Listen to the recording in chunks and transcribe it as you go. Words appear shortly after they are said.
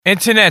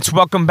Internets,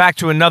 welcome back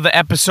to another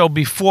episode.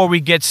 Before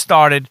we get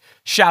started,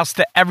 shouts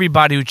to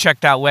everybody who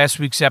checked out last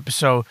week's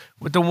episode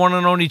with the one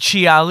and only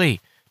CHEA.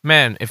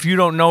 Man, if you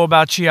don't know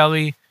about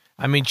CHEA,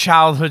 I mean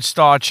childhood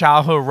star,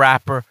 childhood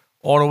rapper,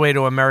 all the way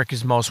to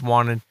America's Most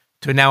Wanted,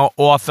 to now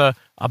author,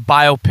 a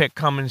biopic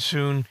coming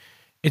soon.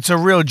 It's a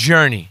real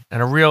journey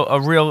and a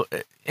real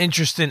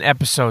interesting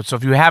episode. So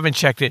if you haven't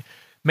checked it,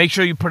 make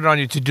sure you put it on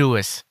your to-do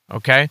list,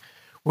 okay?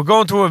 We're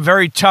going through a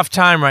very tough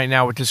time right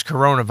now with this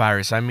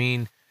coronavirus. I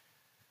mean,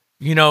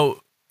 you know,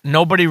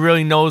 nobody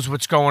really knows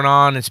what's going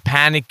on. It's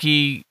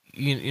panicky.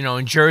 You know,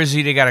 in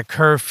Jersey, they got a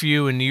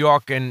curfew. In New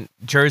York and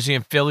Jersey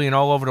and Philly and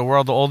all over the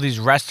world, all these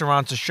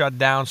restaurants are shut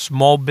down.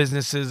 Small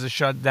businesses are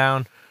shut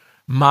down.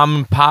 Mom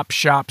and pop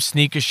shops,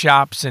 sneaker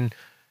shops. And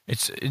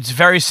it's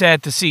very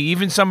sad to see.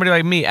 Even somebody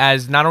like me,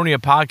 as not only a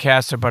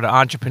podcaster, but an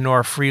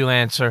entrepreneur,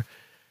 freelancer,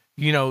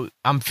 you know,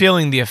 I'm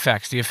feeling the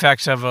effects. The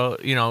effects of, a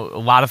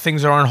lot of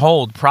things are on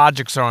hold.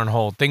 Projects are on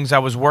hold. Things I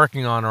was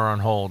working on are on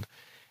hold.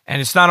 And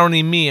it's not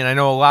only me, and I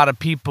know a lot of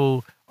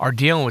people are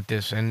dealing with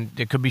this, and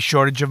there could be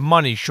shortage of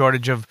money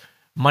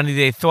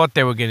they thought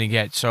they were going to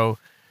get. So,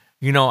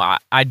 you know,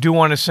 I do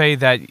want to say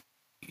that,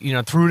 you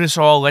know, through this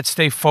all, let's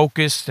stay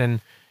focused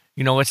and,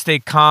 you know, let's stay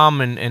calm.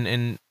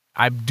 And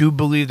I do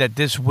believe that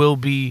this will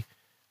be,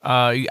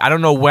 I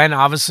don't know when.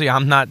 Obviously,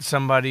 I'm not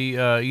somebody,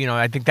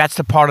 I think that's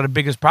the part of the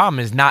biggest problem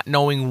is not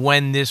knowing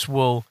when this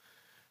will,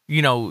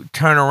 you know,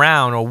 turn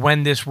around or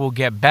when this will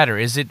get better.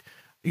 Is it,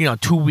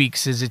 2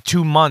 weeks? Is it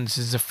 2 months?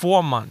 Is it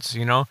 4 months?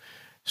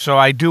 So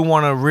I do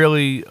want to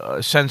really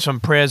send some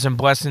prayers and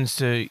blessings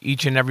to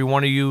each and every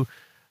one of you.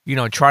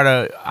 Try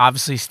to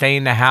obviously stay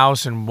in the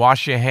house and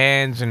wash your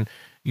hands and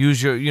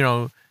use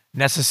your,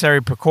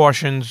 necessary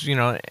precautions,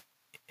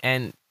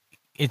 and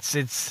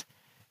it's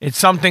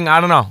something,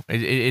 I don't know.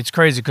 It's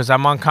crazy because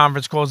I'm on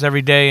conference calls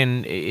every day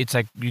and it's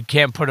like you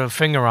can't put a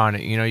finger on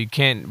it. You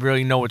can't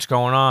really know what's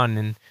going on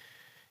and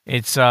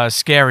it's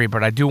scary,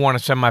 but I do want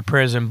to send my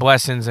prayers and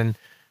blessings and,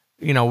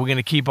 we're going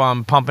to keep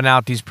on pumping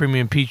out these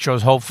Premium Pete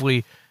shows.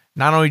 Hopefully,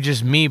 not only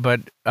just me, but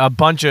a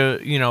bunch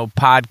of,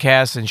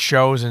 podcasts and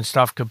shows and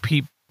stuff could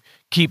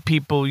keep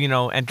people,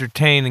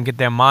 entertained and get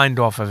their mind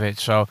off of it.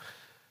 So,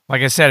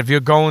 like I said, if you're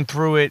going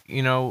through it,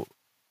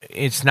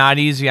 it's not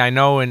easy, I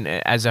know, and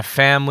as a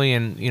family.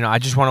 And, I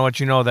just want to let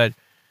you know that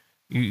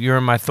you're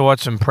in my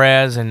thoughts and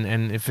prayers.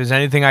 And if there's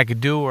anything I could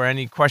do or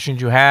any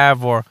questions you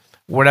have or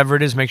whatever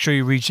it is, make sure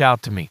you reach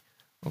out to me,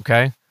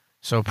 okay?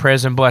 So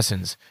prayers and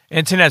blessings.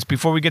 Internets,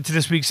 before we get to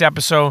this week's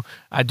episode,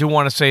 I do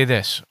want to say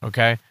this,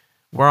 okay?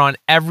 We're on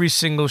every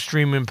single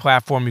streaming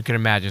platform you can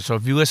imagine. So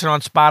if you listen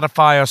on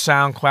Spotify or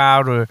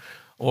SoundCloud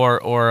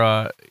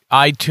or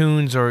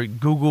iTunes or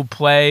Google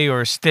Play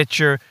or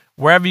Stitcher,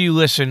 wherever you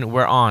listen,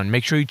 we're on.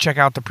 Make sure you check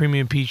out the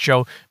Premium Pete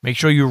Show. Make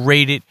sure you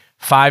rate it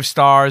 5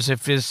 stars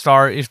if this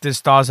star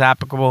is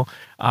applicable.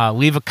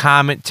 Leave a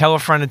comment. Tell a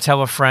friend and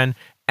tell a friend.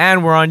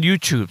 And we're on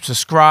YouTube.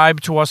 Subscribe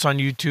to us on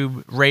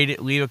YouTube. Rate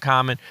it. Leave a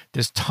comment.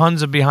 There's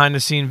tons of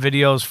behind-the-scenes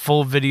videos,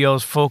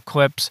 full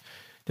clips.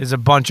 There's a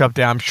bunch up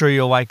there. I'm sure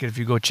you'll like it if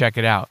you go check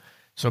it out.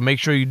 So make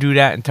sure you do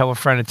that and tell a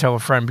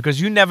friend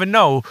because you never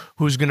know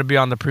who's going to be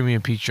on the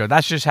Premium Pete Show.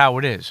 That's just how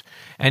it is.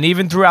 And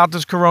even throughout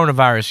this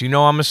coronavirus, I'm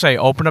going to say,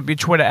 open up your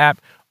Twitter app,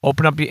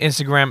 open up your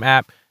Instagram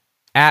app,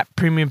 at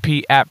Premium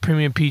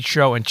Pete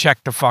Show, and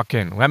check the fuck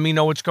in. Let me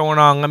know what's going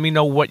on. Let me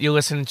know what you're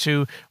listening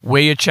to,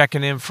 where you're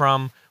checking in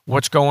from.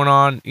 What's going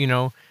on,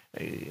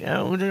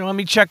 let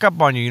me check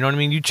up on you, you know what I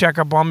mean? You check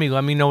up on me,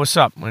 let me know what's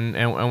up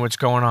and what's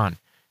going on.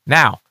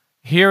 Now,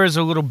 here is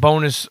a little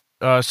bonus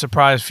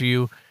surprise for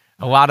you.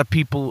 A lot of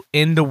people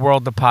in the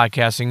world of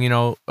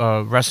podcasting,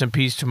 rest in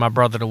peace to my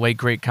brother, the late,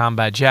 great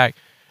Combat Jack.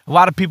 A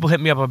lot of people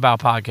hit me up about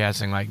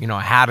podcasting, like,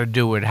 how to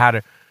do it, how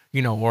to,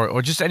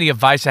 or just any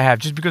advice I have,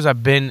 just because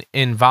I've been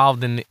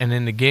involved in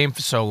the game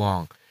for so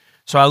long.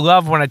 So I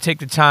love when I take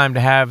the time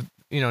to have,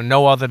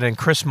 no other than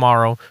Chris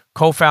Morrow,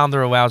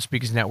 co-founder of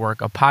Loudspeakers Network,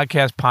 a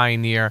podcast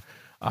pioneer,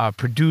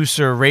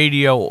 producer,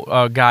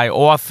 radio guy,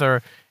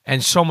 author,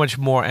 and so much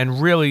more. And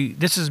really,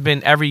 this has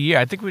been every year.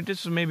 I think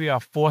this is maybe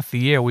our 4th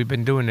year we've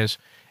been doing this.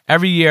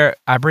 Every year,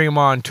 I bring him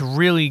on to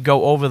really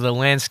go over the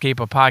landscape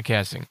of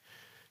podcasting.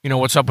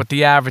 What's up with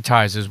the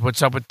advertisers?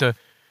 What's up with the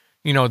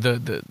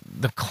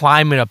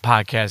climate of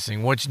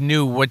podcasting? What's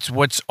new?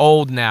 What's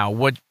old now?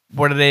 What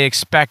are they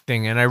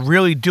expecting? And I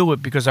really do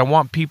it because I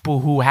want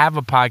people who have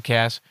a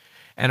podcast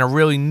and are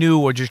really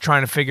new or just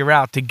trying to figure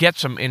out to get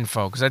some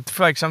info. Because I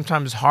feel like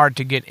sometimes it's hard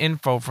to get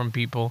info from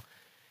people.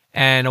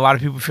 And a lot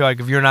of people feel like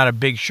if you're not a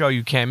big show,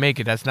 you can't make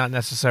it. That's not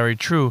necessarily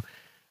true.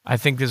 I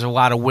think there's a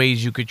lot of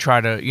ways you could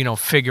try to,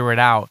 figure it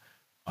out.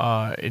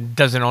 It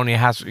doesn't only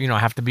have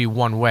to be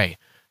one way.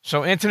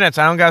 So, internets,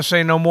 I don't got to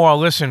say no more.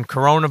 Listen,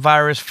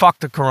 coronavirus, fuck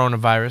the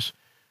coronavirus.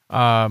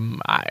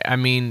 I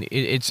mean,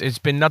 it's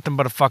been nothing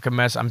but a fucking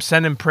mess. I'm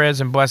sending prayers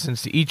and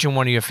blessings to each and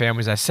one of your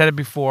families. I said it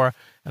before,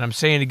 and I'm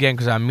saying it again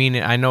because I mean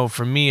it. I know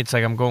for me, it's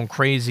like I'm going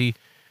crazy,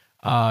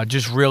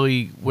 just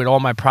really with all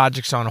my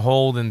projects on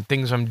hold and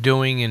things I'm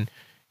doing. And,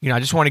 I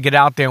just want to get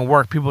out there and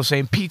work. People are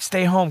saying, Pete,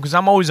 stay home, because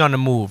I'm always on the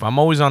move. I'm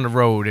always on the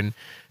road. And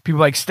people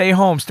are like, stay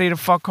home, stay the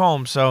fuck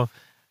home. So,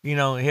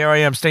 here I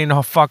am staying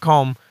the fuck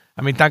home.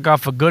 I mean, thank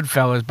God for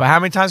Goodfellas, but how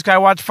many times can I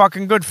watch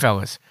fucking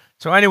Goodfellas?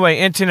 So anyway,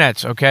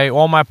 internets, okay?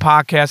 All my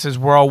podcasts is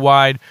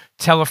worldwide.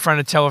 Tell a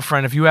friend to tell a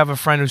friend. If you have a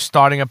friend who's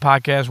starting a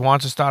podcast,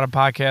 wants to start a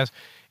podcast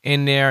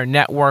in their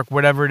network,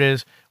 whatever it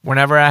is,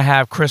 whenever I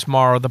have Chris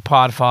Morrow, the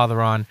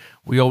Podfather, on,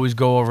 we always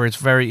go over. It's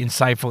very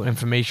insightful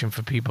information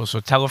for people.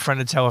 So tell a friend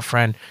to tell a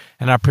friend,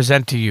 and I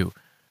present to you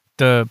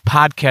the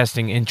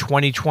podcasting in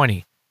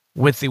 2020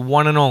 with the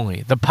one and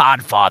only, the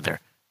Podfather,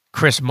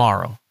 Chris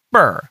Morrow.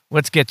 Brr,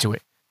 let's get to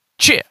it.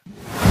 CHEA.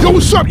 Yo,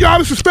 what's up, y'all?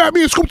 This is Fat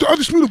Man Scoop, the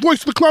undisputed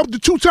voice of the club, the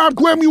two-time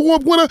Grammy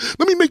Award winner.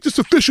 Let me make this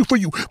official for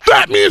you.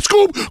 Fat Man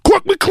Scoop,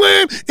 Corkman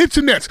Clan,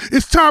 Internets.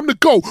 It's time to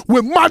go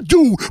with my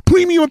dude,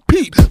 Premium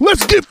Pete.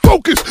 Let's get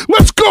focused.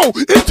 Let's go.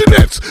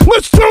 Internets.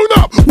 Let's turn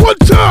up. One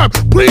time.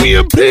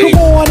 Premium Pete.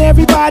 Come on,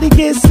 everybody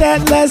get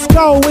set. Let's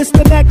go. It's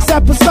the next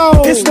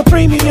episode. It's the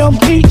Premium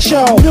Pete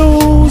Show.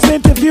 News,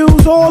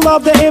 interviews, all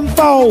of the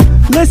info.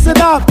 Listen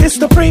up. It's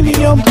the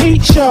Premium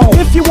Pete Show.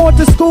 If you want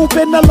the scoop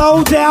in the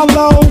low, down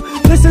low,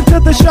 listen to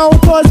the show,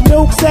 cause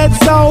Milk said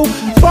so.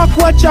 Fuck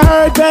what you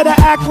heard, better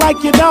act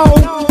like you know.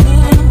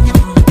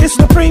 It's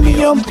the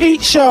Premium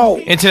Pete Show.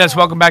 Internets,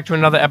 welcome back to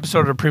another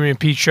episode of the Premium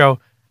Pete Show.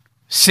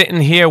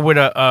 Sitting here with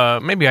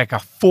maybe like a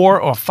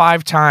 4 or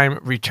 5 time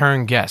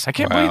return guest. I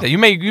can't believe that. You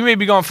may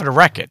be going for the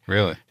record.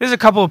 Really? There's a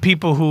couple of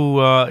people who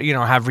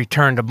have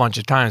returned a bunch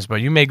of times,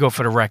 but you may go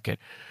for the record.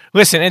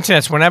 Listen,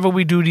 Internets, whenever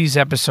we do these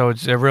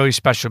episodes, they're really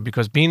special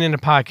because being in the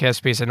podcast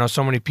space, I know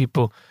so many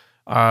people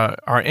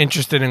are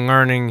interested in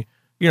learning,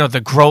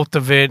 the growth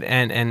of it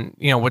and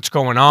what's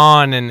going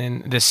on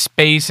and the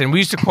space. And we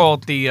used to call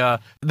it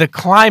the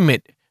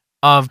climate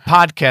of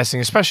podcasting,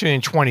 especially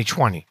in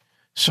 2020.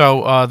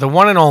 So the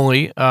one and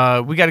only,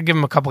 we got to give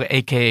him a couple of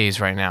AKAs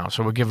right now.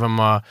 So we'll give him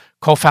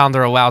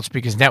co-founder of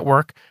Loudspeakers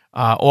Network,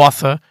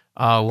 author,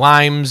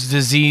 Lyme's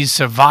disease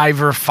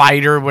survivor,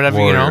 fighter, whatever,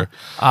 Warrior.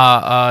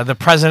 The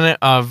president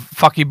of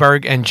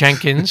Fuckyberg and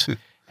Jenkins,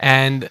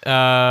 and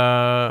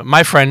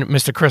my friend,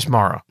 Mr. Chris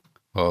Morrow.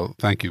 Well,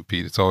 thank you,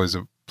 Pete. It's always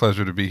a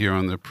pleasure to be here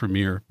on the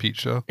Premier Pete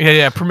Show.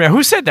 Yeah, Premier.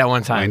 Who said that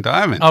one time? Wayne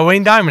Diamond. Oh,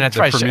 Wayne Diamond. That's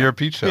right. The Premier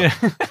Pete Show. Yeah.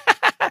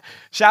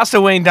 Shouts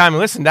to Wayne Diamond.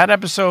 Listen, that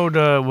episode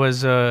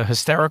was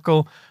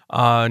hysterical,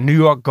 New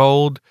York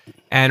Gold,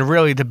 and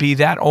really to be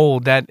that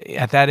old, that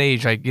at that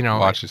age,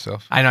 Watch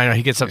yourself. I know.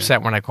 He gets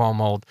upset when I call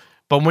him old.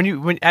 But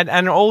when at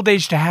an old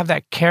age to have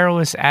that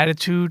careless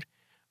attitude,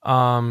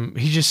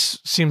 he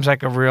just seems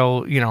like a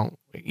real,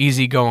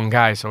 easygoing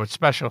guy. So it's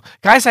special.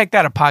 Guys like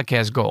that are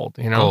podcast gold.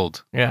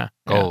 Gold. Yeah.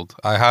 Gold.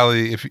 I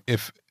highly,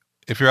 if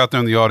you're out there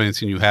in the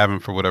audience and you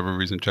haven't for whatever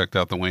reason checked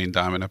out the Wayne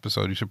Diamond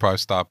episode, you should probably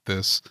stop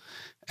this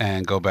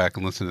and go back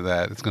and listen to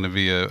that. It's going to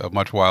be a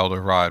much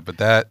wilder ride. But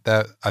that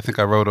I think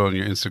I wrote on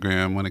your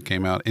Instagram when it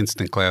came out,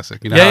 instant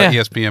classic. How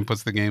ESPN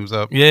puts the games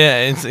up?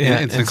 Yeah,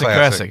 instant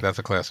classic. That's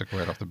a classic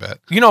right off the bat.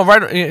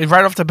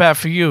 Right off the bat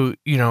for you,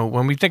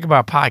 when we think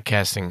about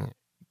podcasting,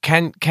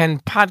 can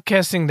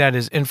podcasting that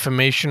is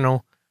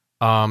informational,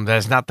 that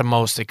is not the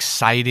most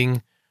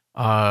exciting,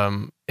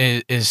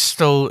 is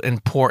still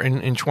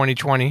important in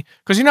 2020?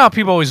 Because how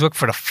people always look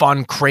for the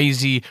fun,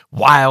 crazy,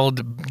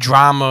 wild,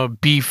 drama,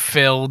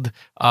 beef-filled,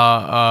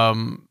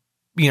 content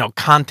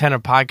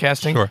of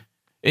podcasting. Sure.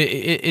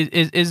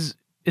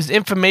 Is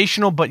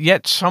informational, but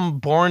yet some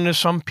boring to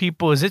some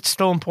people. Is it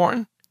still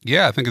important?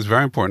 Yeah, I think it's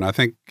very important. I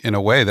think, in a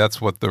way, that's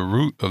what the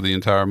root of the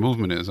entire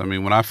movement is. I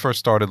mean, when I first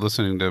started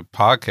listening to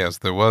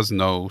podcasts, there was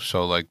no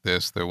show like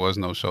this. There was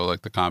no show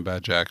like the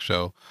Combat Jack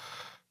Show,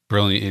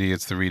 Brilliant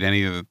Idiots to read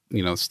any of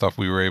the, stuff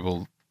we were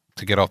able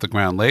to get off the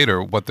ground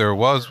later. What there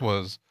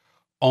was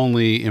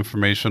only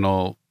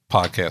informational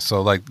podcasts.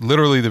 So,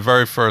 literally the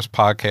very first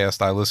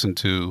podcast I listened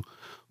to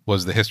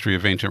was the history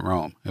of ancient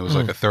Rome. It was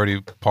like a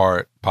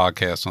 30-part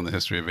podcast on the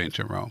history of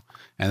ancient Rome.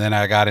 And then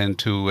I got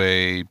into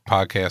a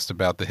podcast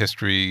about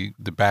the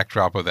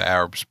backdrop of the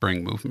Arab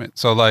Spring movement.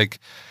 So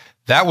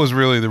that was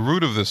really the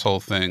root of this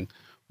whole thing,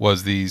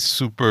 was these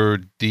super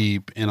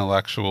deep,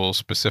 intellectual,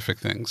 specific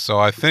things. So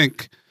I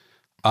think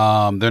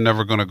they're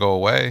never going to go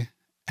away.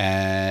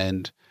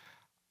 And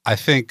I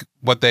think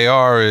what they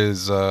are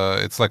is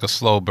it's like a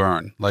slow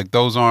burn.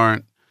 Those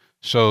aren't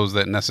shows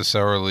that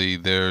necessarily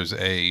there's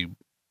a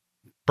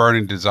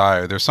burning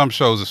desire. There's some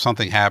shows, if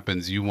something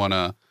happens, you want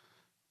to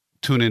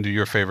tune into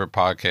your favorite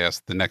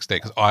podcast the next day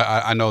because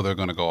I know they're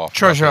going to go off.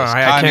 Sure.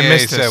 I can't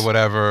miss this. Kanye said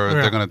whatever.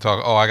 Yeah. They're going to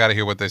talk. I got to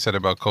hear what they said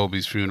about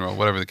Kobe's funeral,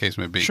 whatever the case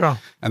may be. Sure.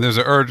 And there's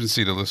an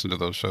urgency to listen to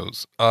those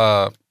shows.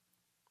 Type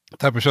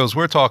of shows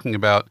we're talking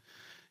about,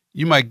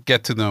 you might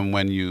get to them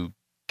when you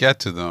get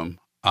to them.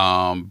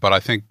 But I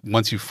think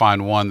once you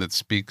find one that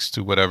speaks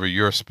to whatever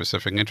your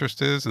specific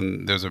interest is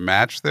and there's a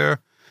match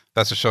there,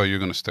 that's a show you're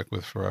going to stick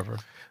with forever.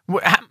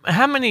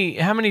 How many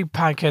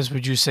podcasts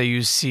would you say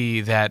you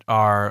see that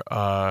are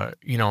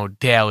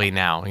daily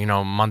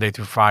now, Monday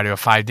through Friday or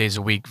 5 days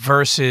a week,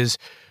 versus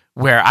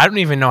where I don't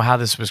even know how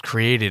this was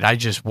created. I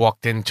just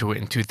walked into it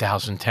in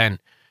 2010,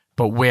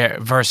 but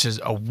versus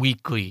a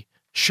weekly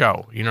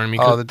show. You know what I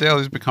mean? Oh, the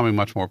Daily's becoming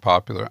much more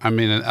popular. I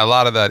mean, a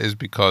lot of that is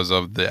because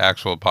of the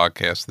actual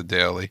podcast, The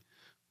Daily,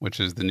 which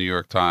is the New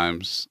York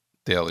Times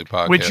daily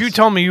podcast. Which you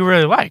told me you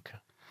really like.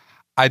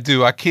 I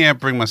do. I can't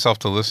bring myself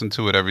to listen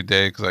to it every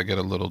day because I get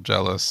a little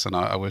jealous, and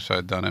I wish I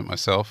had done it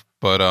myself.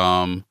 But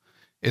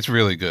it's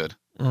really good.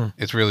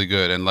 It's really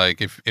good. And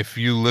like, if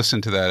you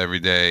listen to that every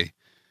day,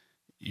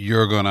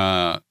 you're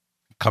gonna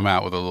come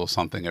out with a little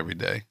something every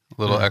day,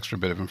 a little extra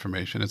bit of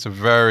information. It's a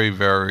very,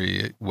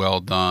 very well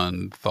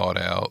done, thought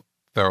out,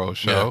 thorough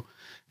show,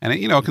 and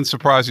it can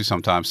surprise you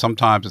sometimes.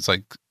 Sometimes it's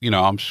like,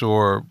 I'm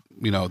sure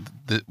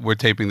we're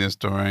taping this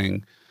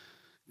during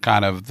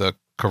kind of the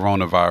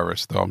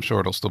coronavirus, though I'm sure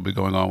it'll still be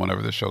going on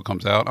whenever the show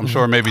comes out. I'm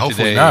sure maybe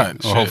hopefully today,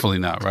 not. Or hopefully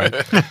not, right?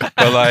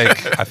 But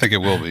like, I think it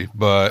will be.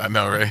 But I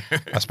know, right?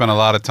 I spent a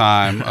lot of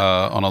time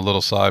on a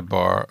little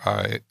sidebar.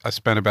 I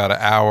spent about an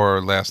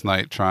hour last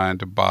night trying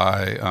to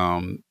buy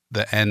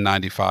the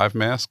N95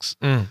 masks.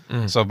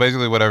 So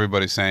basically, what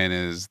everybody's saying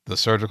is the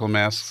surgical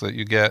masks that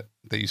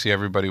you see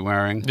everybody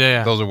wearing,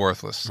 those are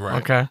worthless.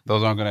 Right. Okay.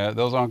 Those aren't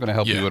gonna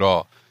help you at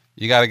all.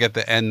 You got to get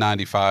the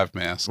N95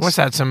 masks. What's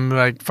that? Some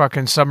like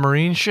fucking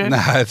submarine shit?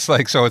 Nah, it's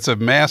a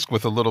mask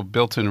with a little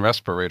built-in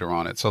respirator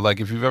on it. So like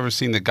if you've ever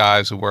seen the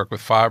guys who work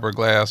with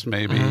fiberglass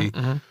maybe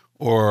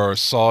or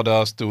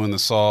sawdust doing the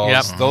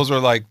saws, those are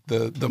like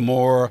the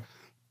more,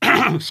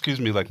 excuse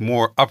me, like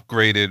more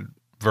upgraded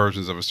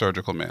versions of a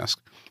surgical mask.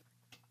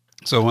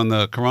 So when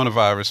the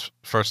coronavirus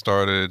first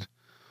started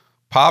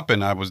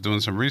popping, I was doing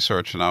some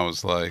research and I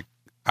was like,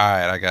 all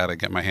right, I got to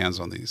get my hands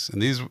on these.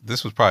 And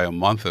this was probably a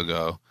month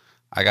ago.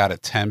 I got a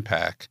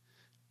 10-pack,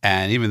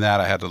 and even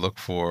that I had to look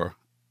for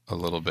a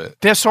little bit.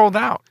 They're sold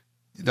out.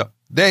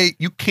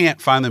 You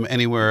can't find them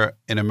anywhere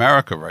in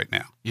America right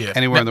now. Yeah,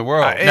 anywhere in the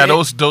world. Now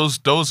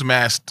those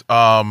masks,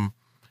 the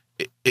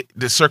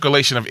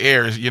circulation of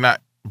air is you're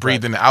not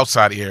breathing the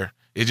outside air.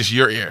 It's just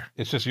your air.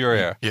 It's just your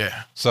air.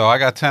 Yeah. So I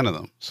got 10 of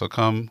them. So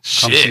come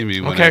see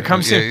me.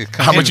 Come see.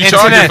 How much you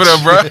charging for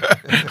them, bro?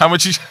 How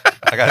much you?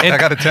 I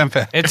got a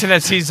 10-pack.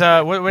 Internet sees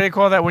what do they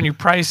call that when you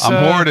price?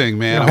 I'm hoarding,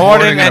 man. I'm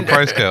hoarding and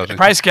price gouging.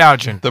 Price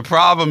gouging. The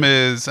problem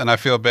is, and I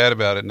feel bad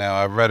about it now.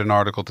 I read an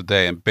article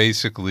today, and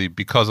basically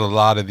because a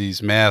lot of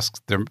these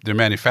masks they're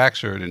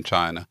manufactured in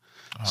China.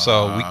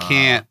 So we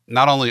can't,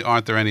 not only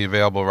aren't there any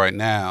available right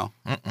now,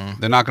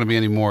 they're not going to be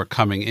any more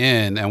coming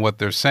in. And what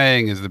they're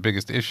saying is the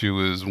biggest issue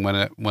is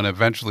when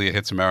eventually it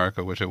hits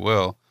America, which it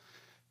will,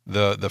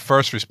 the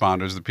first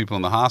responders, the people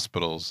in the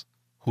hospitals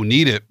who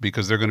need it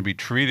because they're going to be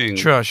treating.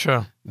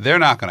 Sure. They're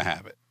not going to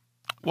have it.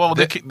 Well,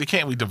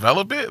 can't we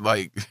develop it?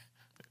 Like,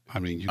 I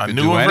mean, you a could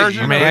newer do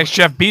version? I mean, ask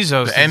Jeff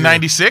Bezos. The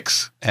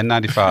N96?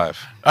 N95.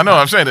 I know,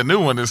 I'm saying the new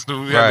one is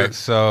new. Right.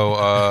 So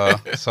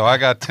I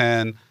got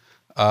 10.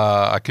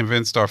 I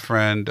convinced our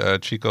friend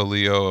Chico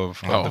Leo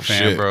of the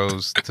Fan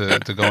Bros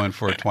to go in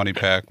for a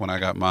 20-pack when I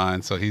got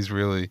mine. So he's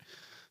really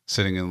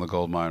sitting in the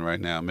gold mine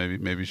right now. Maybe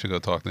you should go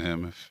talk to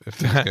him if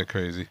things get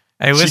crazy.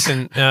 Hey,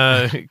 listen,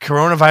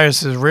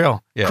 coronavirus is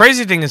real. Yeah.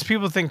 Crazy thing is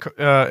people think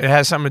it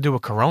has something to do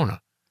with Corona.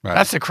 Right.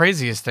 That's the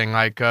craziest thing.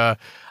 Like,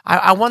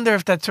 I wonder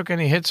if that took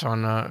any hits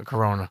on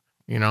Corona.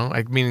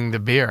 Like meaning the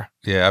beer.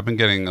 Yeah, I've been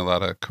getting a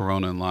lot of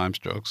Corona and Limes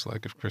jokes.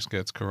 Like if Chris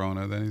gets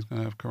Corona, then he's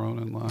gonna have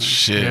Corona and Limes.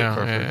 Shit.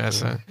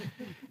 That's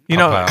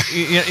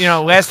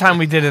last time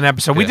we did an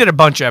episode, we did a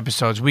bunch of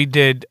episodes. We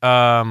did,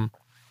 I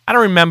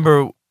don't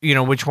remember,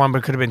 which one, but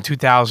it could have been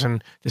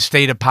 2000, the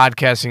state of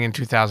podcasting in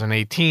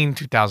 2018,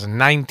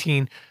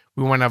 2019.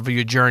 We went over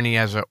your journey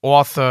as an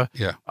author,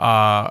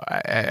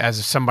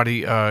 as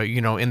somebody,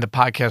 in the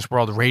podcast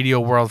world,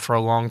 radio world for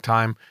a long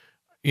time.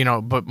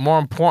 But more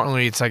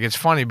importantly, it's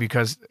funny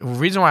because the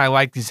reason why I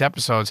like these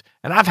episodes,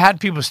 and I've had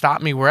people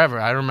stop me wherever.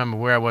 I don't remember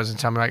where I was and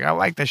tell me like, I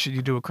like that shit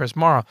you do with Chris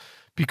Morrow,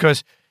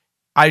 because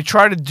I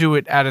try to do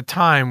it at a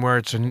time where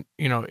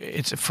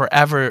it's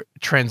forever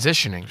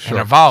transitioning and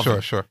evolving.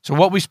 Sure. So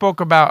what we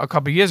spoke about a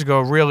couple of years ago,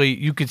 really,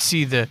 you could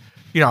see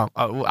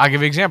I'll give you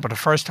an example. The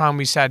first time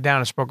we sat down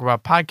and spoke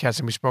about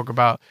podcasting, we spoke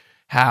about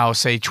how,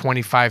 say,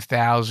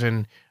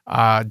 25,000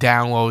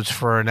 downloads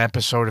for an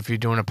episode if you're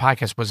doing a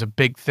podcast was a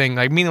big thing.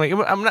 Like, meaning,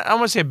 like, I don't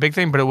want to say a big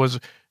thing, but it was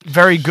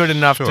very good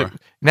enough to.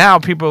 Now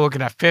people are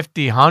looking at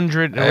 50,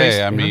 100.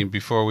 Hey, I mean,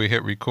 before we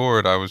hit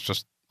record, I was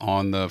just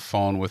on the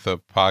phone with a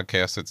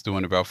podcast that's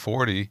doing about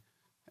 40,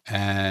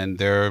 and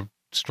they're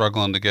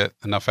struggling to get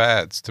enough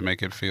ads to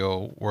make it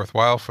feel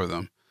worthwhile for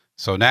them.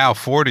 So now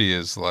 40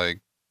 is like,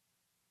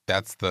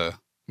 that's the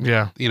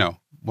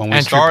when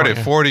we started,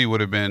 40 would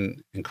have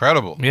been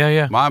incredible.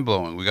 Yeah. Mind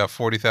blowing. We got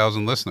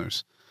 40,000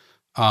 listeners.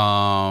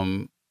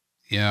 And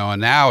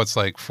now it's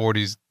like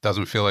 40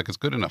 doesn't feel like it's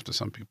good enough to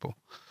some people.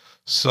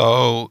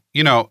 So,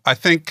 I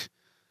think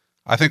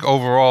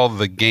overall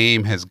the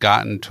game has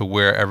gotten to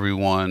where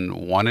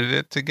everyone wanted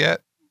it to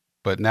get,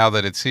 but now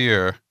that it's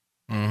here,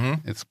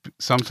 it's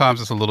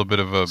sometimes it's a little bit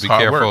of a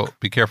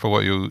be careful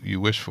what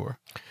you wish for.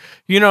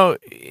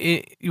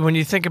 When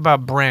you think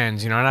about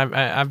brands, and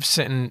I've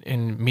sat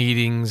in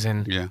meetings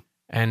and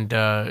And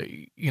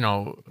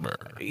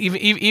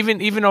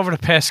even over the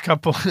past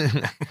couple,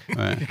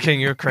 King,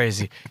 you're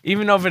crazy.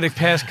 Even over the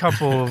past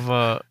couple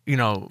of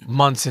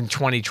months in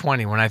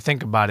 2020, when I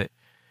think about it,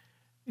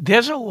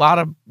 there's a lot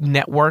of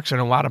networks and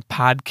a lot of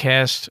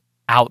podcasts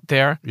out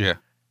there. Yeah.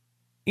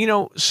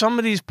 Some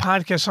of these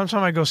podcasts,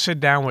 sometimes I go sit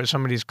down with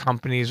some of these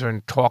companies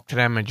and talk to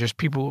them and just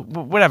people,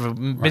 whatever,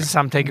 business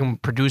I'm taking,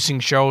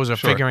 producing shows or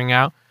figuring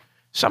out.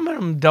 Some of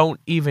them don't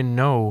even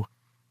know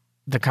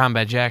the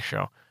Combat Jack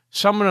Show.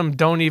 Some of them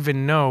don't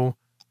even know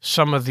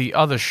some of the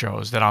other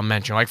shows that I'll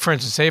mention. Like, for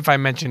instance, say if I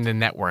mentioned the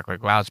network,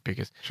 like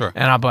Loudspeakers,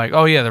 and I'll be like,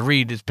 oh, yeah, the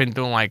Read has been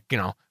doing a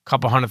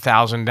couple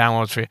 100,000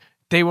 downloads for you.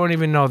 They won't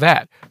even know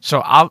that.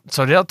 So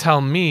they'll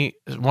tell me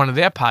one of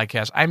their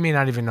podcasts. I may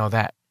not even know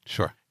that.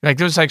 Sure. Like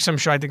there was like some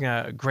show, I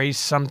think Grace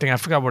something, I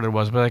forgot what it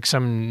was, but like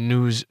some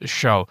news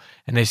show,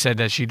 and they said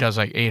that she does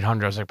like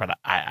 800. I was like, but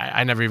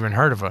I never even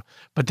heard of her.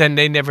 But then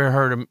they never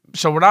heard of.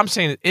 So what I'm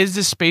saying is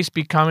this space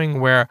becoming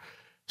where,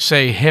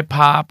 say, hip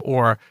hop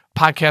or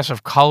podcasts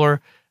of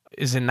color,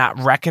 is it not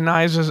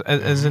recognized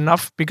as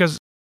enough? Because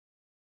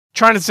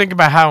trying to think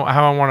about how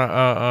I want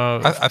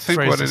to. I think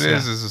what it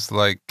is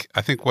like,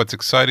 I think what's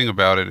exciting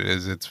about it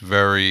is it's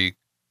very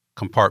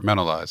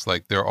compartmentalized.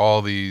 Like there are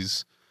all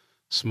these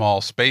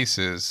small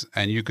spaces,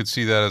 and you could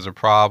see that as a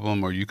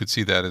problem, or you could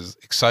see that as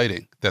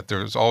exciting, that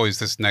there's always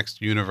this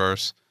next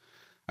universe.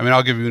 I mean,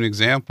 I'll give you an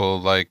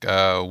example. Like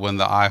when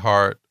the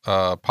iHeart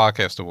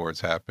Podcast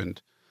Awards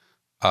happened,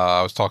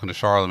 I was talking to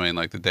Charlemagne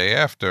like the day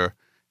after,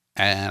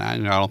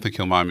 and I don't think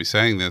he'll mind me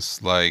saying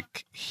this.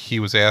 Like he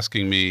was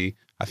asking me,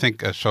 I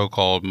think a show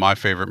called My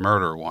Favorite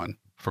Murder won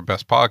for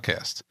Best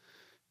Podcast,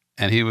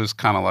 and he was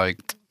kind of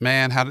like,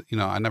 "Man,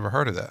 I never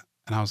heard of that."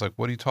 And I was like,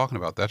 "What are you talking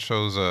about? That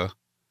show's a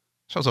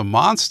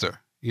monster."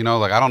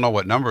 Like I don't know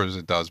what numbers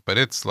it does, but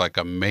it's like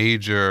a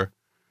major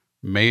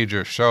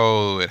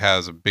show. It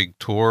has a big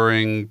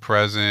touring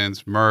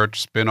presence,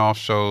 merch, spin-off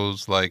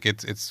shows. Like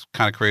it's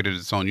kind of created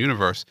its own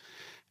universe.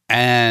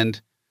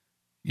 And,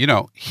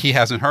 he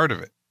hasn't heard of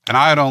it. And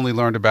I had only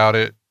learned about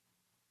it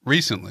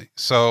recently.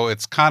 So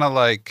it's kind of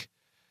like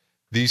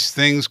these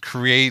things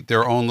create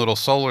their own little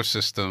solar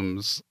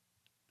systems,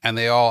 and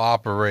they all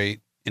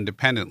operate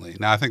independently.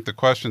 Now, I think the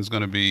question is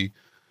going to be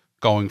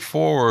going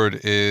forward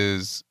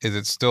is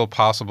it still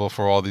possible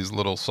for all these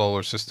little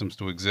solar systems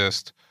to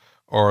exist,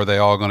 or are they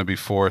all going to be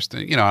forced?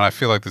 And I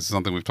feel like this is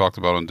something we've talked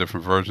about on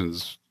different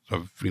versions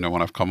of,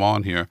 when I've come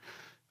on here.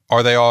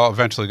 Are they all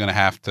eventually going to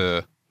have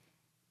to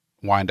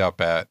wind up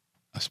at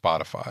a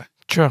Spotify?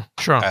 Sure.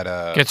 At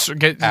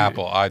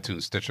Apple,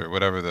 iTunes, Stitcher,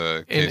 whatever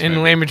the case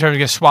in layman terms,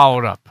 get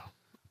swallowed up.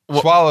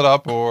 Swallowed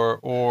up,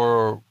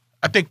 or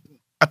I think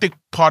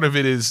part of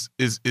it is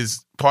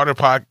part of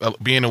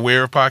being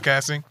aware of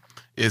podcasting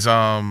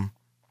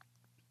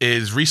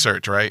is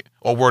research, right?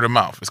 Or word of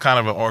mouth. It's kind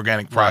of an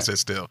organic process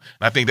still.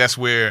 And I think that's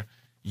where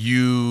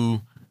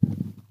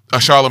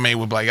Charlemagne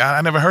would be like,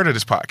 I never heard of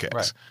this podcast.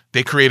 Right.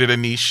 They created a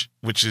niche,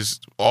 which is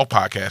all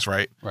podcasts,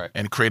 right? Right.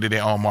 And created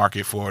their own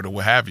market for it or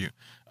what have you.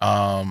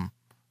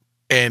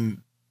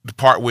 And the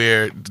part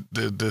where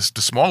the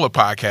smaller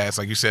podcasts,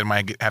 like you said,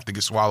 might have to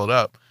get swallowed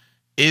up,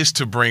 is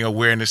to bring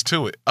awareness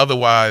to it.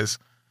 Otherwise,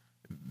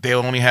 they'll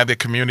only have their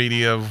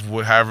community of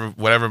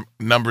whatever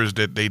numbers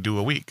that they do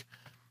a week.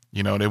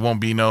 There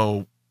won't be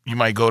you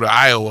might go to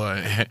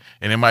Iowa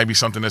and it might be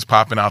something that's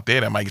popping out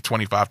there that might get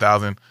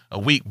 25,000 a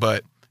week,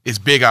 but it's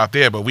big out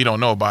there, but we don't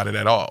know about it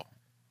at all.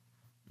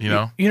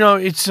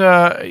 It's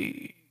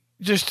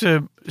just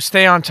to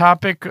stay on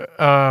topic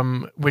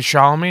with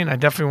Charlemagne. I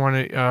definitely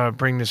want to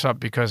bring this up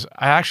because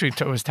I actually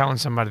was telling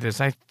somebody this.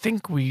 I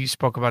think we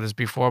spoke about this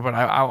before, but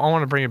I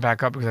want to bring it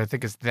back up because I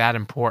think it's that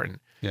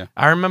important. Yeah.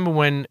 I remember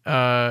when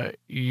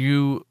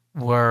you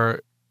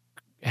were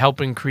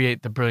helping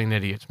create the Brilliant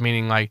Idiots,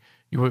 meaning like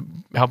you were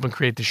helping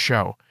create the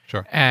show.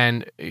 Sure.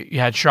 And you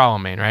had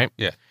Charlemagne, right?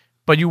 Yeah.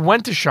 But you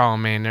went to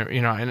Charlemagne,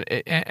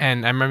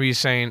 and I remember you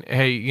saying,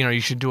 "Hey, you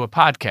should do a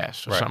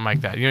podcast or something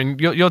like that."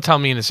 You'll tell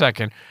me in a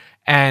second.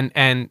 And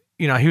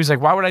he was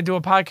like, "Why would I do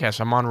a podcast?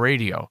 I'm on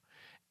radio."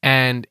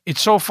 And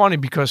it's so funny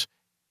because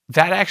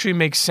that actually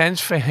makes sense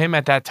for him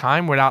at that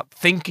time without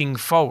thinking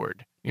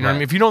forward. You know what I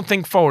mean? If you don't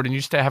think forward and you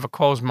just have a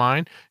closed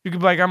mind, you could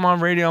be like, "I'm on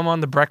radio. I'm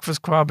on the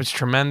Breakfast Club. It's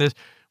tremendous.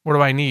 What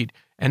do I need?"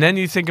 And then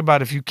you think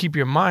about if you keep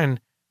your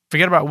mind,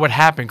 forget about what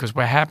happened, because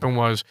what happened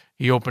was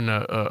he opened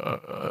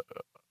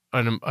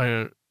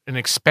an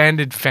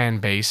expanded fan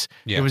base.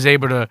 Yeah. It was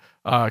able to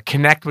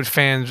connect with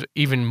fans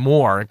even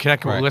more,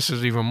 connect with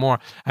listeners even more.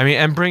 I mean,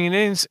 and bringing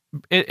in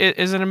it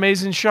is an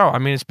amazing show. I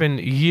mean, it's been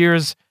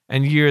years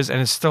and years,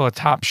 and it's still a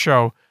top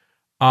show.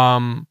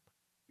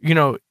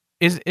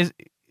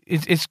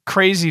 It's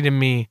crazy to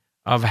me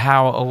of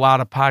how a lot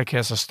of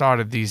podcasts are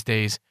started these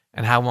days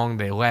and how long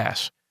they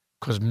last,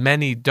 because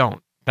many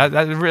don't. That's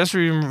the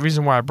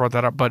reason why I brought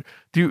that up. But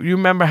do you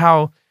remember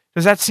how?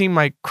 Does that seem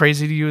like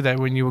crazy to you that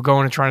when you were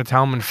going and trying to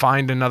tell him and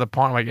find another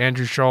partner like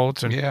Andrew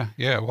Schultz? And,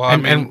 yeah. Well,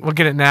 and look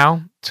at it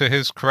now. To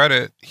his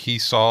credit, he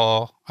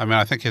saw. I mean,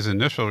 I think his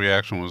initial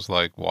reaction was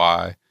like,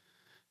 "Why?"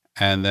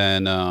 And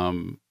then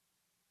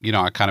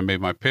I kind of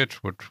made my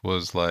pitch, which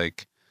was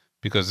like,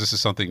 because this is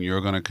something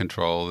you're going to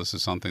control. This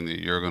is something that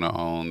you're going to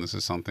own. This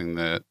is something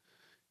that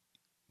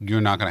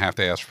you're not going to have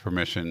to ask for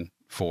permission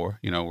for.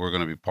 We're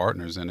going to be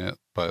partners in it,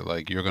 but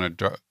like you're going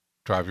to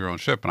drive your own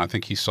ship. And I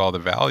think he saw the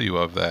value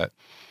of that.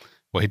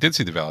 Well, he did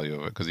see the value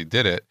of it because he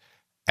did it.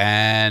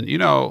 And,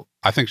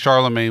 I think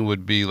Charlemagne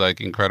would be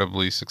like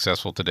incredibly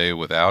successful today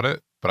without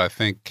it. But I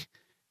think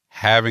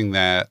having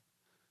that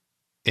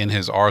in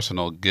his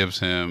arsenal gives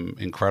him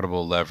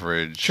incredible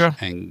leverage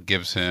and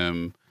gives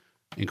him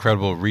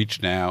incredible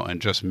reach now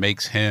and just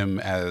makes him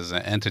as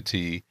an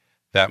entity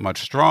that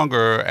much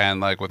stronger. And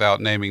like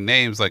without naming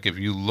names, like if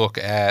you look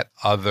at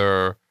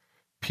other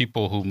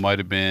people who might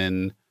have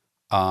been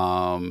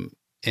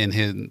in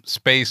his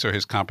space or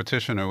his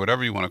competition or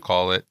whatever you want to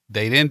call it,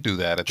 they didn't do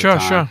that at the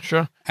time.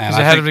 Sure. And he's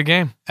ahead of the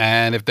game.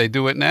 And if they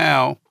do it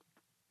now,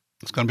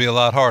 it's going to be a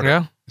lot harder.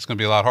 Yeah. It's going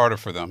to be a lot harder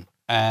for them.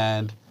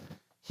 And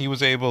he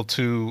was able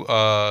to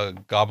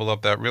gobble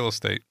up that real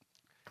estate.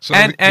 So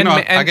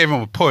I gave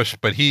him a push,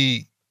 but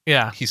he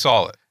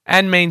saw it.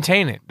 And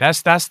maintain it.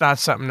 That's not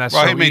something that's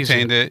so he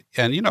maintained easy. it.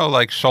 And,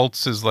 like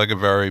Schultz is like a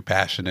very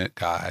passionate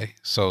guy.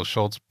 So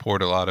Schultz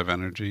poured a lot of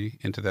energy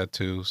into that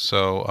too.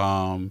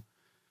 So,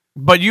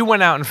 but you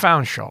went out and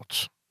found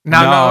Schultz. No.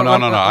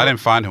 I didn't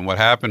find him. What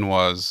happened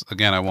was,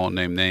 again, I won't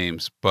name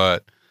names,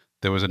 but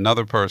there was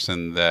another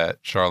person that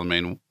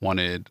Charlemagne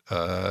wanted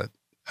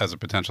as a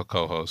potential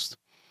co-host.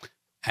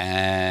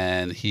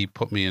 And he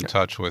put me in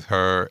touch with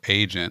her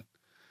agent.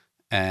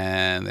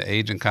 And the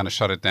agent kind of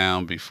shut it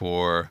down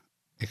before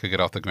it could get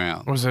off the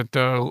ground. Was it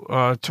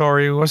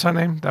Tori? What's her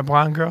name? That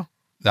blonde girl?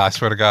 I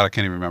swear to God, I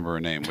can't even remember her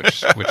name.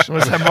 Which What's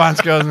that blonde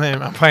girl's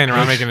name? I'm playing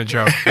around making a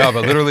joke. No,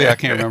 but literally, I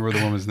can't remember the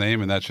woman's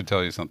name, and that should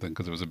tell you something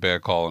because it was a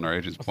bad call on our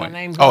agent's point.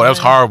 Oh, that was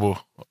horrible.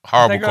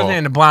 Horrible call.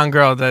 Name? The blonde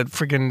girl that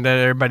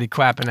everybody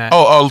clapping at.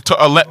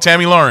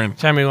 Tammy Lauren.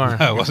 Tammy Lauren.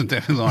 No, it wasn't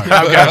Tammy Lauren.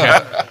 Okay.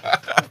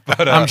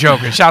 But, I'm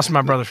joking. Shouts to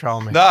my brother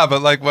Charlemagne. Nah,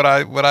 but like when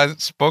I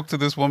spoke to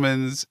this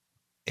woman's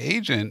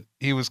agent,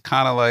 he was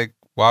kind of like,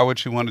 "Why would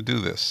she want to do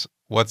this?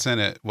 What's in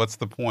it? What's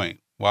the point?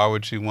 Why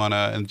would she want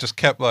to?" And just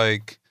kept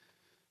like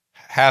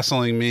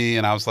hassling me.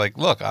 And I was like,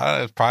 "Look,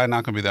 it's probably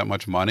not going to be that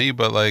much money,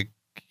 but like,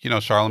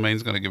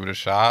 Charlemagne's going to give it a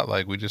shot.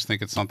 Like, we just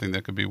think it's something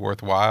that could be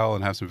worthwhile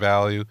and have some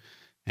value."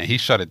 And he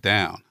shut it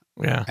down.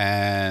 Yeah.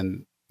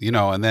 And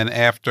and then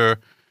after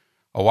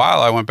a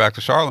while, I went back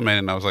to Charlemagne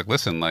and I was like,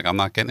 "Listen, like, I'm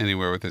not getting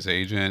anywhere with this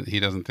agent. He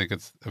doesn't think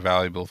it's a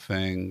valuable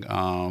thing.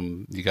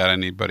 You got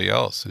anybody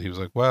else?" And he was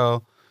like,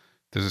 "Well,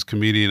 there's this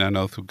comedian I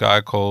know through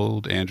Guy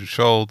Code, Andrew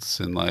Schultz,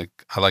 and like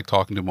I like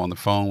talking to him on the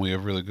phone. We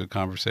have really good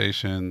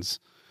conversations."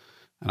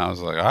 And I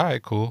was like, "All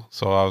right, cool."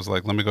 So I was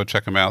like, "Let me go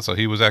check him out." So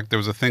there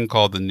was a thing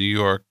called the New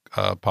York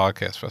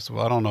Podcast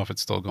Festival. I don't know if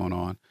it's still going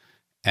on.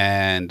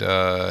 And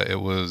it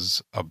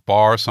was a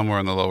bar somewhere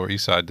on the Lower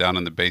East Side down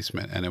in the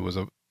basement. And it was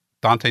a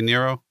Dante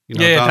Nero.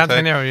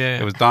 Dante Nero, yeah.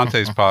 It was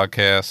Dante's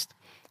podcast.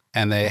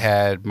 And they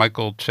had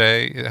Michael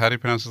CHEA. How do you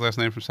pronounce his last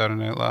name from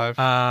Saturday Night Live?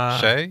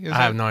 CHEA? I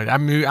have no idea.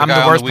 I'm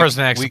the worst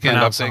person to actually Weekend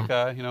pronounce Update him.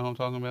 guy. You know who I'm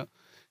talking about?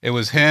 It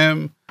was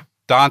him,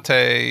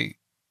 Dante,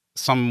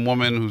 some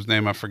woman whose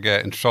name I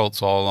forget, and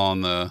Schultz all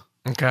on the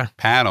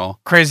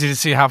panel. Crazy to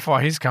see how far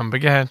he's come,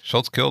 but go ahead.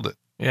 Schultz killed it.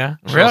 Yeah?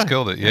 Schultz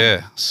killed it,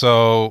 yeah.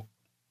 So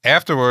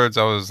afterwards,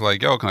 I was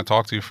like, "Yo, can I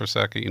talk to you for a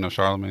second?"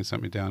 Charlemagne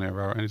sent me down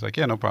there. And he's like,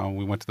 "Yeah, no problem."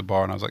 We went to the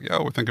bar, and I was like,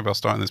 "Yo, we're thinking about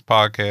starting this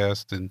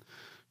podcast, and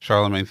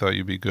Charlemagne thought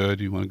you'd be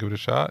good. You want to give it a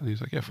shot?" And he's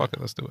like, "Yeah, fuck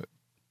it, let's do it."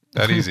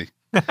 That easy.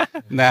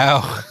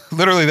 Now,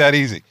 literally that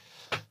easy.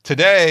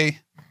 Today,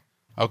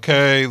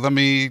 okay, let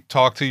me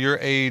talk to your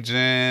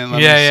agent. Let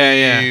me see.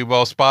 Yeah.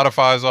 Well,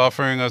 Spotify's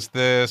offering us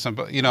this, and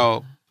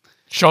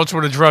Schultz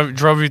would have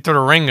drove you through the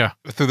ringer.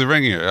 Through the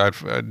ringer,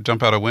 I'd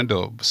jump out a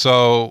window.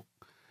 So,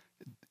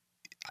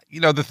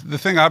 the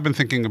thing I've been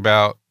thinking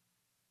about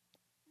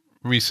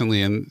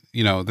recently, and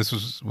this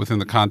was within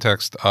the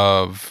context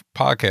of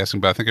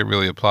podcasting, but I think it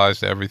really applies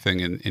to everything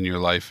in your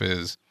life,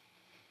 is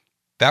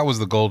that was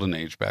the golden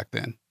age back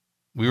then.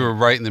 We were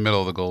right in the middle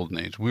of the golden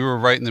age. We were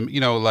right in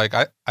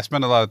the, I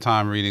spend a lot of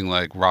time reading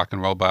like rock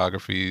and roll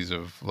biographies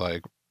of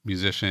like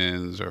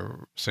musicians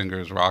or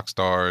singers, rock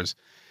stars.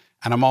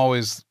 And I'm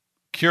always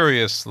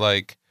curious,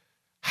 like,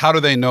 how do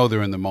they know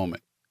they're in the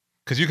moment?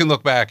 Because you can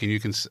look back and you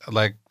can,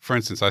 like, for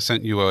instance, I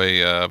sent you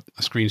a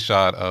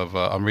screenshot of,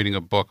 I'm reading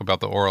a book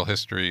about the oral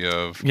history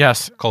of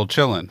Cold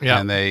Chillin'. Yeah.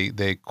 And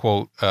they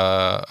quote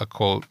a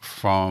quote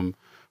from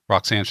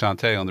Roxanne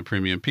Shante on the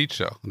Premium Pete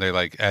Show. They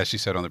like, as she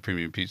said on the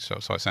Premium Pete Show,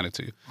 so I sent it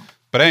to you.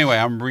 But anyway,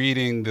 I'm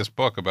reading this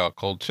book about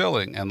Cold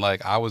Chilling, and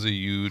like I was a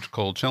huge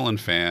Cold Chillin'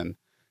 fan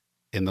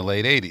in the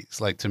late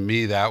 80s. Like to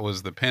me, that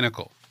was the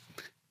pinnacle.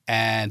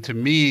 And to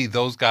me,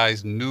 those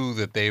guys knew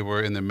that they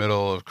were in the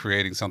middle of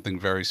creating something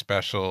very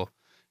special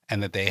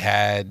and that they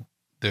had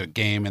the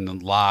game in the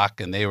lock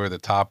and they were the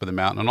top of the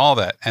mountain and all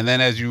that. And then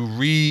as you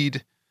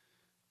read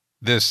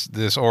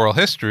this oral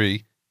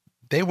history,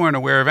 they weren't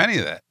aware of any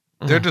of that.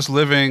 They're just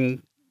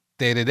living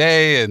day to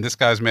day, and this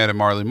guy's mad at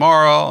Marley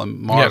Morrow, and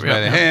Morrow's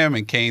mad at him,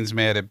 and Kane's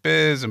mad at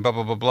Biz, and blah,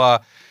 blah, blah, blah.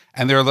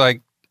 And they're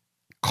like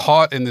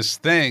caught in this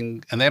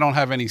thing and they don't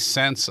have any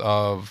sense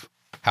of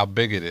how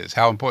big it is,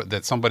 how important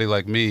that somebody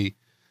like me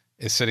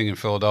is sitting in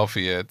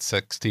Philadelphia at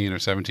 16 or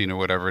 17 or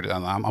whatever. And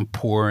I'm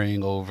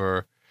poring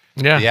over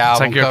the album. It's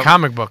like your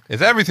comic book.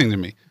 It's everything to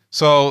me.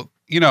 So,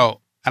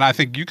 and I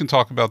think you can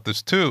talk about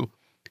this too.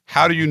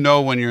 How do you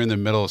know when you're in the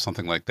middle of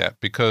something like that?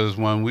 Because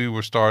when we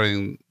were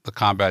starting the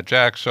Combat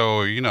Jack show,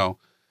 or,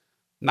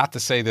 not to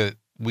say that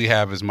we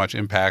have as much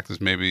impact as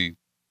maybe,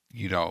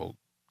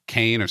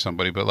 Kane or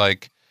somebody, but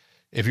like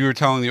if you were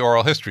telling the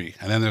oral history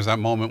and then there's that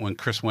moment when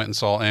Chris went and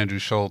saw Andrew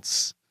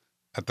Schultz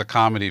at the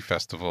comedy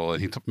festival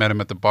and he met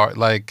him at the bar,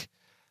 like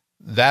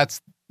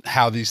that's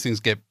how these things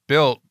get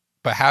built.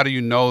 But how do you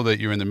know that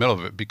you're in the middle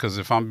of it? Because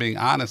if I'm being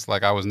honest,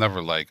 like I was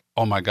never like,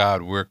 oh my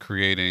God, we're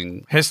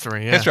creating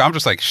history. Yeah. I'm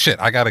just like, shit,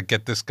 I got to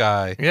get this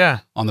guy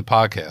on the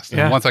podcast.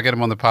 And once I get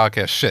him on the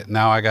podcast, shit,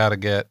 now I got to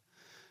get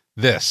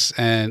this.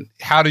 And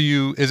how do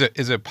you, is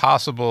it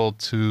possible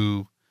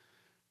to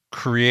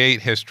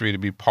create history, to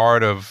be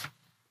part of,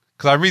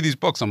 because I read these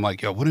books, I'm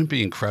like, yo, wouldn't it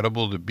be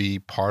incredible to be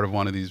part of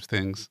one of these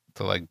things?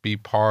 To like be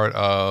part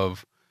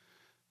of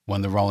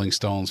when the Rolling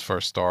Stones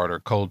first started, or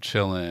Cold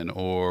Chillin',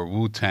 or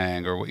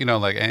Wu-Tang, or,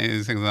 like any of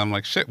these things. And I'm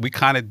like, shit, we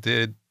kind of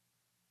did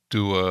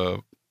do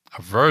a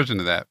version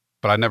of that,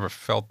 but I never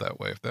felt that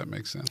way, if that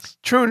makes sense.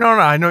 True. No,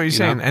 I know what you're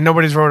saying. And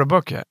nobody's wrote a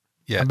book yet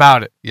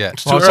about it. Yeah.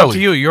 It's well, too it's early. up to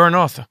you. You're an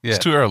author. Yeah.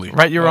 It's too early.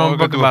 Write your own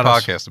book about a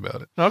us. podcast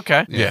about it.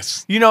 Okay. Yeah.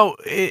 Yes.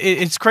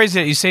 It's crazy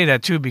that you say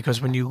that too,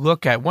 because when you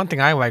look at, one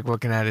thing I like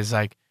looking at is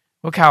like,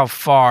 look how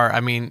far,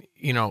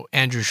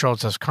 Andrew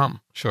Schultz has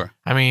come. Sure.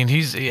 I mean,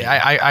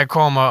 I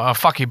call him a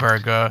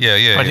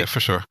fuckyberg. For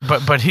sure.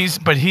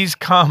 But he's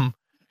come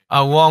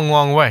a long,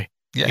 long way.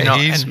 Yeah,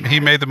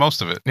 he made the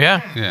most of it.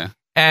 Yeah. Yeah.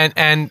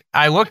 And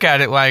I look at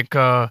it like,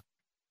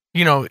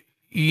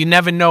 you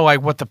never know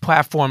like what the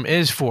platform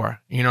is for.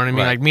 You know what I mean?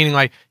 Right. Like, meaning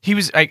like he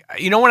was like,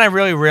 when I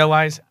really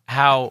realized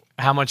how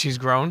much he's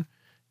grown?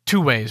 Two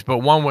ways, but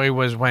one way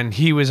was when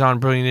he was on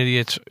Brilliant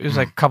Idiots. It was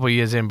like a couple of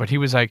years in, but he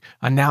was like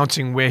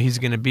announcing where he's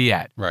going to be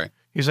at. Right.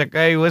 He was like,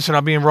 hey, listen,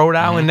 I'll be in Rhode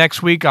Island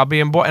next week. I'll be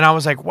in and I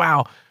was like,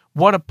 wow,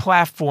 what a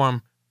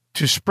platform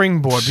to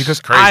springboard,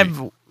 because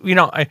I'm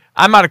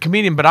not a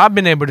comedian, but I've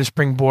been able to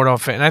springboard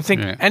off it. And I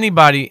think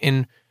anybody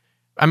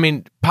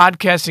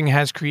podcasting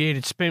has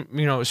created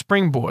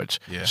springboards.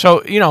 Yeah.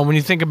 So, when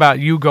you think about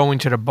you going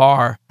to the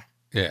bar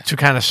to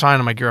kind of sign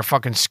them like you're a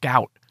fucking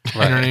scout, you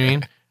know what I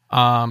mean?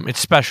 It's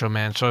special,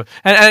 man. So,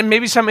 and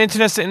maybe some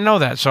internets didn't know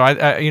that. So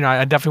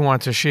I definitely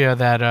wanted to share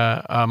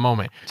that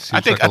moment. I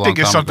think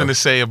it's something to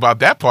say about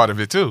that part of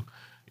it too.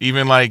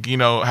 Even like,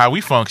 how we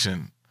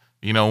function,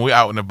 we're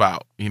out and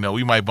about,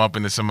 we might bump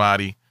into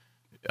somebody,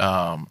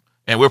 and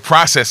we're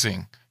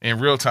processing in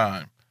real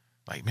time.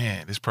 Like,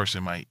 man, this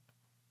person might,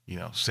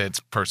 said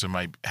person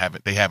might have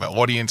it. They have an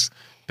audience.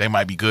 They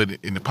might be good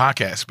in the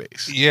podcast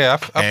space. Yeah.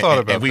 I've thought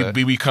about that.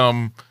 We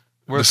become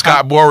the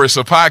Scott Boras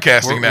of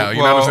podcasting now, you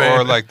know what I'm saying?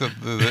 Or like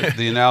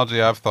the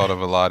analogy I've thought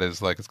of a lot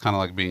is like, it's kind of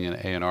like being an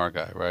A&R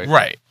guy, right?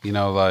 Right.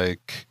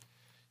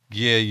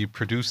 You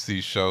produce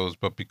these shows,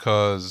 but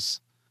because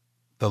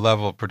the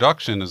level of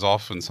production is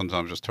often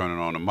sometimes just turning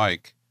on a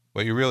mic,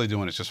 what you're really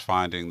doing is just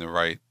finding the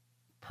right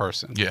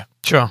person. Yeah.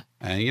 Sure.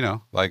 And,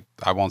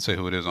 I won't say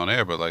who it is on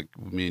air, but like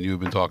me and you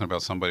have been talking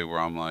about somebody where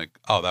I'm like,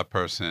 oh, that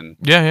person,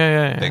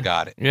 they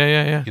got it.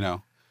 Yeah.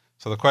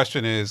 So the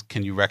question is,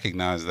 can you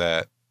recognize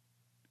that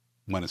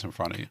when it's in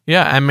front of you?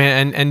 Yeah, I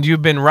mean, and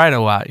you've been right a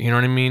lot. You know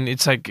what I mean?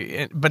 It's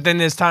like, but then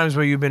there's times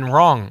where you've been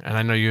wrong, and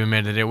I know you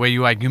admitted it, where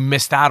you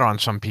missed out on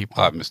some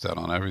people. I've missed out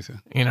on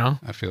everything.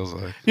 It feels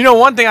like.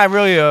 One thing I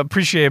really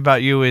appreciate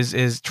about you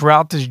is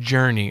throughout this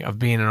journey of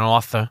being an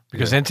author,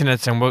 because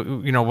internet's, and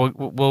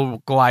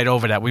we'll glide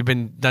over that.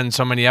 We've done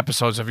so many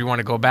episodes. If you want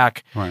to go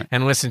back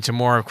and listen to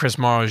more of Chris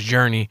Morrow's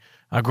journey.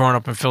 Growing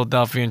up in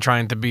Philadelphia and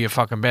trying to be a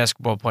fucking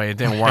basketball player, it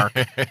didn't work.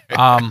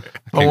 But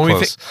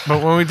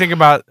when we think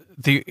about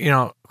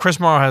Chris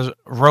Morrow has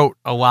wrote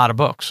a lot of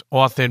books,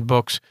 authored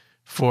books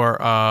for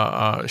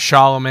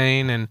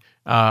Charlemagne and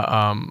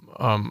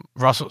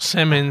Russell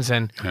Simmons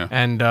and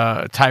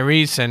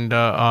Tyrese and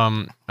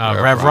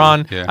Rev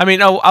Run. Yeah. I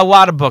mean, a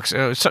lot of books.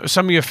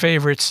 Some of your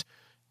favorites,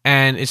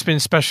 and it's been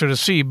special to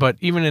see. But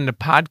even in the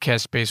podcast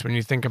space, when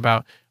you think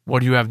about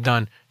what you have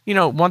done.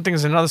 One thing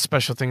is another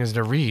special thing is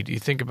to read. You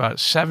think about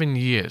 7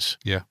 years.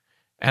 Yeah.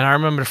 And I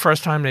remember the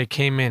first time they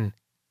came in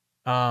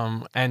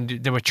and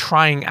they were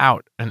trying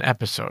out an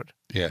episode.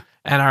 Yeah.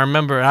 And I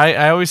remember,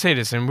 I always say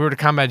this, and we were the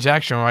Combat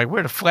Jack show,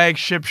 we're the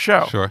flagship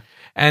show. Sure.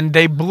 And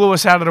they blew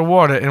us out of the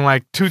water in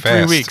like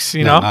 2-3 weeks,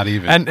 Not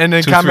even. And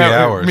then 2-3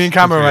 hours. Me and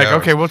Combat were like,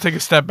 okay, we'll take a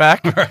step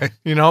back. Right.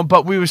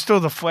 But we were still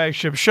the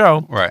flagship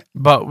show. Right.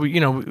 But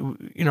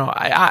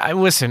I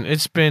listen,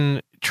 it's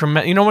been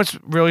tremendous. You know what's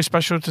really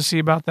special to see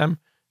about them?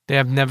 They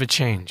have never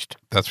changed.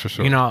 That's for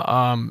sure.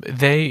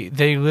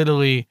 They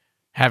literally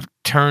have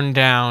turned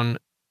down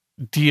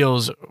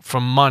deals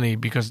for money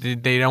because they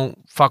don't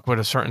fuck with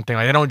a certain thing.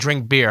 Like they don't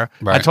drink beer.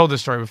 Right. I told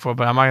this story before,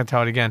 but I'm not gonna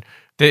tell it again.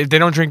 They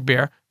don't drink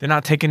beer. They're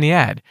not taking the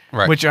ad.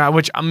 Right. Which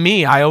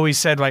I always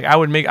said like I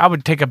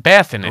would take a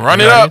bath in it. Run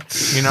it up.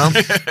 You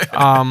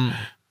know.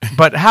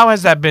 But how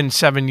has that been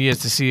 7 years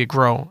to see it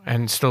grow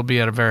and still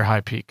be at a very high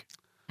peak?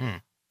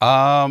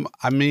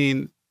 I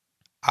mean,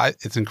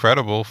 it's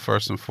incredible.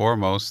 First and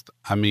foremost,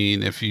 I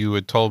mean, if you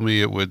had told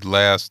me it would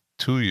last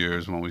 2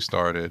 years when we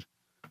started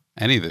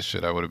any of this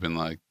shit, I would have been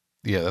like,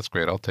 yeah, that's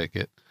great. I'll take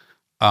it.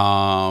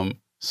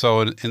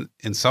 So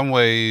in some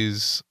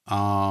ways,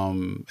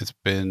 it's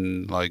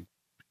been like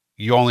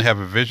you only have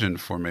a vision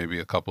for maybe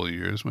a couple of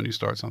years when you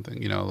start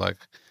something. You know, like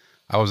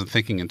I wasn't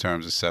thinking in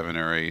terms of 7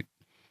 or 8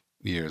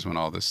 years when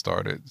all this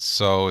started.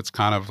 So it's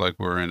kind of like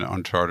we're in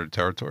uncharted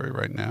territory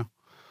right now.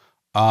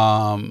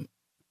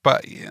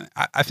 But yeah,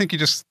 I think you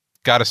just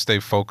got to stay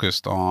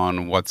focused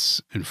on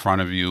what's in front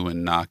of you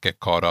and not get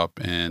caught up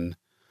in,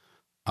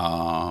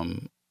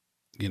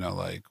 you know,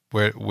 like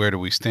where do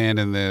we stand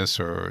in this,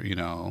 or you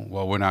know,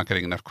 well, we're not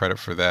getting enough credit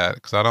for that,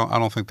 because I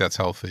don't think that's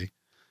healthy.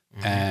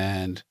 Mm-hmm.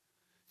 And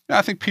you know,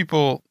 I think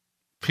people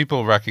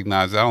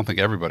recognize. I don't think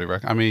everybody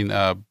I mean,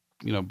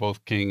 you know,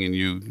 both King and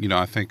you know,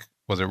 I think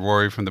was it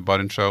Rory from the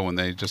Budden Show when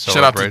they just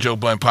shout out to Joe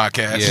Budden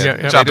Podcast.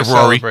 Yeah, shout out to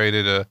Rory.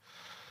 Celebrated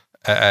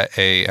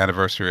a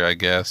anniversary, I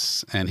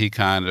guess, and he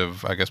kind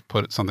of, I guess,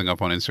 put something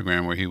up on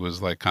Instagram where he was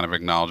like kind of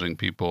acknowledging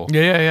people.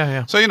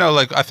 Yeah. So, you know,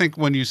 like I think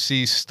when you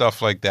see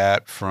stuff like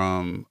that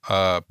from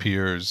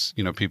peers,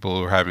 you know, people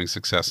who are having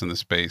success in the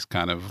space,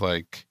 kind of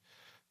like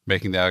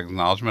making that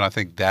acknowledgement, I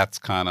think that's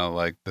kind of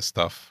like the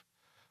stuff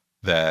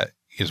that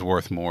is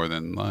worth more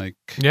than like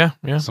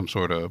some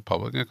sort of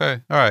public. Okay,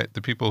 all right,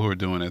 the people who are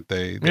doing it,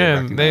 they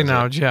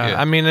acknowledge.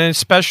 Yeah, I mean, and it's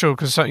special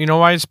because you know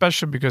why it's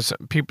special, because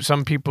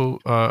some people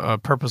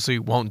purposely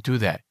won't do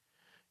that.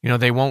 You know,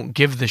 they won't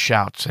give the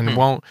shouts and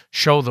won't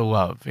show the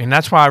love, and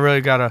that's why I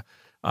really gotta,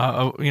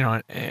 you know,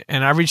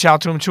 and I reached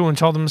out to him too and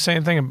told him the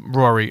same thing,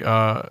 Rory,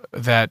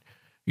 that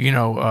you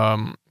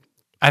know,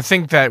 I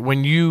think that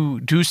when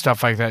you do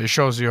stuff like that, it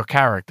shows your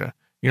character.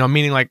 You know,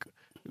 meaning like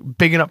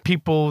bigging up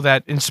people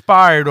that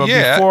inspired or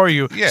before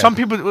you. Yeah. Some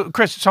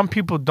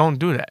people don't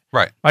do that.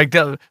 Right.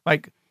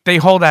 Like they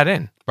hold that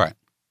in. Right.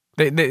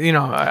 They you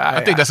know,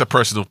 I think that's a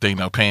personal thing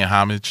though, paying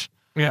homage.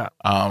 Yeah.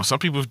 Some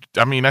people,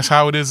 I mean, that's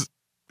how it is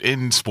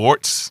in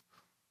sports,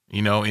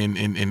 you know, in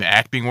the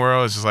acting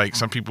world. It's just like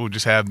some people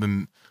just have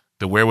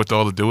the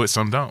wherewithal to do it,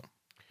 some don't,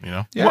 you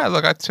know? Yeah,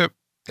 look,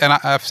 and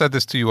I've said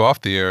this to you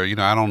off the air, you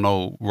know, I don't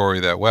know Rory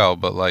that well,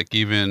 but like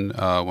even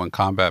when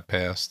Combat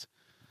passed,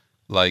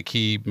 like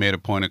he made a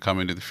point of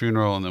coming to the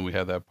funeral, and then we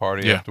had that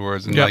party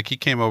afterwards, and like he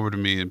came over to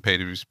me and paid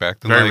his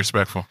respect. And very like,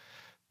 respectful.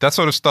 That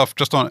sort of stuff,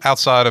 just on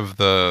outside of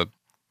the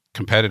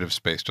competitive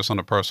space, just on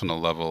a personal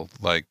level,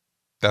 like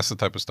that's the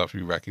type of stuff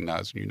you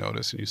recognize and you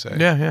notice and you say,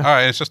 yeah. All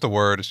right, it's just a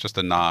word, it's just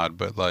a nod,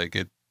 but like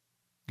it,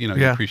 you know,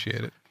 you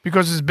appreciate it.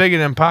 Because it's bigger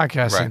than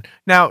podcasting. Right.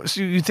 Now,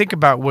 so you think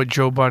about what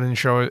Joe Budden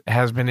Show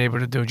has been able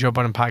to do, Joe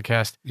Budden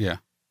Podcast. Yeah.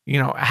 You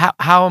know,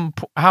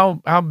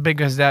 how big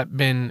has that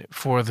been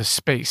for the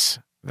space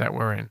that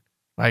we're in?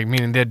 Like,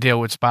 meaning their deal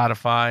with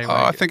Spotify.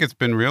 I think it's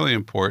been really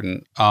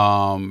important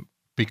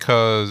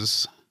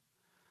because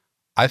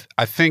I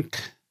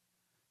think,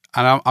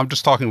 and I'm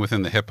just talking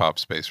within the hip hop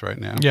space right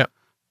now. Yeah.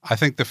 I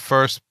think the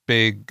first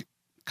big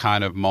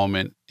kind of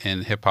moment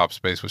in hip hop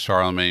space was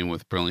Charlemagne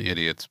with Brilliant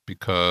Idiots,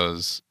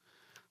 because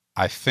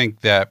I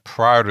think that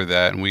prior to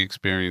that, and we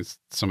experienced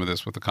some of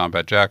this with the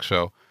Combat Jack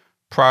Show,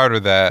 prior to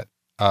that,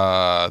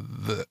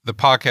 the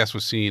podcast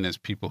was seen as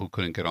people who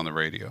couldn't get on the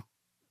radio,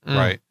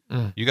 right?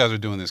 You guys are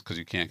doing this because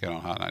you can't get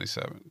on Hot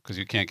 97, because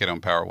you can't get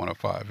on Power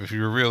 105. If you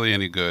were really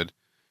any good,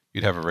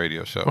 you'd have a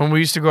radio show. When we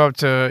used to go up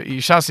to,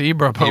 shouts to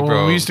Ebro, but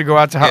when we used to go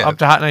out to up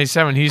to Hot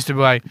 97, he used to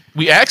be like,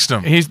 we asked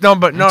him.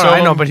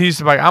 I know, but he used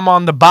to be like, I'm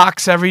on the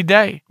box every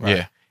day. Right.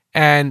 Yeah.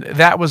 And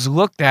that was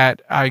looked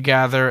at, I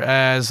gather,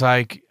 as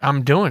like,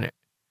 I'm doing it.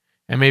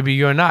 And maybe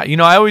you're not. You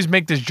know, I always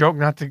make this joke,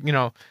 not to, you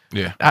know,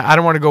 I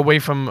don't want to go away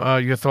from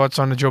your thoughts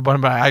on the Joe Budden,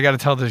 but I got to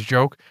tell this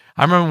joke.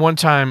 I remember one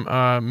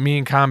time me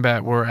and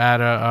Combat were at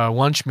a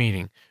lunch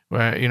meeting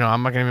where, you know,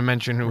 I'm not going to even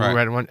mention who we were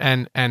at one,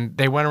 and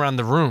they went around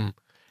the room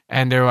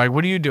and they were like,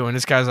 what are you doing?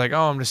 This guy's like,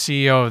 oh, I'm the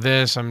CEO of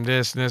this, I'm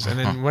this and this. And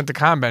then went to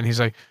Combat and he's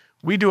like,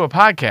 we do a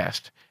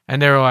podcast. And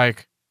they were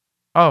like,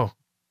 oh,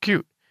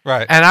 cute.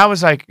 Right. And I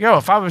was like, yo,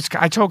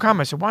 I told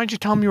Combat, I said, why didn't you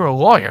tell me you were a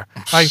lawyer?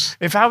 Like,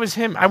 if I was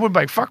him, I would be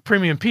like, fuck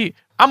Premium Pete.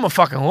 I'm a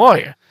fucking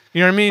lawyer.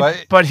 You know what I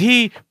mean? But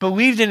he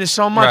believed in it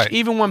so much,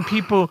 even when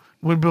people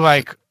would be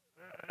like,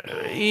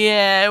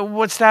 yeah,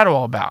 what's that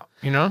all about?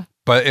 You know?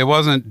 But it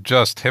wasn't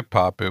just hip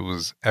hop, it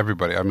was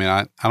everybody. I mean,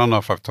 I don't know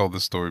if I've told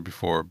this story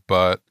before,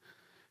 but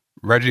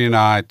Reggie and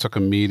I took a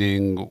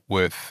meeting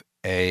with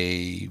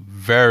a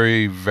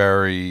very,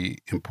 very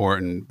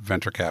important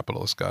venture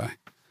capitalist guy.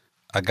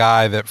 A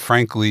guy that,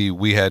 frankly,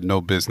 we had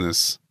no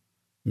business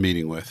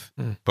meeting with,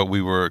 but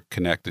we were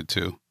connected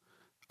to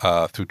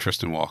through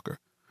Tristan Walker.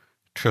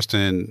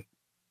 Tristan,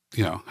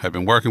 you know, had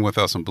been working with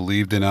us and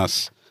believed in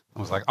us.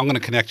 I was like, I'm going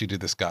to connect you to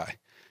this guy.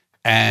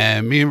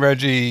 And me and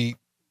Reggie,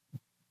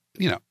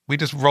 you know, we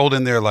just rolled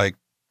in there like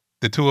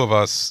the two of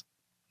us,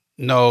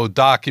 no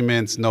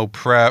documents, no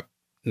prep,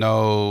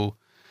 no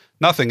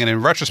nothing. And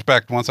in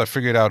retrospect, once I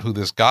figured out who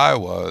this guy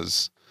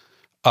was,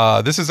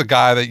 this is a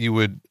guy that you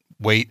would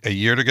wait a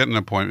year to get an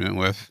appointment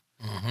with,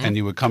 and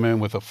you would come in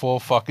with a full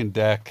fucking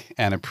deck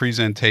and a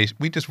presentation.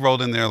 We just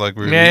rolled in there like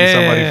we were meeting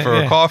somebody for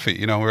a coffee.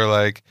 You know, we were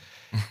like,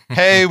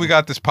 hey, we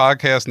got this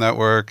podcast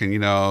network, and, you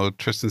know,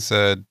 Tristan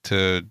said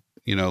to,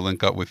 you know,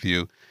 link up with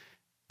you.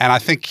 And I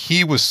think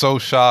he was so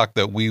shocked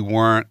that we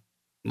weren't,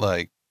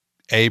 like,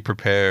 A,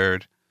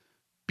 prepared,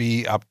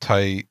 B,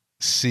 uptight,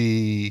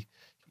 C,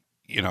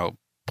 you know,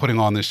 putting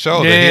on this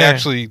show, that he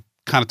actually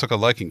kind of took a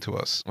liking to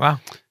us. Wow.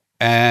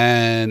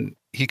 And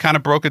he kind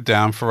of broke it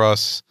down for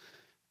us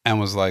and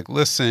was like,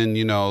 listen,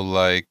 you know,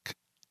 like,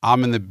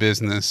 I'm in the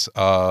business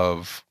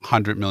of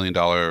 $100 million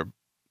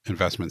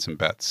investments and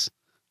bets.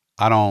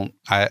 I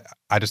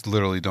just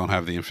literally don't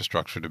have the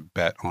infrastructure to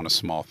bet on a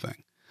small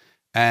thing.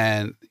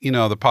 And, you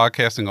know, the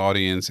podcasting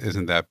audience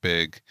isn't that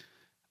big.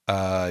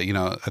 You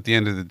know, at the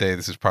end of the day,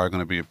 this is probably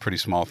going to be a pretty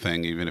small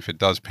thing, even if it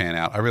does pan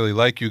out. I really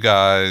like you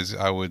guys.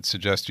 I would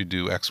suggest you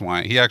do X,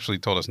 Y. He actually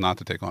told us not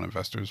to take on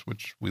investors,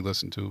 which we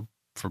listened to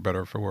for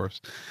better or for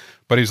worse.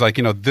 But he's like,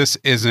 you know, this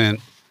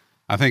isn't,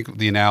 I think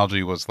the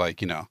analogy was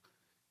like, you know,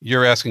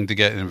 you're asking to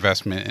get an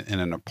investment in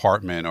an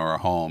apartment or a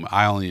home.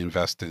 I only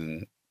invest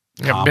in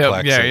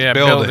complexes,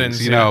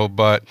 buildings, you know,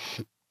 but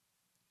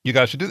you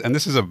guys should do that. And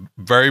this is a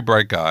very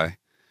bright guy,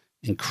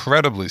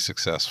 incredibly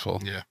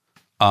successful. Yeah.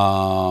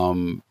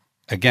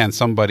 Again,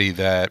 somebody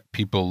that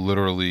people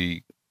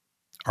literally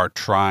are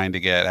trying to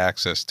get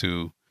access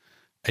to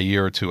a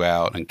year or two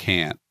out and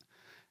can't.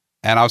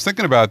 And I was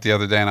thinking about it the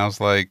other day, and I was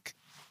like,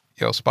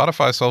 yo,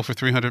 Spotify sold for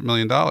 $300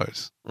 million.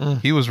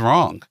 He was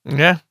wrong.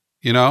 Yeah.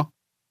 You know?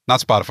 Not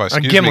Spotify,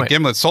 excuse Gimlet. me.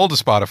 Gimlet sold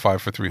to Spotify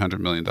for $300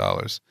 million.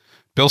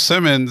 Bill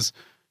Simmons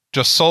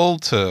just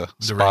sold to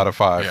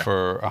Spotify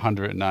for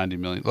 $190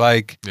 million.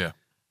 Like,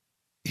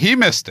 he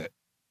missed it.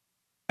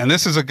 And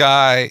this is a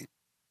guy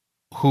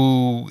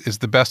who is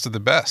the best of the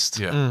best.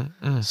 Yeah.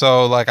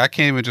 So, like, I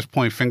can't even just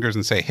point fingers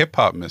and say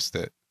hip-hop missed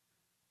it.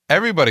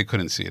 Everybody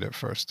couldn't see it at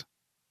first.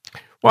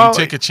 Well, you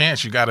take a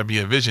chance, you got to be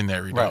a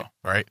visionary, though,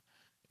 right?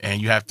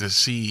 And you have to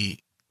study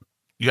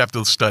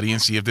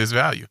and see if there's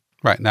value.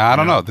 Right. Now, I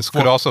don't know. This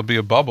could also be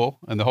a bubble,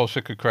 and the whole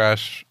shit could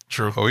crash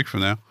a week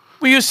from now.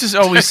 We used to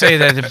always say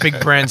that the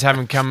big brands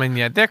haven't come in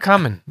yet. They're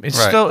coming. It's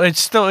still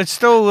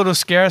a little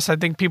scarce. I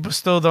think people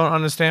still don't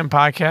understand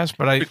podcasts,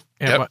 but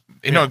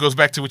it goes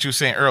back to what you were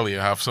saying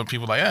earlier, how some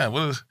people are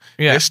like,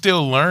 they're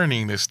still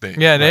learning this thing.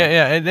 Yeah,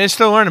 they're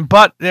still learning,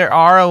 but there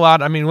are a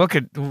lot. I mean, look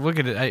at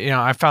it. You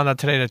know, I found out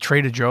today that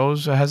Trader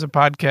Joe's has a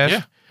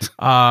podcast.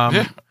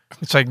 Yeah.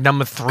 It's like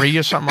number 3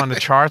 or something on the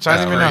charts. I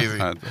don't even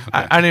know. Okay.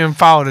 I didn't even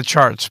follow the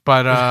charts,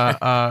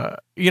 but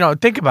you know,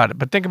 think about it.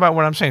 But think about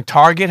what I'm saying.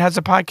 Target has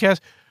a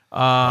podcast.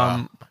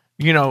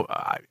 You know,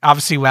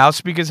 obviously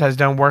Loudspeakers has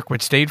done work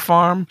with State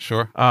Farm,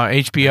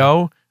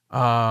 HBO,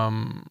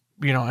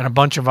 you know, and a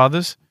bunch of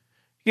others.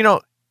 You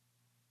know,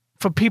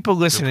 for people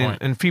listening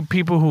and for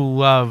people who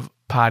love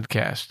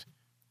podcasts,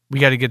 we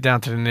got to get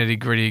down to the nitty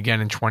gritty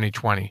again in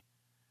 2020.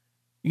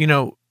 You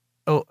know,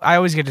 I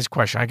always get this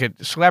question. I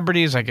get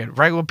celebrities, I get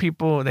regular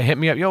people. They hit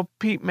me up. Yo,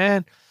 Pete,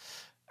 man,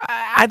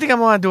 I think I'm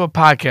going to do a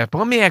podcast, but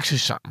let me ask you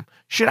something.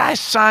 Should I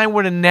sign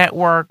with a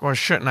network or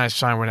shouldn't I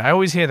sign with it? I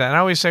always hear that. And I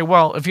always say,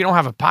 well, if you don't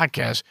have a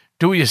podcast,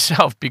 do it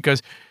yourself,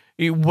 because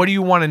what do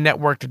you want a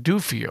network to do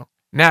for you?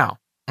 Now,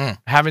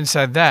 having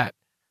said that,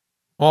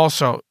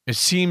 also, it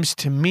seems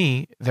to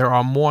me there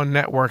are more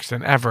networks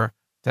than ever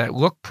that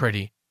look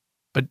pretty,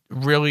 but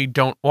really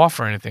don't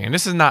offer anything. And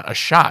this is not a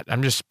shot.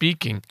 I'm just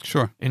speaking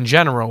in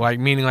general, like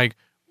meaning like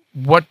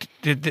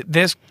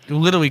there's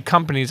literally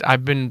companies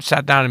I've been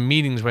sat down in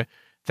meetings with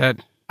that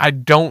I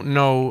don't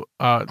know.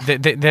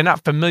 They're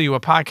not familiar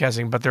with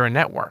podcasting, but they're a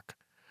network.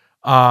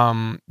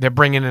 They're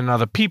bringing in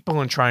other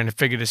people and trying to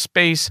figure the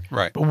space.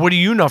 Right. But what do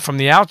you know from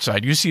the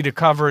outside? You see the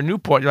cover of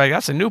Newport, you're like,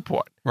 that's a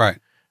Newport. Right.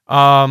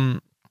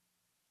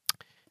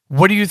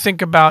 What do you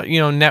think about,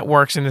 you know,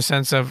 networks in the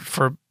sense of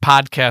for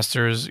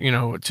podcasters, you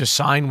know, to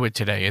sign with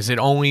today? Is it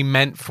only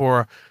meant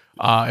for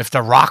if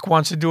The Rock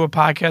wants to do a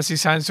podcast, he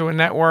signs to a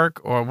network?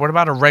 Or what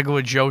about a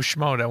regular Joe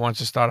Schmo that wants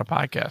to start a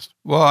podcast?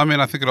 Well, I mean,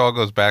 I think it all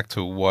goes back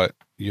to what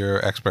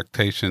your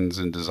expectations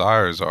and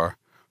desires are.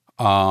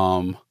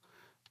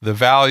 The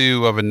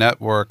value of a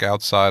network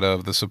outside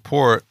of the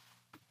support,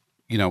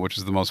 you know, which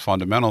is the most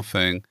fundamental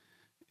thing,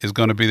 is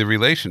going to be the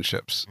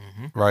relationships,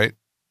 right?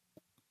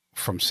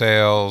 From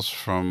sales,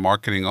 from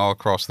marketing, all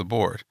across the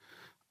board.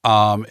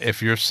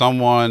 If you're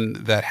someone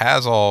that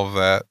has all of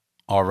that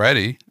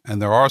already,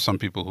 and there are some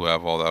people who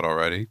have all that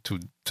already to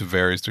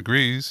various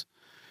degrees,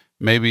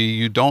 maybe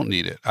you don't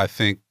need it. I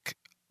think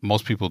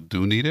most people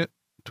do need it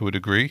to a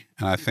degree.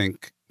 And I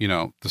think, you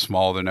know, the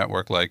smaller the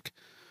network, like,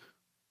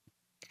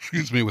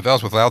 with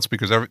us, with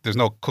Loudspeakers, there's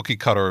no cookie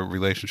cutter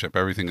relationship.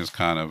 Everything is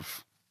kind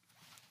of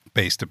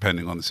based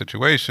depending on the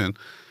situation.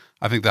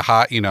 I think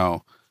you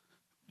know,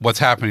 what's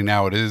happening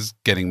now, it is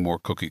getting more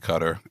cookie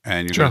cutter,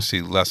 and you're going to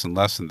see less and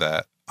less in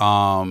that.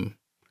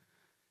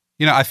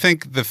 You know, I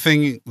think the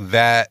thing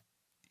that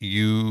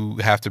you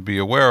have to be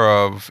aware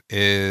of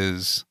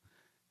is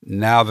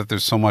now that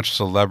there's so much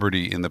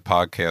celebrity in the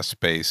podcast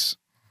space,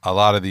 a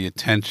lot of the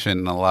attention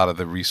and a lot of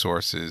the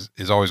resources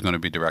is always going to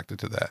be directed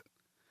to that.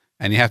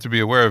 And you have to be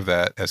aware of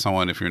that as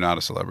someone if you're not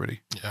a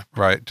celebrity. Yeah.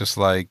 Right? Just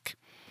like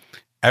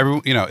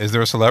is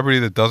there a celebrity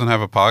that doesn't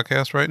have a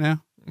podcast right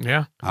now?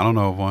 Yeah. I don't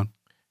know of one.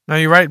 No,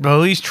 you're right, but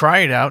at least try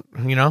it out,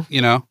 you know?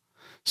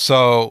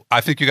 So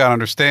I think you got to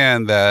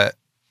understand that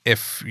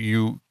if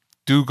you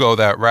do go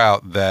that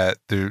route, that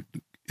there,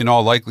 in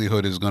all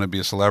likelihood, is going to be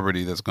a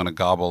celebrity that's going to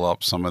gobble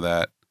up some of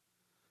that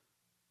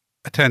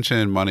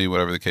attention, money,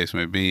 whatever the case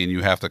may be, and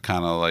you have to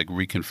kind of like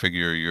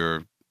reconfigure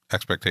your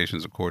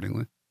expectations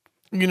accordingly.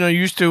 You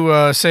used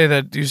to say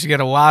that you used to get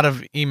a lot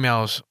of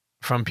emails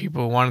from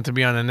people who wanted to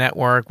be on the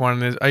network. Are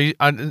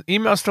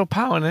emails still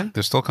piling in?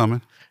 They're still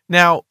coming.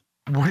 Now,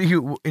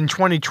 in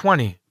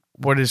 2020,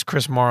 what is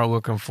Chris Morrow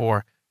looking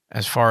for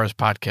as far as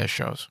podcast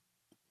shows?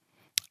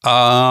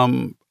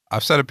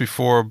 I've said it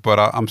before, but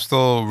I'm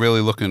still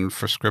really looking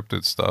for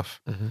scripted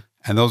stuff. Mm-hmm.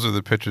 And those are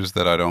the pitches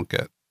that I don't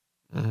get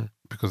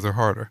because they're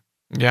harder.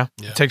 Yeah.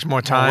 It takes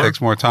more time. It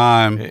takes more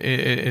time.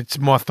 It's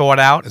more thought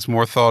out. It's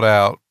more thought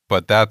out,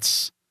 but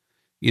that's,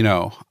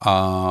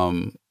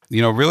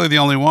 really the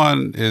only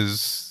one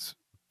is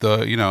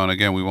and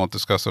again, we won't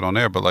discuss it on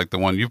air, but like the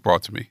one you've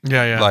brought to me.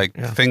 Yeah.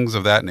 Things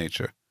of that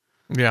nature.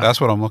 Yeah. That's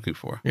what I'm looking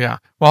for. Yeah.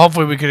 Well,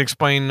 hopefully we could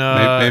explain.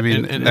 Maybe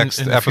in next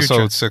in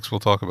episode 6, we'll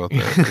talk about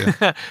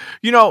that.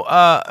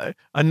 Yeah.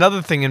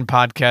 Another thing in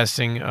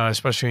podcasting,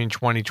 especially in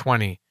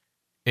 2020,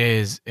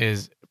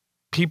 is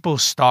people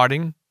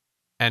starting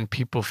and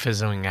people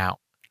fizzling out.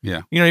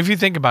 Yeah. If you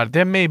think about it,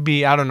 there may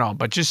be, I don't know,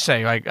 but just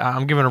say, like,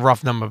 I'm giving a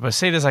rough number, but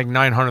say there's like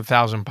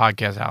 900,000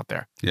 podcasts out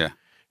there. Yeah.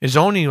 It's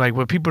only like,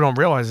 what people don't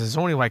realize is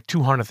only like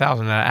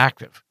 200,000 that are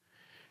active.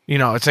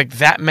 It's like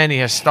that many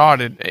has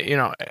started.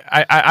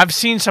 I've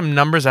seen some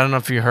numbers. I don't know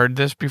if you heard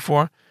this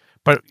before,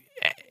 and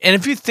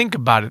if you think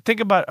about it, think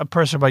about a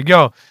person like,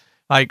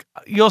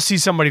 you'll see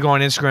somebody go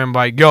on Instagram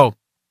like,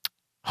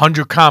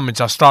 100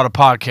 comments, I'll start a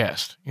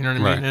podcast. You know what I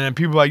mean? Right. And then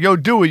people are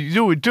like, do it,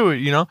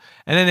 and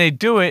then they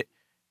do it.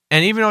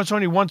 And even though it's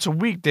only once a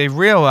week, they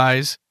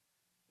realize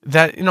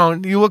that,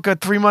 you look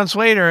at 3 months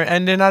later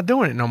and they're not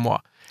doing it no more.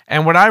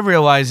 And what I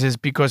realize is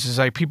because it's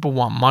like people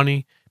want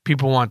money.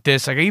 People want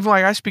this. Like, even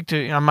like I speak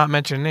to, I'm not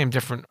mentioning names,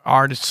 different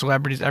artists,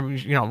 celebrities,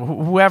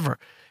 whoever.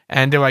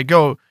 And they're like,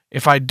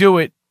 if I do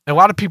it, a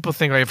lot of people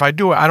think like, if I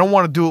do it, I don't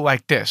want to do it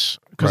like this.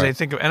 Because they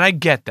think, and I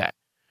get that.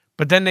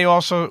 But then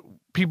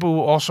people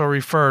will also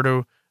refer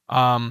to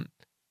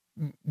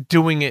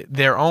doing it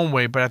their own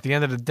way. But at the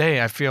end of the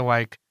day, I feel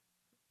like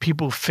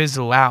people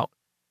fizzle out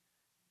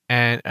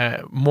and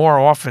more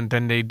often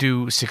than they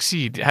do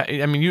succeed.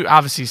 I mean, you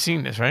obviously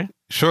seen this, right?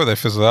 Sure, they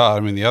fizzle out. I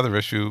mean, the other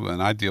issue,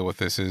 and I deal with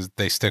this, is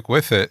they stick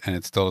with it and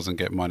it still doesn't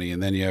get money.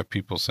 And then you have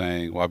people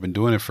saying, well, I've been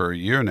doing it for a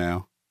year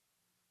now.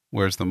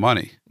 Where's the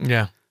money?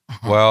 Yeah.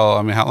 Well,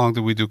 I mean, how long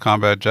did we do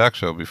Combat Jack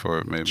Show before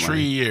it made money?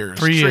 3 years.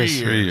 3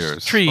 years. 3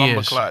 years. 3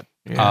 years.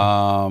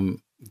 Yeah.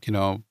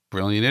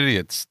 Brilliant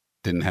Idiots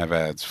didn't have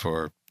ads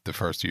for the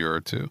first year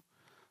or two.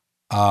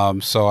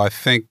 So I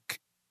think,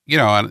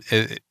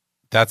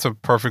 that's a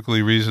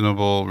perfectly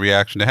reasonable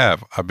reaction to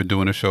have. I've been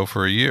doing a show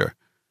for a year.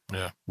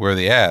 Yeah. Where are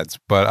the ads?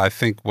 But I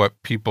think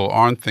what people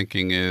aren't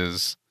thinking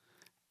is,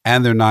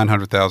 and there are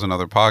 900,000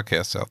 other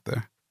podcasts out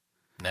there.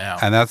 Now.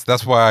 And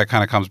that's why it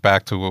kind of comes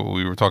back to what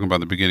we were talking about at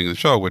the beginning of the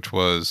show, which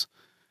was,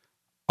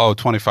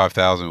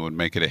 25,000 would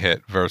make it a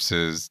hit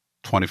versus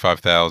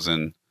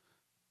 25,000,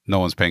 no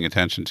one's paying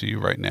attention to you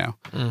right now.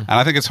 And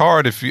I think it's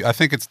hard I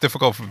think it's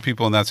difficult for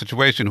people in that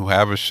situation who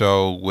have a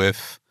show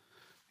with,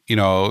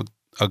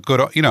 a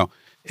good,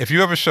 if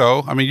you have a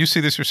show, I mean, you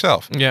see this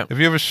yourself. Yeah. If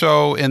you have a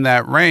show in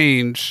that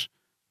range,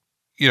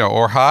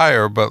 or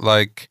higher, but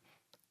like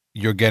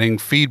you're getting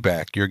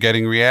feedback, you're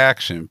getting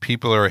reaction,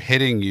 people are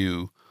hitting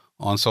you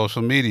on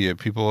social media,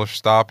 people are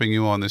stopping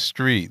you on the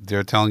street,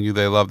 they're telling you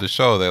they love the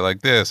show, they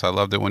like this, I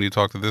loved it when you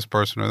talked to this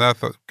person or that.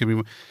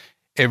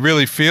 It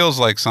really feels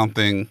like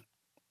something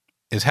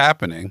is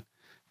happening.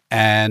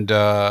 And,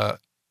 and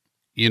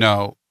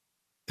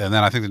then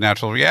I think the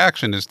natural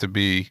reaction is to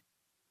be,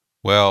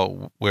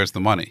 well, where's the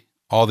money?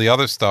 All the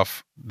other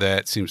stuff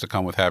that seems to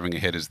come with having a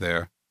hit is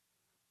there.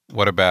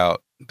 What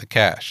about the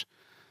cash?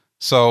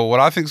 So what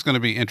I think is going to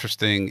be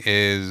interesting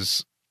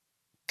is,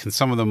 can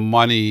some of the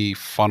money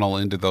funnel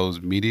into those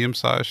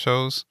medium-sized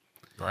shows?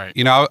 Right.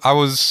 I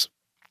was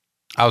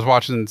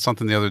watching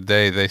something the other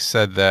day. They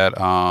said that,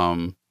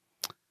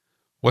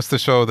 what's the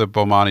show that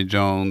Bomani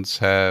Jones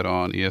had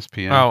on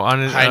ESPN? Oh, on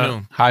his, High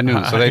Noon. High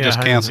Noon. So they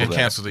just canceled They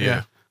that. canceled it,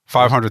 yeah.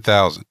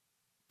 500,000.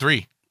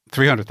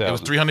 300,000. It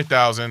was 300,000.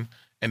 300,000,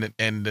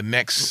 and the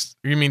next.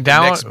 You mean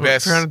down? next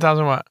best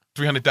 300,000 what?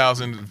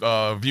 300,000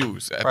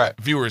 viewers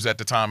at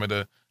the time of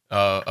the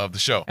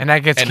show. And that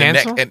gets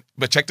canceled?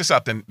 But check this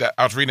out.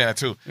 I was reading that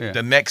too. Yeah.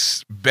 The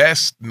next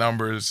best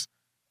numbers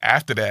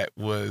after that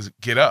was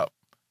Get Up.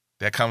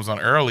 That comes on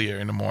earlier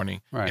in the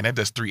morning, Right. and that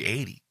does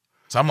 380.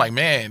 So I'm like,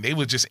 man, they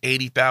was just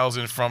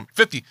 80,000 from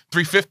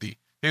 350.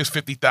 There's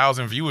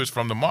 50,000 viewers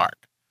from the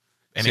mark.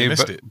 and they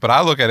missed it. But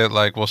I look at it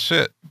like, well,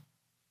 shit,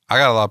 I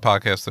got a lot of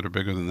podcasts that are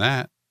bigger than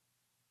that.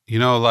 You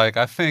know, like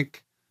I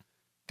think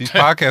these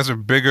podcasts are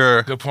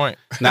bigger. Good point.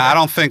 Now, I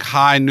don't think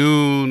High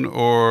Noon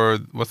or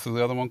what's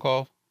the other one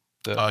called?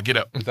 Get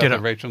Up. Is that the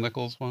Rachel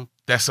Nichols one?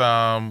 That's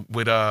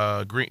with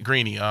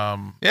Greenie.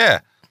 Yeah.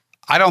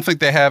 I don't think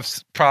they have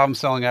problems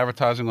selling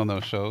advertising on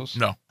those shows.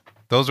 No.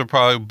 Those are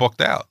probably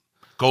booked out.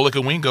 Go Lick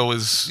and Wingo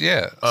is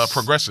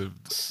Progressive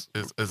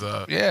is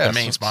the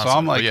main sponsor. So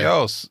I'm like,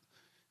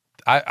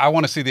 I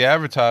want to see the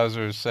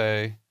advertisers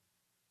say,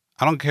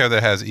 I don't care that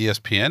it has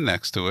ESPN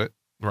next to it.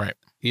 Right.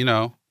 You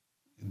know,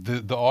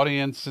 the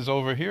audience is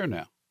over here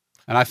now.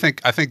 And I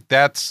think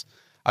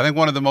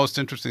one of the most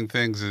interesting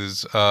things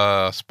is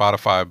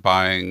Spotify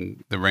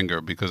buying The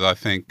Ringer, because I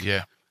think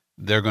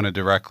they're going to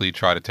directly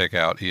try to take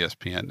out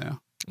ESPN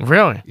now.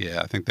 Really?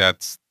 Yeah, I think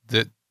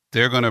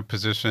they're going to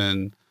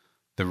position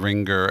The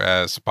Ringer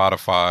as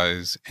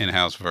Spotify's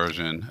in-house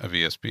version of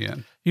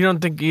ESPN. You don't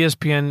think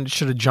ESPN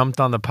should have jumped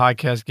on the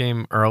podcast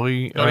game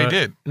early? No, they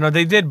did. No,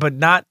 they did, but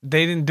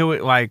they didn't do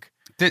it like...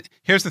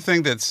 Here's the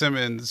thing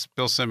that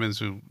Bill Simmons,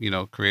 who, you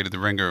know, created The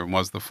Ringer and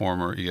was the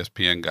former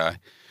ESPN guy,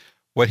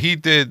 what he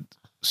did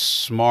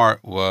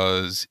smart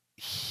was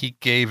he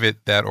gave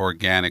it that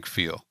organic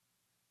feel.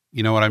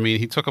 You know what I mean?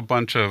 He took a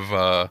bunch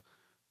of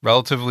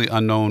relatively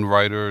unknown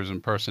writers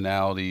and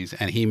personalities,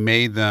 and he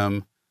made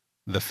them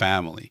the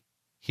family.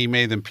 He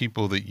made them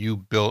people that you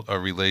built a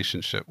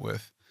relationship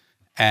with.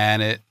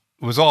 And it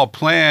was all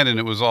planned and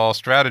it was all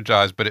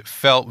strategized, but it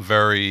felt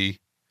very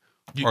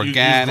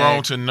organic. You've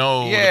grown to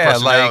know the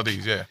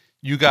personalities,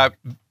 You got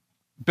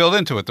built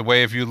into it. The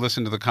way if you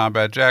listen to the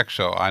Combat Jack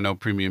show, I know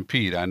Premium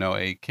Pete, I know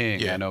A.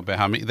 King, I know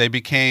Bahami. They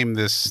became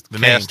this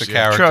cast of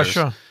characters.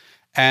 Sure.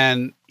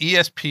 And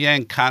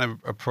ESPN kind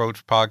of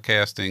approached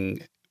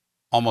podcasting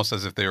almost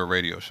as if they were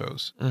radio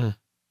shows. Mm.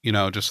 You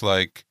know, just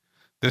like,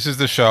 this is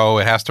the show.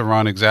 It has to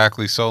run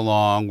exactly so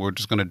long. We're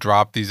just going to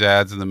drop these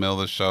ads in the middle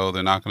of the show.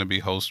 They're not going to be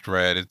host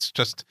read. It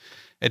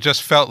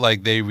just felt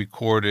like they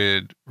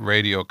recorded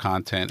radio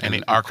content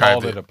and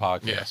called it a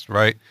podcast,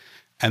 right?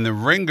 And The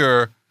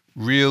Ringer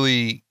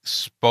really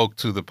spoke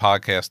to the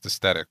podcast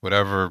aesthetic,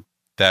 whatever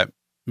that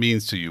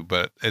means to you.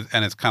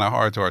 And it's kind of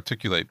hard to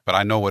articulate, but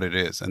I know what it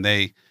is. And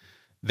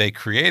they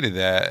created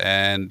that.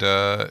 And,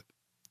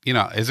 you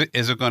know, is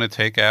it going to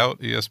take out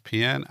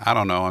ESPN? I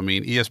don't know. I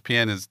mean,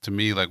 ESPN is, to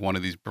me, like one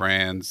of these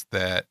brands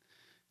that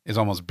is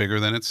almost bigger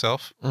than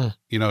itself. Mm.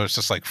 You know, it's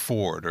just like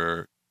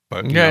Ford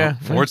but you know,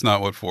 Ford's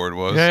not what Ford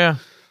was. Yeah.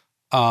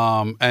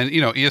 And,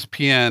 you know,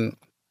 ESPN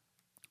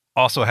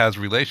also has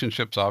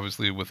relationships,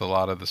 obviously, with a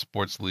lot of the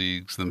sports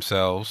leagues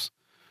themselves.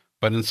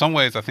 But in some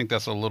ways, I think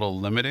that's a little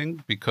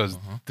limiting because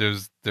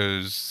there's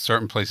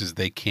certain places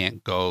they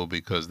can't go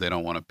because they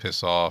don't want to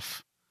piss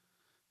off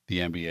the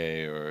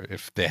NBA, or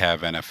if they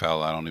have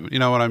NFL, I don't even, you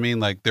know what I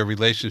mean? Like, there are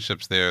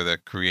relationships there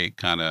that create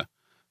kind of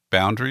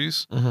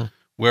boundaries. Mm-hmm.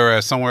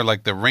 Whereas somewhere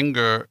like The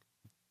Ringer,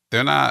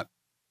 they're not,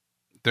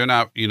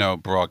 you know,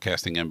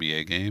 broadcasting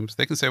NBA games.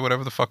 They can say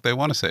whatever the fuck they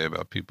want to say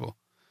about people.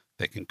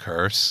 They can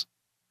curse.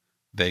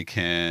 They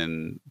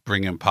can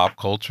bring in pop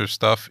culture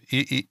stuff.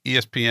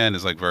 ESPN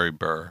is like very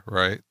Burr,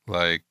 right?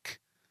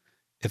 Like,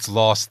 it's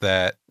lost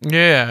that.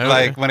 Yeah.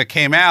 Like, when it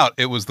came out,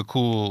 it was the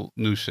cool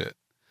new shit.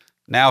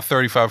 Now,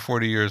 35,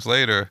 40 years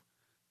later,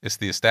 it's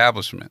the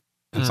establishment.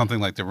 And something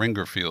like The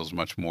Ringer feels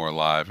much more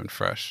alive and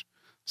fresh.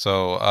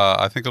 So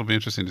I think it'll be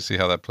interesting to see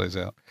how that plays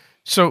out.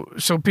 So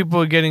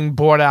people are getting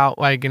bought out,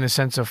 like, in a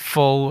sense of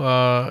full,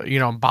 you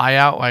know,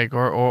 buyout, like,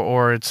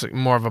 or it's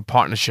more of a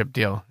partnership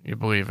deal, you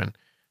believe in,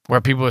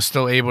 where people are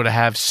still able to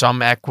have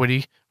some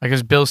equity. Like,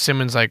 is Bill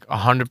Simmons like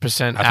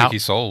 100% out? I think he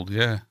sold,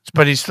 yeah.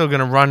 But he's still going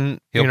to run.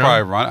 He'll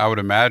probably run. I would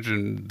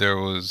imagine there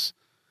was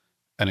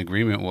an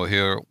agreement where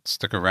he'll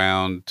stick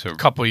around to a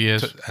couple of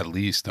years at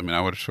least. I mean,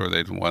 I would sure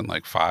they'd want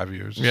like 5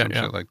 years or some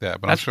shit like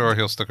that. But I'm sure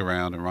he'll stick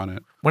around and run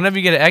it. Whenever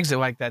you get an exit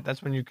like that,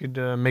 that's when you could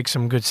make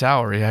some good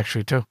salary,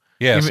 actually, too.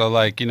 Yeah. So,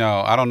 like, you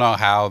know, I don't know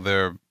how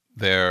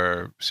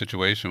their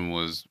situation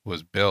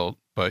was built,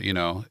 but, you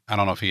know, I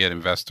don't know if he had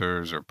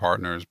investors or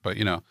partners, but,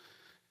 you know,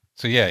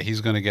 so yeah, he's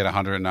going to get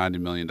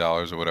 $190 million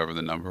or whatever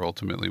the number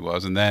ultimately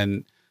was, and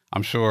then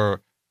I'm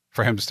sure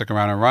for him to stick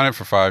around and run it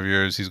for 5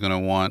 years, he's going to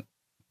want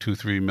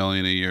 $2-3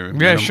 million a year.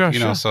 Yeah, sure. You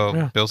know,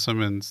 so Bill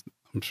Simmons,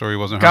 I'm sure he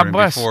wasn't hurting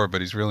before,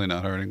 but he's really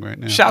not hurting right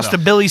now. Shouts to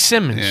Billy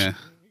Simmons. Yeah.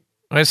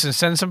 Listen,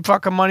 send some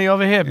fucking money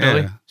over here,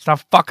 Billy.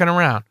 Stop fucking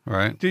around.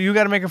 Right. Dude, you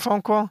got to make a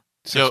phone call?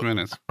 6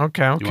 minutes.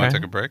 Okay. You want to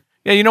take a break?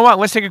 Yeah, you know what?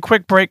 Let's take a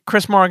quick break.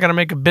 Chris Morrow got to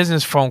make a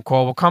business phone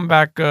call. We'll come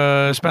back,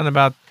 spend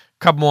about a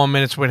couple more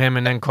minutes with him,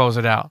 and then close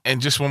it out. And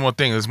just one more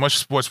thing. As much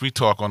sports we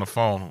talk on the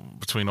phone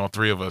between all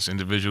three of us,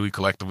 individually,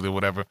 collectively,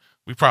 whatever,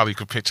 we probably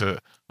could pitch a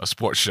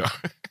sports show.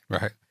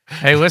 Right.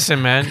 Hey,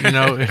 listen, man. You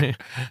know,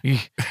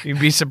 you'd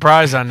be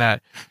surprised on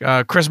that.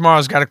 Chris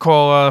Morrow's got to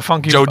call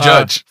Funky Joe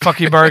Judge,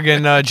 Funky Berg,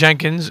 and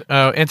Jenkins.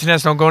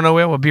 Internets don't go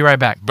nowhere. We'll be right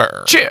back.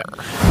 Burr. Cheers.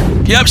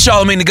 Yep,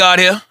 Charlamagne the God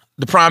here.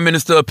 The Prime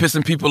Minister of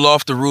pissing people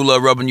off, the ruler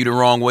of rubbing you the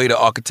wrong way, the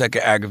architect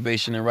of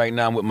aggravation. And right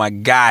now I'm with my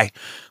guy,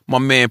 my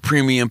man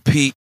Premium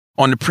Pete.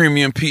 on the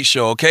Premium Pete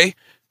Show, okay?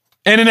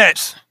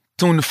 Internets,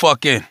 tune the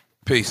fuck in.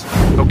 Peace.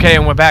 Okay,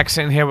 and we're back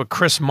sitting here with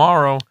Chris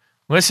Morrow.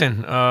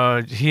 Listen,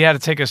 he had to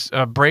take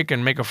a break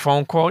and make a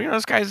phone call. You know,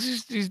 this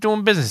guy's he's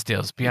doing business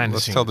deals behind the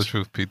scenes. Let's tell the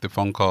truth, Pete. The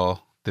phone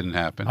call didn't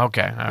happen.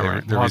 Okay, all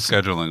right. They're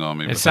rescheduling on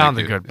me. It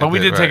sounded good, but we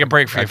did take a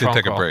break for your phone call. I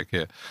did take a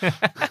break,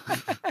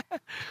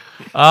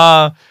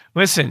 yeah.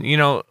 Listen, you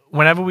know,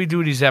 whenever we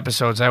do these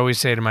episodes, I always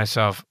say to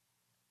myself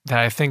that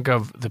I think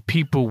of the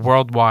people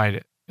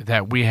worldwide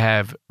that we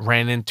have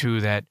ran into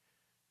that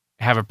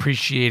have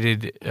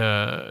appreciated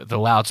the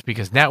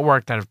Loudspeakers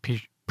Network, that have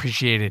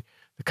appreciated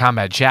the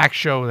Combat Jack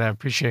Show, that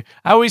appreciate.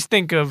 I always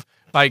think of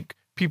like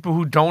people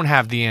who don't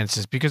have the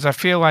answers, because I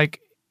feel like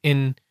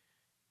and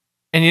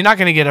you're not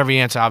going to get every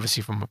answer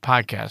obviously from a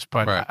podcast,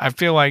 but Right. I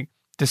feel like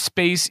the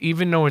space,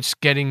 even though it's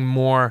getting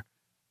more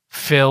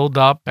filled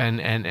up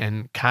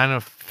and kind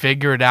of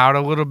figured out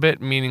a little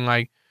bit, meaning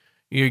like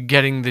you're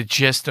getting the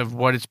gist of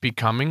what it's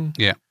becoming.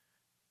 Yeah.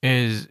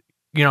 Is,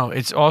 you know,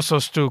 it's also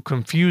still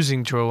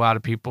confusing to a lot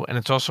of people, and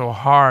it's also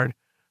hard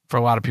for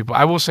a lot of people.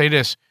 I will say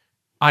this.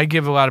 I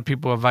give a lot of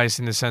people advice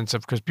in the sense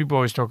of, because people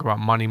always talk about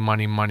money,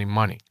 money, money,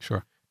 money.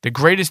 Sure. The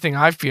greatest thing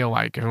I feel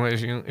like,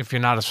 if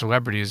you're not a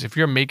celebrity, is if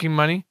you're making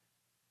money,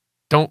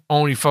 don't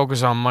only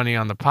focus on money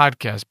on the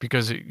podcast,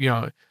 because, you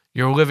know,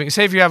 you're living,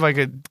 say if you have like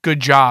a good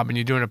job and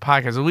you're doing a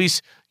podcast, at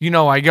least, you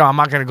know, like, yo, I'm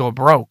not going to go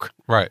broke.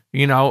 Right.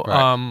 You know,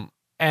 Right.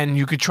 And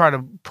you could try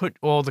to put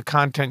all the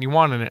content you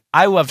want in it.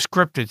 I love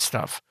scripted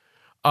stuff.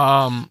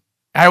 I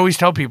always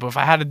tell people, if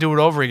I had to do it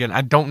over again,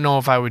 I don't know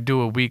if I would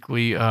do a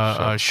weekly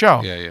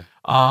show. Yeah.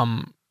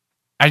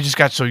 I just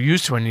got so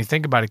used to it. And you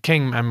think about it,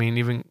 King, I mean,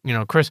 even, you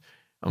know, Chris,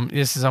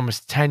 this is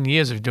almost 10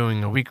 years of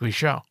doing a weekly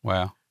show.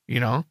 Wow.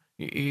 You know,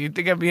 you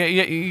got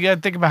to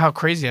think about how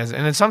crazy that is.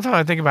 And then sometimes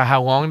I think about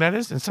how long that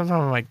is. And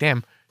sometimes I'm like,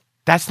 damn,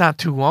 that's not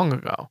too long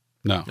ago.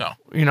 No.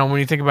 You know, when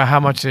you think about how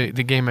much the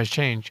game has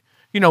changed.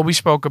 You know, we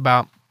spoke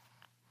about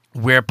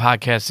where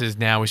podcast is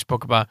now. We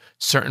spoke about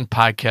certain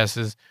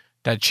podcasts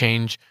that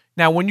change.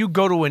 Now, when you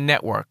go to a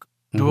network,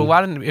 do a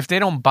lot of, if they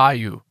don't buy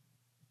you,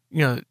 you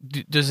know,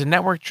 does the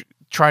network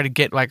try to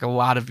get like a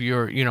lot of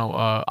your, you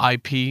know,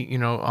 IP, you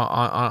know,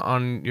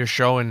 on your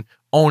show and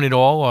own it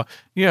all? Or,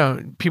 you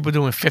know, people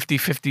doing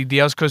 50-50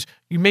 deals? Because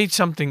you made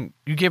something,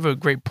 you gave a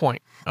great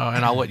point,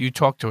 and I'll let you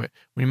talk to it.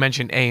 When you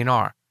mentioned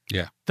A&R.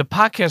 Yeah. The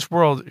podcast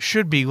world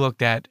should be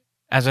looked at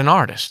as an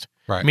artist.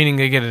 Right. Meaning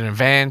they get an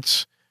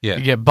advance, Yeah.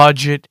 you get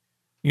budget,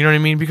 you know what I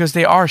mean? Because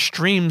they are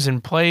streams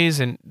and plays,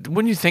 and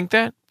wouldn't you think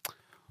that?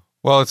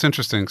 Well, it's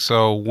interesting.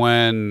 So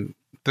when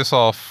this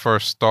all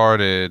first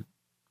started,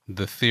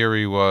 the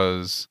theory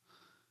was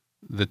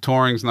the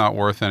touring's not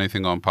worth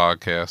anything on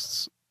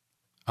podcasts.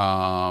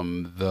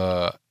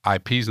 The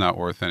IP's not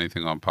worth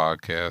anything on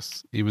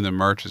podcasts. Even the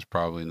merch is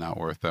probably not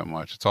worth that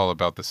much. It's all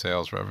about the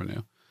sales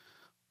revenue.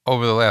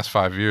 Over the last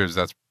 5 years,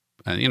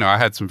 and you know, I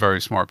had some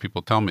very smart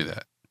people tell me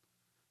that.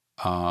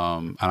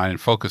 And I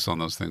didn't focus on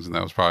those things, and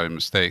that was probably a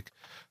mistake.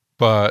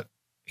 But,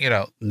 you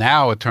know,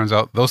 now it turns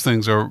out those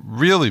things are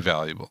really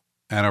valuable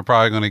and are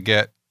probably going to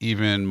get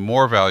even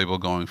more valuable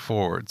going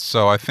forward.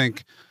 So I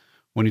think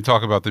when you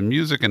talk about the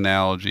music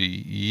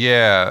analogy,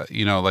 yeah,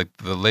 you know, like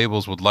the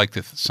labels would like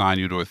to sign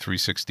you to a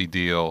 360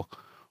 deal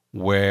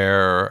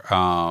where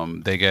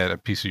they get a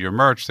piece of your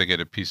merch, they get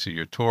a piece of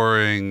your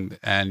touring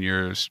and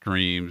your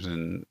streams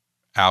and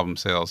album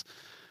sales.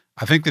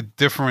 I think the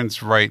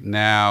difference right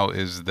now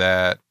is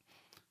that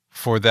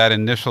for that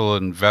initial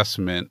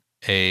investment,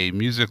 a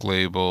music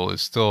label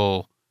is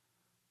still,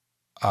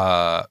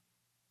 I'll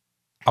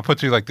put it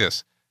to you like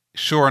this.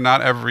 Sure,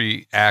 not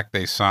every act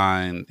they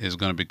sign is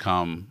going to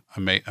become a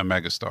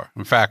megastar.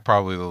 In fact,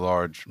 probably the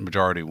large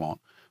majority won't.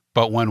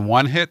 But when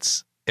one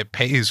hits, it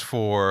pays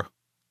for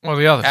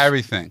The others.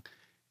 everything,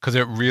 because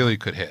it really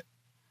could hit.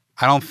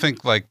 I don't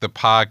think like the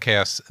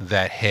podcasts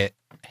that hit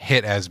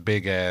as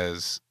big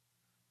as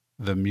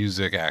the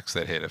music acts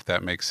that hit, if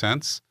that makes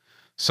sense.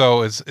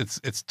 So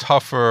it's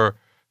tougher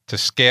to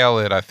scale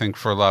it, I think,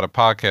 for a lot of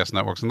podcast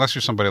networks, unless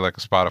you're somebody like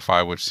a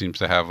Spotify, which seems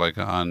to have like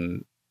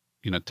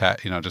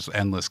just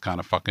endless kind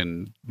of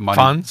fucking money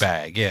Funds?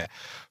 bag. Yeah.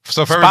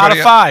 So for Spotify.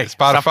 everybody,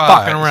 Stop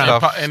fucking around.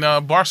 stuff. And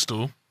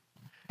Barstool.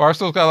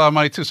 Barstool's got a lot of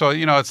money too. So,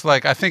 you know, it's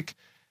like, I think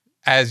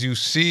as you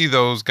see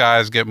those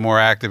guys get more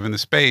active in the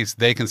space,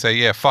 they can say,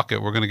 yeah, fuck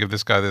it. We're going to give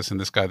this guy this and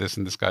this guy this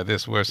and this guy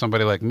this. Where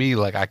somebody like me,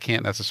 like I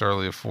can't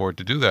necessarily afford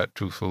to do that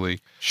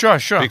truthfully. Sure.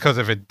 Because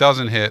if it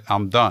doesn't hit,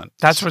 I'm done.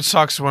 That's what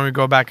sucks when we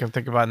go back and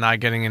think about not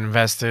getting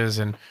investors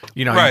and,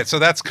 you know. Right. So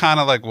that's kind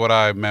of like what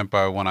I meant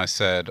by when I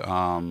said,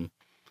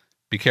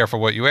 be careful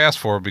what you ask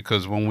for,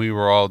 because when we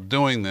were all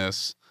doing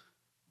this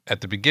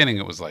at the beginning,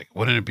 it was like,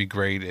 wouldn't it be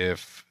great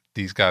if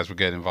these guys would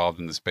get involved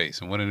in the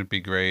space? And wouldn't it be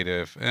great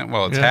if,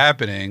 well, it's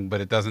happening,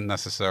 but it doesn't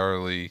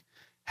necessarily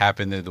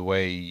happen the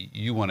way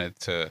you want it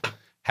to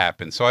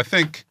happen. So I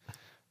think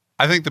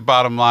the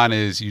bottom line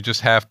is you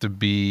just have to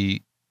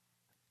be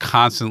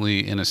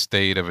constantly in a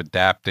state of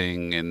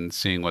adapting and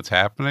seeing what's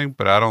happening.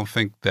 But I don't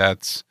think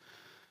that's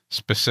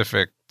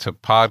specific to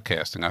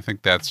podcasting. I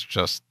think that's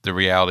just the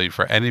reality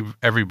for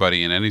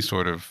everybody in any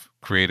sort of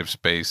creative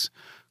space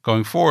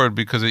going forward,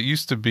 because it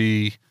used to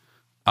be,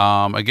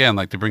 again,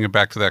 like to bring it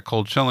back to that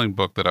Cold Chilling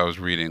book that I was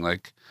reading,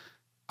 like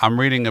I'm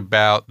reading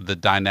about the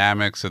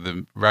dynamics of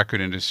the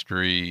record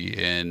industry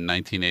in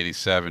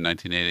 1987,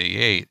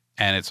 1988,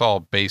 and it's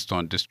all based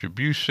on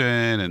distribution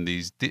and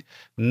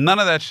none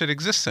of that shit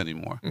exists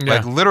anymore. Yeah.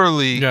 Like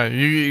literally,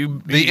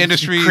 the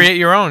industry, you create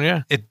your own.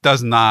 Yeah, it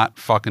does not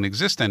fucking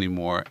exist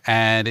anymore.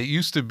 And it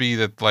used to be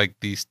that like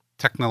these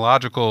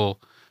technological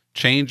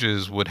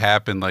changes would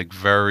happen like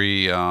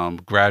very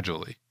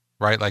gradually,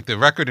 right? Like the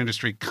record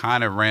industry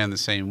kind of ran the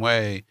same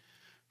way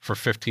for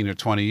 15 or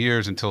 20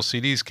 years until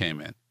CDs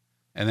came in.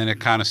 And then it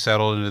kind of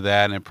settled into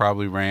that, and it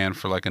probably ran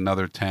for like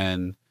another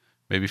 10,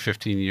 maybe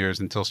 15 years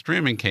until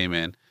streaming came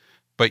in.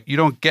 But you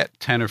don't get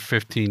 10 or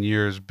 15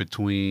 years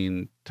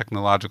between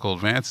technological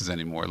advances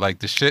anymore. Like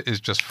the shit is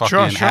just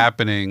fucking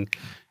happening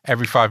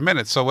every 5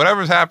 minutes. So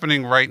whatever's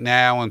happening right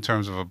now in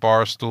terms of a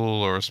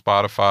Barstool or a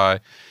Spotify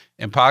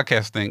and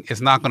podcasting,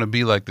 it's not going to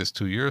be like this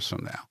 2 years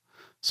from now.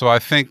 So I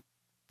think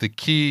the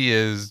key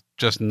is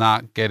just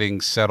not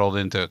getting settled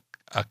into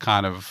a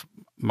kind of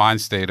mind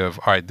state of,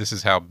 all right, this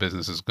is how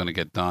business is going to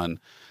get done.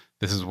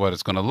 This is what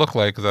it's going to look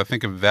like. Because I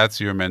think if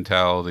that's your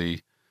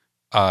mentality,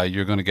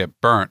 you're going to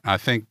get burnt. I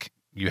think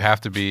you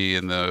have to be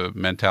in the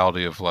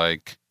mentality of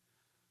like,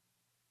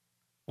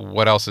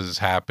 what else is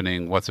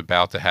happening? What's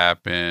about to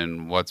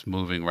happen? What's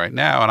moving right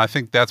now? And I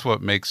think that's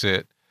what makes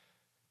it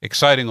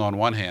exciting on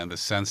one hand, the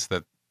sense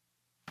that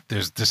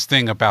there's this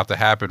thing about to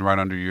happen right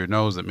under your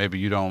nose that maybe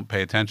you don't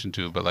pay attention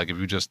to. But like, if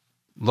you just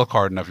look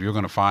hard enough, you're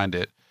going to find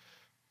it.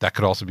 That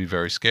could also be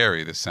very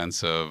scary, the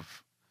sense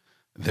of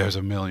there's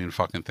a million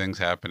fucking things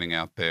happening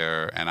out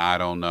there and I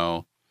don't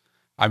know.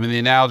 I mean, the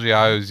analogy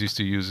I always used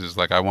to use is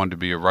like I wanted to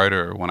be a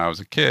writer when I was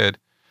a kid,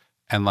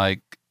 and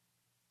like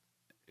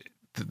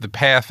the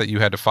path that you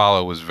had to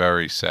follow was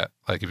very set.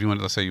 Like if you want,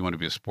 let's say you want to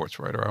be a sports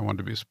writer, I wanted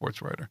to be a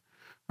sports writer.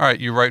 All right,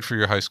 you write for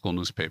your high school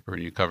newspaper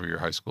and you cover your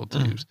high school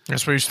teams.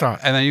 That's where you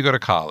start. And then you go to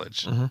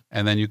college,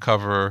 and then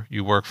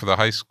you work for the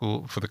high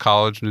school, for the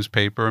college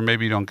newspaper, and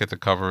maybe you don't get to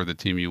cover the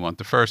team you want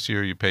the first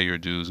year. You pay your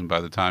dues, and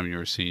by the time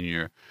you're a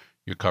senior,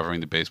 you're covering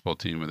the baseball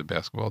team or the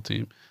basketball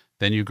team.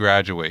 Then you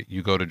graduate.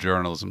 You go to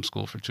journalism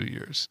school for 2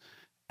 years.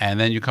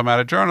 And then you come out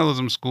of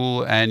journalism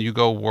school and you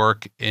go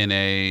work in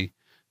a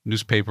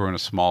newspaper in a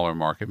smaller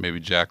market, maybe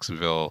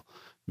Jacksonville,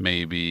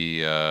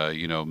 maybe,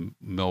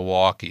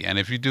 Milwaukee. And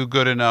if you do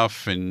good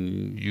enough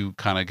and you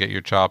kind of get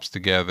your chops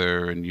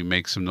together and you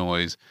make some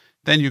noise,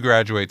 then you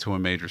graduate to a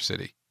major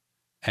city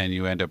and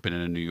you end up in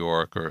a New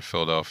York or a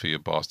Philadelphia,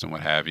 Boston,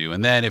 what have you.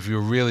 And then if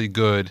you're really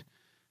good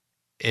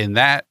in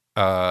that,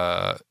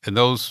 in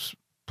those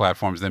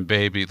platforms, then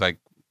baby, like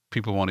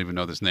people won't even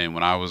know this name.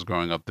 When I was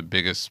growing up, the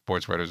biggest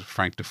sports writer was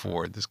Frank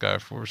DeFord, this guy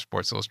for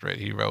Sports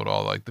Illustrated. He wrote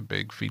all like the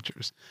big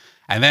features.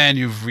 And then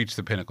you've reached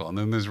the pinnacle. And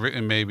then there's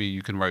written, maybe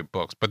you can write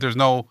books, but there's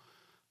no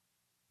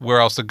where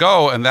else to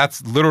go. And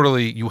that's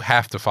literally, you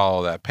have to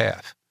follow that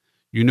path.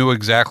 You knew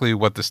exactly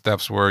what the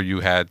steps were you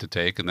had to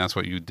take, and that's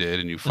what you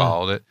did, and you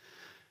followed it.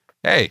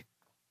 Hey,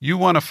 you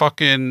want to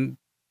fucking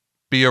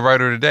be a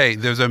writer today,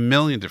 there's a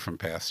million different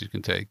paths you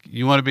can take.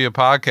 You want to be a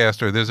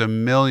podcaster, there's a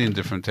million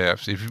different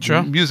paths. If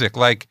music,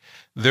 like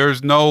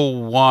there's no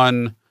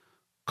one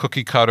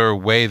cookie cutter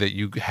way that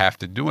you have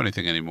to do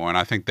anything anymore. And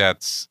I think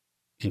that's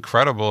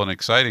incredible and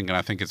exciting. And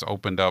I think it's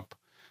opened up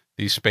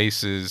these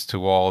spaces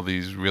to all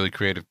these really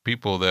creative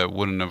people that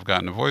wouldn't have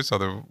gotten a voice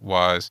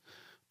otherwise.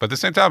 But at the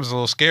same time, it's a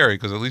little scary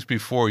because at least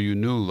before you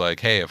knew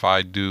like, hey, if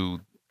I do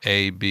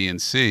A, B,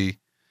 and C,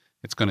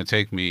 it's going to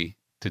take me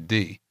to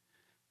D.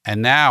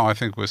 And now I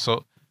think we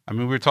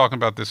were talking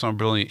about this on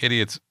Brilliant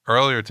Idiots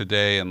earlier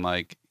today, and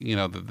like, you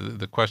know,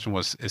 the question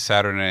was, is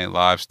Saturday Night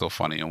Live still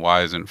funny, and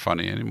why isn't it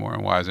funny anymore,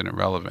 and why isn't it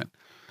relevant?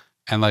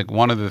 And like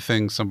one of the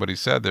things somebody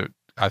said that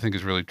I think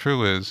is really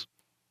true is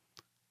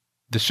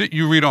the shit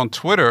you read on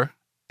Twitter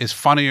is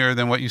funnier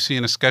than what you see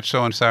in a sketch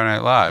show on Saturday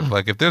Night Live.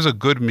 Like if there's a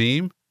good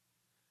meme,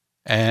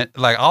 and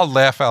like I'll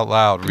laugh out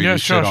loud reading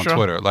shit on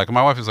Twitter. Like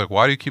my wife is like,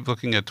 why do you keep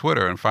looking at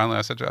Twitter? And finally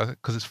I said,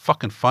 because it's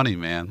fucking funny,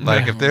 man.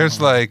 Like if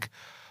there's like,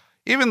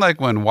 even like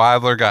when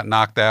Wilder got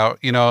knocked out,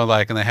 you know,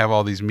 like, and they have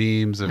all these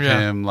memes of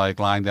him like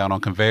lying down on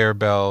conveyor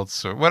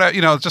belts or whatever,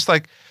 you know, it's just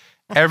like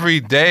every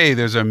day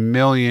there's a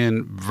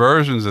million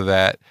versions of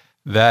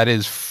that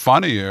is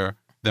funnier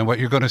than what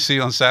you're going to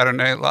see on Saturday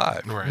Night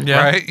Live. Right.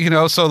 Yeah. Right. You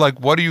know, so like,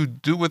 what do you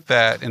do with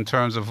that in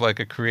terms of like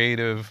a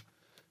creative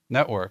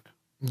network?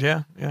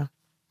 Yeah. Yeah.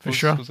 For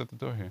sure. Who's at the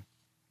door here?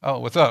 Oh,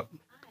 what's up?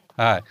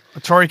 Hi.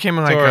 Tori came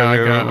in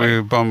like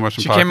we bum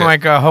rushing. She came in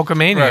like a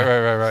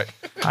Hulkamania. Right.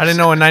 I didn't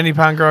know a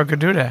 90-pound girl could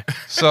do that.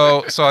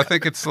 So I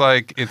think it's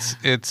like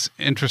it's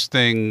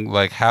interesting.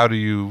 Like, how do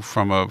you,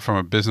 from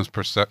a business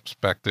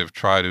perspective,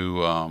 try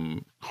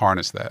to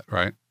harness that,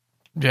 right?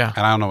 Yeah.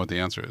 And I don't know what the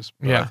answer is.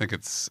 But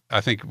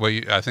I think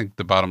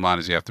the bottom line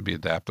is you have to be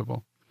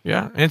adaptable.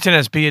 Yeah,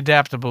 internet's be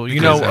adaptable. You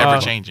because know, ever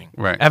changing,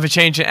 right? Ever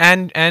changing,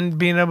 and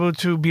being able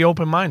to be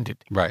open minded,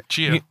 right?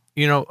 CHEA.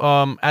 You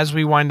know, as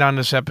we wind down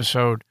this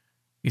episode,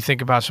 you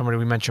think about somebody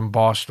we mentioned,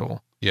 Barstool.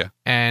 Yeah.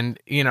 And,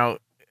 you know,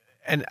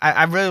 and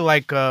I really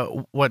like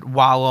what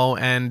Wallow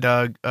and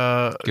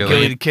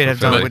Gilly the Kid have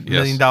done with $1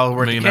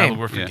 million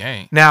worth of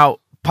game. Now,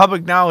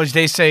 public knowledge,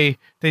 they say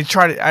they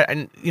try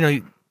to,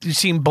 you've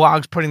seen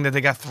blogs putting that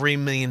they got $3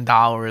 million.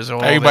 Or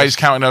everybody's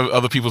counting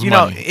other people's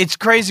money. It's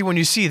crazy when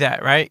you see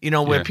that, right?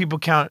 Where people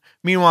count.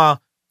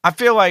 Meanwhile, I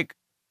feel like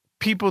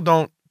people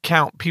don't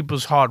count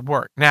people's hard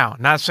work. Now,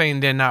 not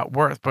saying they're not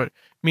worth, but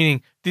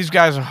meaning these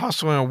guys are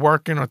hustling or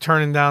working or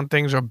turning down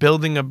things or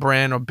building a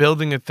brand or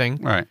building a thing.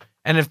 Right.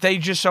 And if they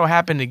just so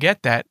happen to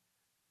get that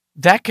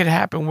could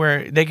happen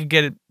where they could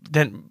get it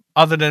then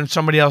other than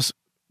somebody else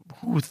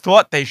who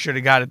thought they should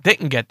have got it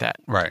didn't get that.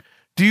 Right.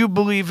 Do you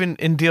believe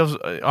in deals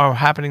are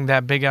happening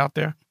that big out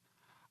there?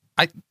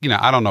 I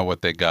don't know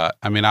what they got.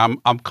 I mean,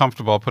 I'm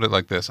comfortable. I'll put it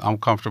like this. I'm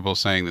comfortable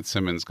saying that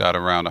Simmons got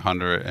around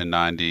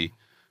 190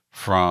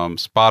 from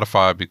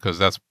Spotify because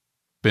that's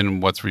been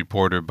what's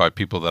reported by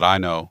people that I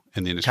know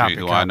in the industry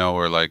who I know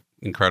are like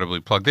incredibly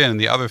plugged in. And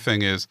the other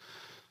thing is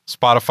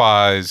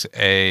Spotify's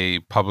a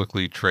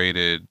publicly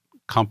traded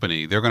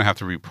company. They're going to have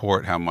to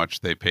report how much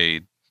they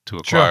paid to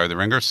acquire the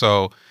Ringer.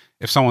 So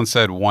if someone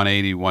said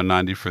 180,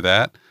 190 for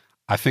that,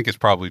 I think it's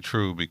probably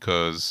true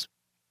because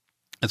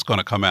it's going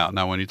to come out.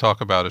 Now, when you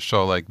talk about a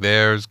show like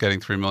theirs getting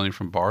 $3 million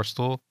from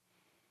Barstool,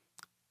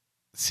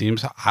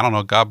 seems, I don't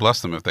know, God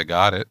bless them if they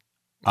got it.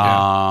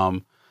 Yeah.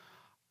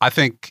 I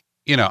think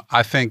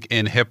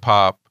in hip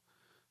hop,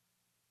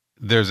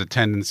 there's a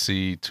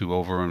tendency to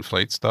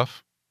overinflate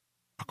stuff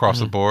across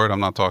the board. I'm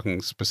not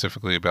talking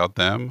specifically about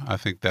them. I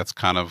think that's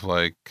kind of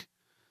like,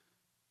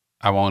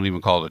 I won't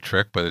even call it a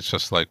trick, but it's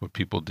just like what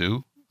people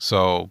do.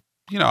 So,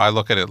 I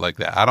look at it like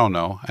that. I don't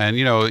know. And,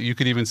 you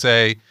could even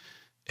say,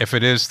 if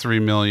it is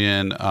 $3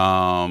 million,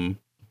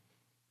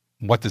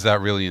 what does that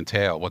really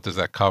entail? What does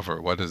that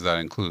cover? What does that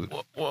include?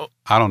 Well,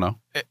 I don't know.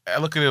 I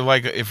look at it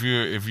like if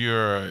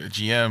you're a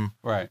GM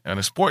right on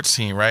a sports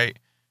team, right,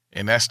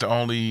 and that's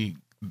the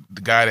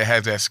guy that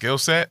has that skill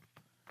set,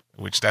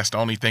 which that's the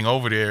only thing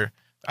over there.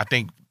 I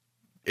think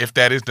if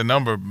that is the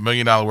number, $1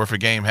 million worth of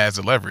game has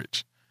the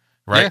leverage,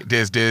 right?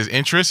 Yeah. There's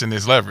interest and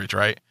there's leverage,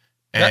 right?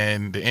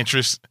 And the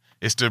interest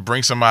is to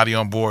bring somebody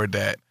on board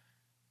that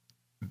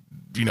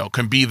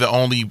can be the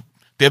only.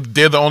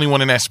 They're the only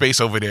one in that space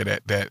over there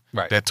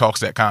that talks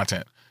that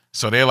content.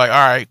 So they're like,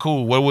 all right,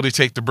 cool. What would it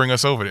take to bring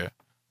us over there?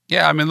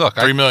 Yeah, I mean, look,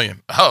 $3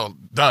 million. Oh,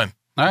 done.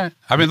 All right.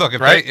 I mean, look,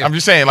 I'm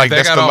just saying, like, they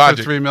that's got the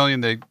logic. $3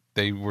 million,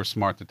 they were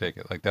smart to take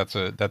it. Like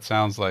that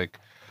sounds like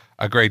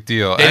a great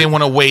deal. They didn't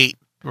want to wait.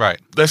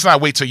 Right. Let's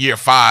not wait till year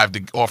 5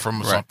 to offer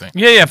them something.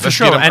 Yeah, for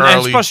sure.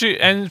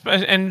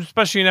 And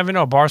especially you never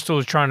know. Barstool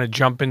is trying to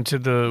jump into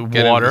the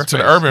water to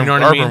the urban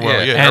world.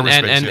 Yeah.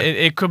 And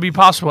it could be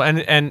possible.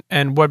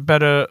 And what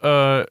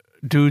better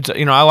dudes?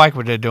 I like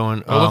what they're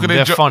doing. Look at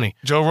they're funny.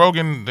 Joe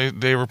Rogan.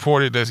 They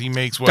reported that he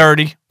makes what,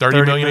 30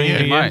 million a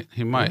year.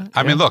 He might.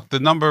 I mean, look. The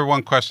number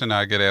one question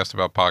I get asked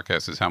about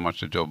podcasts is how much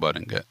did Joe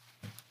Budden get?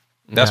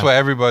 That's what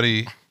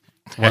everybody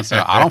wants to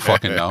know. I don't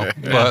fucking know,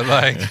 but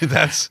like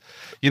that's.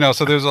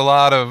 So there's a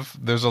lot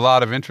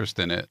of interest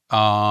in it.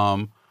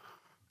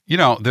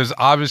 There's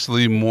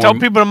obviously more. Tell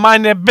people to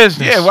mind their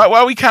business. Yeah, why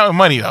are we counting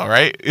money though,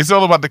 right? It's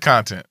all about the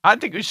content. I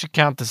think we should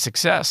count the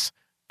success,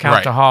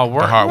 count the hard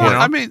work.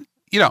 I mean,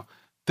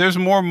 there's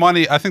more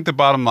money. I think the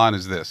bottom line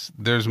is this: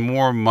 there's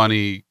more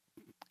money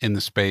in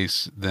the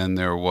space than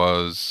there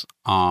was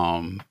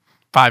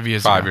 5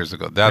 years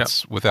ago.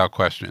 That's without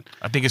question.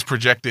 I think it's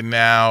projected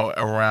now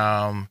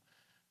around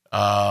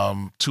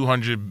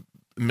 $200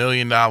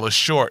 million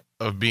short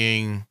of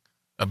being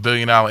a $1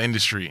 billion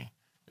industry,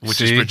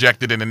 which is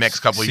projected in the next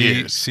couple of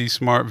years.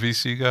 Smart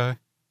VC guy.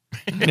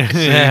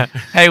 Yeah.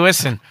 Hey,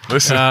 listen. You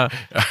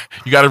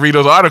got to read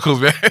those articles,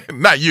 man.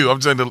 Not you.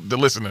 I'm saying the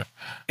listener.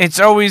 It's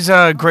always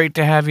great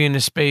to have you in the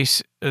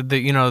space. To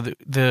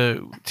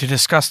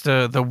discuss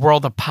the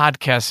world of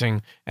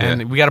podcasting,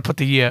 and we got to put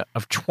the year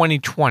of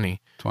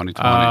 2020.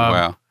 2020.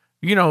 Wow.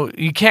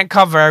 You can't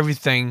cover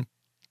everything.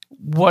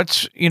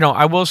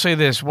 I will say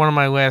this. One of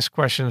my last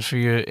questions for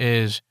you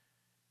is,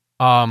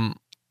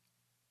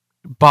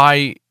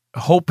 by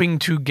hoping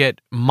to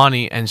get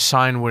money and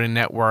sign with a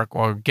network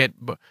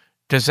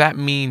does that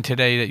mean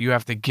today that you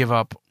have to give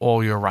up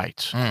all your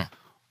rights?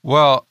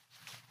 Well,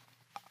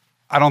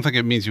 I don't think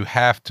it means you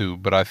have to,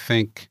 but I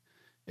think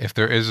if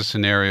there is a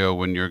scenario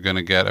when you're going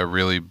to get a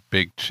really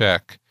big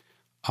check,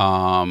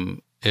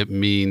 it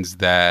means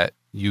that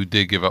you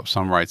did give up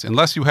some rights.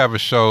 Unless you have a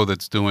show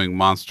that's doing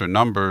monster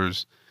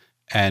numbers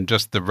and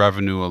just the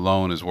revenue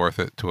alone is worth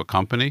it to a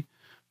company.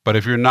 But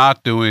if you're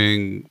not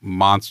doing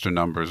monster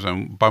numbers,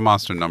 and by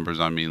monster numbers,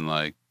 I mean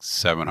like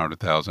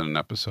 700,000 an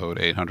episode,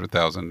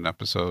 800,000 an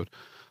episode,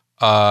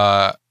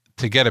 to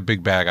get a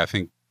big bag, I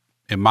think,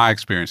 in my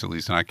experience at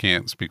least, and I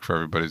can't speak for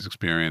everybody's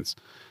experience,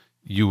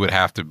 you would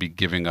have to be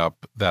giving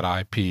up that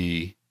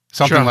IP,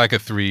 something like a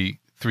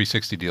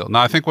 360 deal.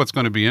 Now, I think what's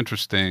going to be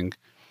interesting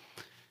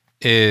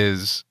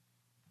is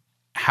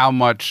how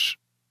much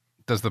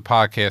does the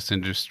podcast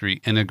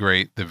industry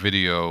integrate the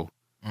video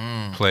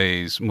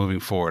plays moving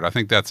forward. I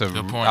think that's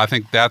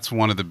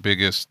one of the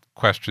biggest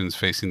questions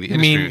facing the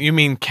industry. You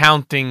mean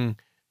counting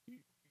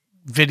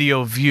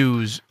video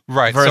views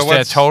Right. versus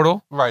their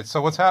total? Right.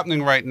 So what's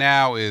happening right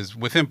now is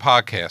within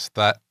podcasts,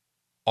 that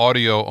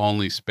audio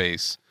only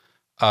space,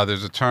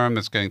 there's a term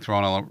that's getting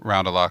thrown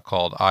around a lot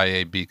called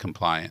IAB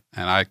compliant.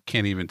 And I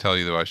can't even tell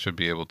you, though I should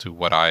be able to,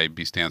 what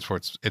IAB stands for.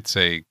 It's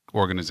a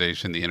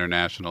organization, the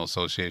International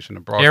Association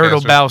of Broadcasters.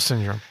 Irritable bowel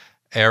syndrome.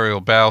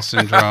 Aerial bowel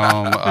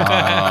syndrome,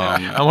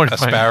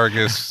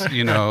 asparagus,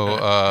 pickers,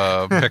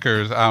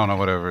 I don't know,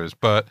 whatever it is.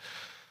 But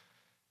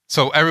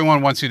so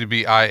everyone wants you to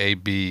be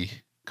IAB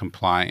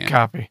compliant.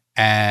 Copy.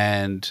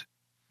 And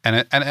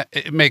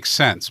it makes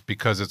sense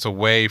because it's a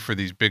way for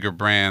these bigger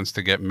brands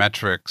to get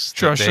metrics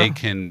that they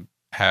can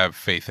have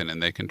faith in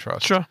and they can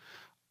trust. Sure.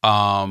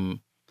 IAB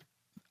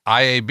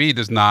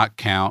does not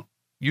count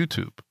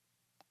YouTube.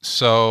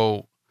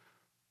 So,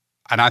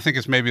 and I think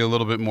it's maybe a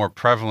little bit more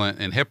prevalent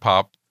in hip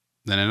hop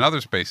than in other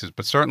spaces,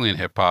 but certainly in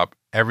hip hop,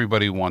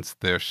 everybody wants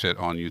their shit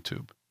on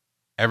YouTube.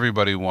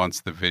 Everybody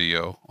wants the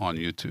video on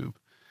YouTube.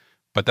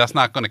 But that's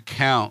not going to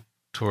count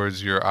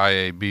towards your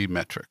IAB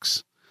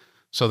metrics.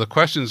 So the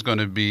question is going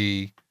to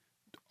be,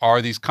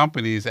 are these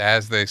companies,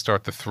 as they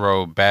start to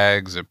throw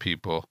bags at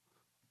people,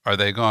 are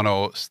they going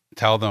to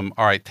tell them,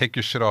 all right, take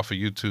your shit off of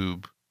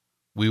YouTube.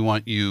 We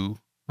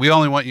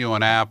only want you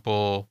on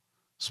Apple,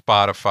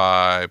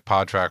 Spotify,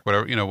 Podtrack,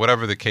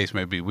 whatever the case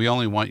may be. We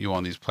only want you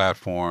on these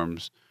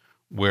platforms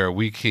where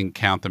we can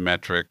count the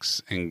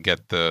metrics and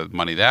get the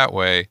money that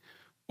way.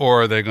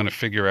 Or are they going to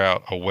figure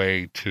out a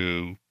way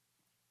to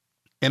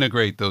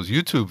integrate those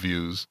YouTube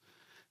views?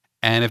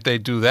 And if they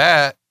do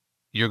that,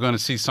 you're going to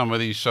see some of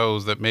these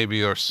shows that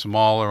maybe are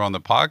smaller on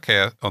the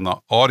podcast, on the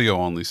audio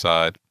only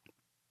side,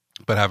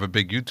 but have a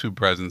big YouTube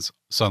presence,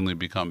 suddenly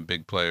become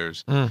big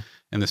players in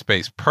the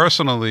space.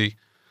 Personally,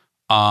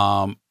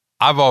 I've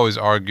always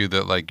argued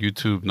that like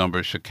YouTube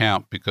numbers should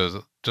count because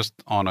just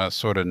on a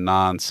sort of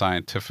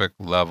non-scientific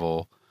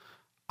level,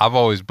 I've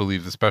always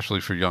believed,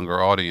 especially for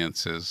younger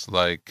audiences,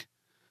 like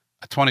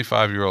a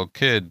 25-year-old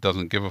kid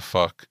doesn't give a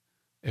fuck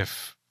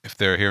if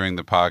they're hearing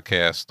the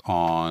podcast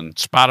on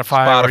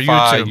Spotify or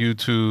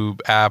YouTube,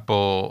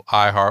 Apple,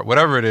 iHeart,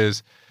 whatever it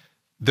is.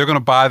 They're going to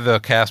buy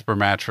the Casper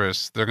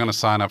mattress. They're going to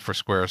sign up for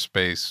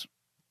Squarespace.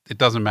 It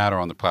doesn't matter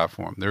on the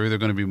platform. They're either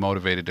going to be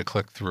motivated to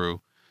click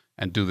through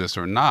and do this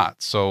or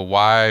not. So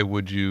why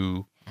would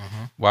you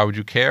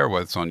care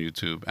what's on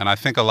YouTube? And I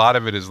think a lot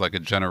of it is like a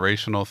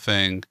generational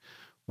thing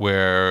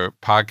where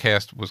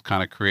podcast was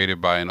kind of created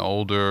by an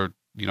older,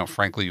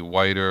 frankly,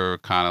 whiter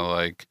kind of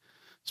like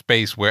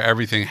space where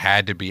everything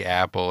had to be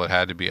Apple, it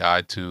had to be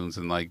iTunes,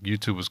 and like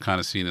YouTube was kind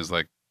of seen as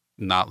like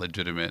not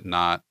legitimate,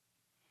 not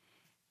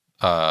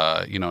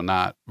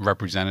not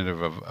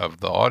representative of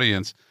the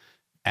audience.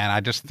 And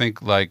I just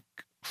think like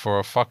for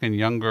a fucking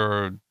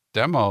younger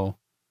demo,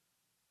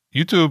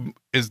 YouTube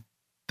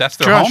that's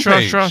their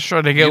homepage.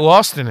 Sure. They get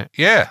lost in it.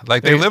 Yeah,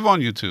 like they live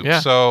on YouTube. Yeah.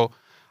 So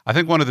I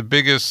think one of the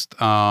biggest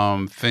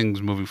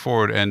things moving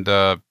forward,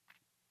 and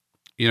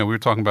we were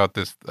talking about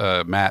this,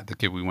 Matt, the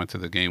kid we went to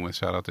the game with,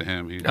 shout out to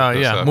him.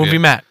 Movie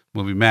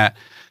Matt.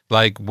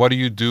 Like, what do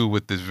you do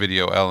with this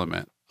video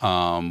element?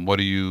 How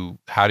do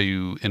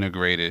you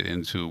integrate it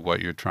into what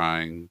you're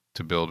trying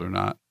to build or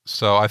not?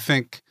 So I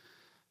think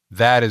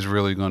that is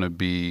really going to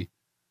be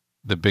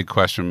the big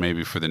question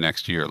maybe for the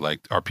next year.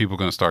 Like, are people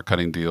going to start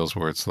cutting deals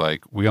where it's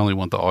like, we only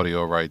want the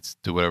audio rights,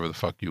 do whatever the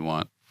fuck you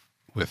want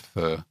with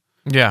the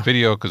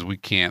video because we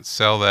can't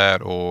sell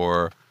that,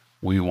 or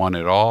we want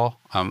it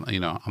all? I'm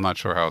not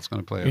sure how it's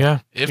going to play out. Yeah.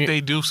 If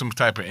they do some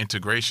type of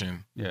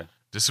integration,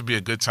 this would be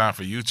a good time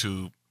for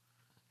YouTube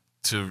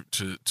to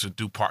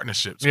do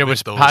partnerships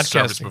with those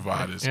service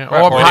providers. Yeah.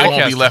 Or they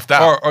won't be left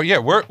out. Or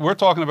we're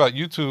talking about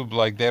YouTube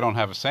like they don't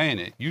have a say in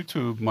it.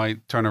 YouTube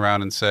might turn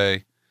around and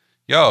say,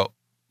 yo,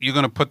 you're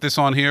going to put this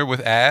on here with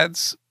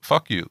ads?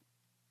 Fuck you.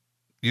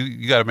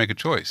 You got to make a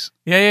choice.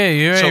 Yeah,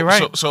 you're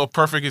right. So a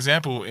perfect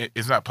example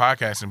is not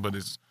podcasting, but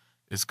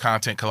it's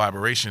content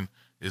collaboration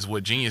is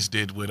what Genius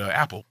did with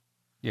Apple.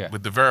 Yeah.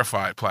 With the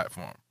Verified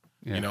platform.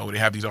 Yeah. They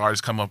have these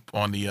artists come up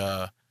on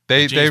the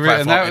They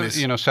and that was,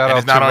 shout out to Rob.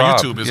 It's not on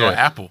YouTube. It's on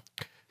Apple.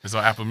 It's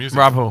on Apple Music.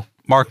 Rob who?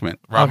 Markman.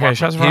 Okay,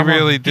 shout out to Rob. He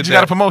really did. He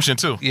got a promotion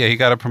too. Yeah, he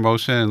got a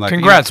promotion. Like,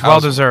 congrats, well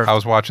deserved. I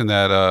was watching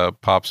that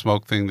Pop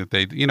Smoke thing that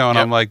they, and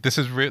I'm like, this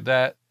is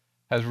that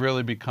has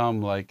really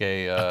become like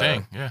a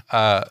thing.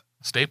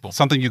 Staple.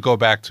 Something you go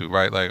back to,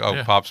 right? Like,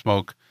 Pop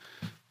Smoke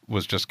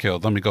was just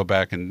killed. Let me go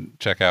back and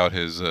check out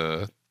his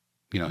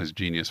his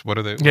Genius. What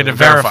are they? Yeah, the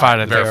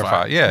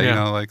Verified.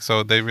 Yeah,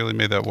 so they really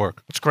made that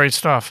work. It's great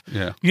stuff.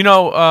 Yeah.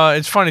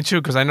 It's funny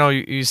too, because I know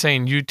you're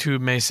saying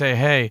YouTube may say,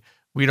 hey,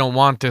 we don't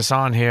want this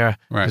on here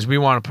because we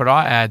want to put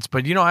our ads.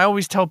 But, I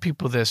always tell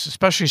people this,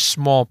 especially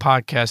small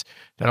podcasts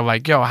that are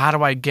like, yo, how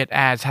do I get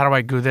ads? How do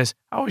I do this?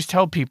 I always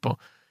tell people,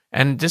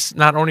 And this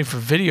not only for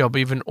video, but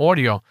even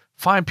audio.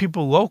 Find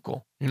people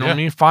local. You know what I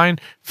mean?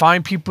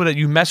 Find people that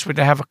you mess with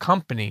that have a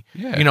company.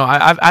 Yeah. You know,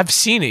 I've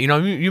seen it. You know,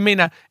 you may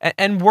not,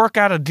 and work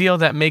out a deal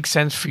that makes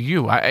sense for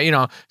you.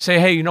 Say,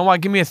 hey, you know what?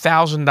 Give me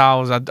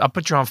 $1,000. I'll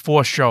put you on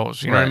 4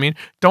 shows. You know what I mean?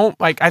 Don't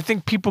I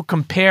think people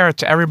compare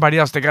to everybody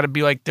else. They got to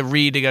be like the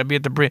Reed. They got to be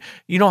at the Brit.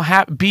 You don't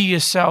have be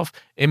yourself.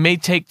 It may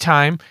take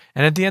time,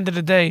 and at the end of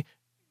the day,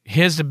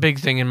 here's the big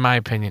thing, in my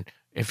opinion.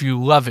 If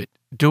you love it,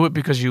 do it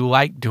because you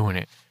like doing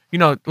it. You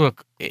know,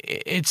 look,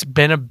 it's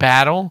been a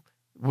battle.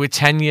 We're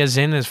 10 years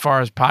in as far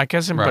as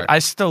podcasting, but I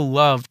still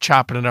love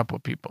chopping it up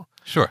with people.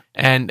 Sure.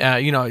 And,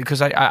 because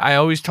I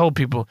always told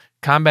people,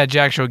 Combat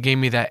Jack Show gave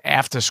me that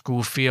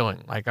after-school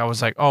feeling. Like, I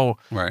was like,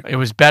 it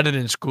was better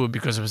than school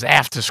because it was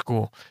after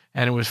school,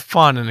 and it was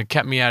fun, and it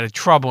kept me out of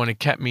trouble, and it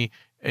kept me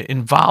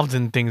involved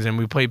in things, and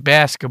we played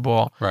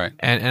basketball. Right.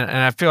 And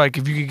I feel like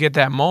if you could get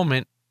that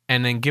moment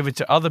and then give it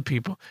to other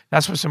people,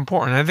 that's what's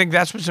important. And I think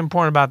that's what's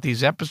important about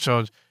these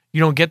episodes.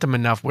 You don't get them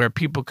enough where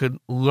people could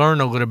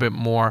learn a little bit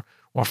more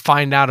or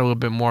find out a little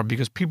bit more,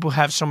 because people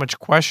have so much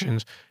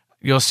questions.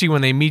 You'll see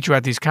when they meet you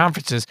at these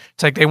conferences,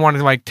 it's like they want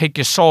to take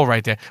your soul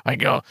right there.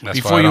 Like, that's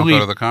before why I you don't leave, go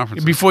to the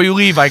conferences. Before you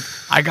leave, I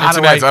got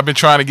to. I've been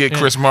trying to get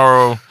Chris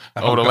Morrow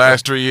over the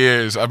last 3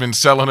 years. I've been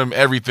selling him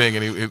everything,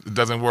 and it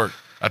doesn't work.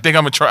 I think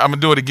I'm gonna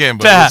do it again,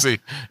 but we'll see.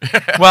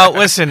 Well,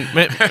 listen,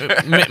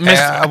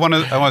 I want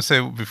to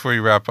say before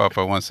you wrap up,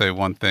 I want to say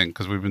one thing,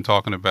 because we've been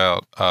talking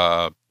about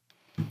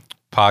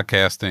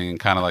podcasting and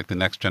kind of like the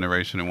next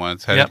generation and what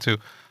it's headed to.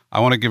 I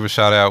want to give a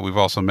shout out. We've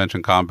also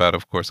mentioned Combat,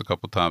 of course, a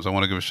couple of times. I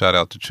want to give a shout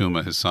out to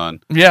Chuma, his son.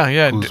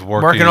 Yeah. Who's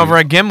working over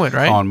at Gimlet,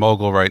 right? On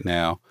Mogul right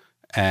now,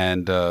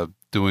 and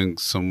doing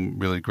some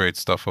really great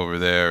stuff over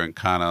there, and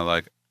kind of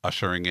like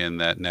ushering in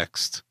that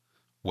next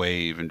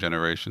wave and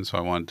generation. So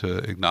I wanted to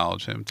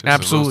acknowledge him too.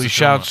 Absolutely.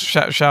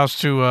 Shouts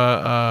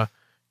to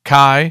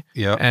Kai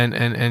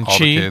and all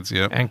Chi the kids,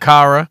 and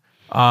Kara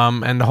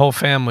and the whole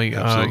family.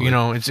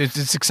 Absolutely.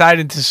 It's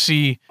exciting to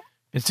see.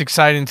 It's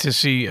exciting to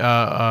see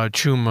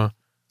Chuma,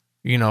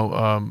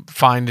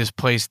 find his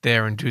place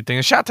there and do things.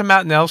 And shout out to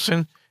Matt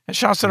Nelson. And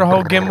shout out to the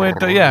whole Gimlet.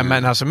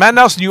 Matt Nelson. Matt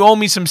Nelson, you owe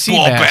me some sea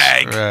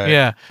bass. Right.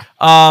 Yeah.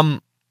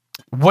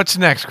 What's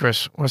next,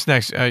 Chris? What's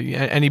next?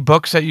 Any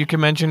books that you can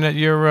mention that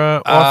you're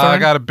authoring? I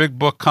got a big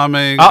book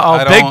coming.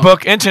 Big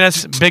book.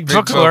 Internet's big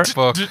book alert.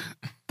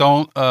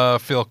 Don't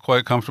feel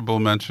quite comfortable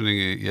mentioning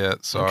it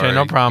yet. Sorry. Okay,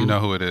 no problem. You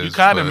know who it is. You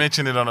kind of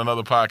mentioned it on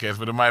another podcast,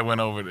 but it might went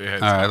over the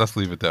head. All right, let's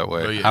leave it that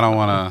way. I don't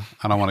want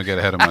to get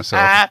ahead of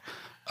myself.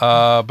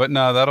 But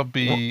no, that'll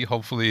be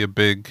hopefully a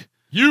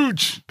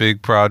huge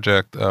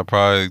project.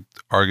 Probably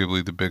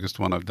arguably the biggest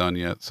one I've done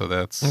yet. So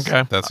that's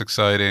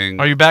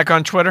exciting. Are you back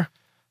on Twitter?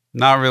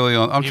 Not really.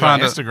 I'm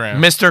trying on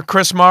Instagram. Mr.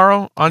 Chris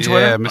Morrow on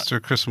Twitter? Yeah,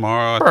 Mr. Chris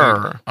Morrow. I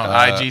think.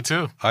 On IG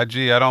too.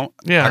 IG, I don't.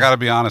 Yeah. I got to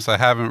be honest. I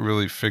haven't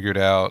really figured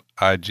out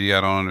IG.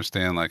 I don't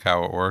understand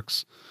how it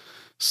works.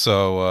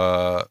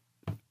 So,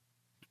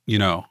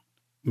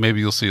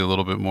 maybe you'll see a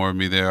little bit more of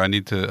me there. I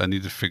need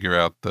to figure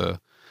out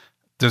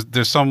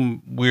there's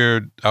some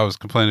weird. I was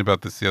complaining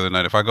about this the other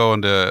night. If I go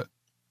into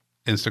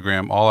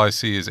Instagram, all I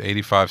see is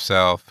 85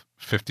 South,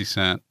 50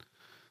 Cent,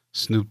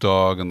 Snoop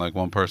Dogg, and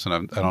one person I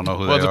don't know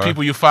who they are. Well, the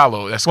people you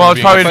follow. That's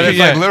it's probably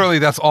literally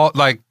that's all.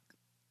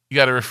 You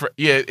got to refer.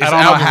 Yeah, it's I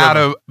don't know how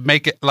to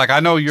make it. I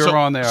know you're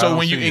on there.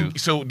 So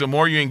so the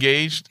more you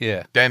engaged,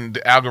 then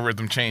the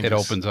algorithm changes. It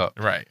opens up.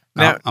 Right.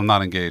 Now, I'm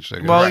not engaged.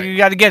 You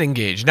got to get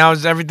engaged. Now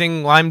is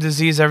everything Lyme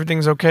disease?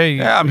 Everything's okay?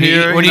 Yeah, I'm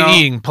here. What are you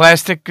eating?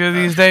 Plastic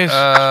these days?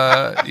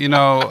 I'm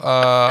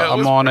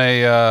on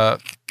a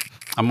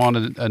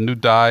new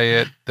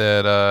diet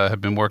that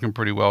have been working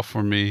pretty well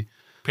for me.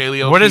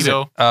 Paleo. What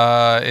keto.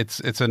 Is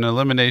it? It's an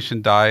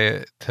elimination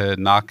diet to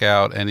knock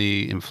out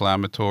any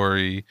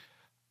inflammatory,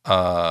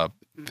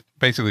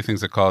 basically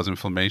things that cause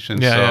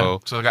inflammation. So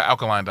like an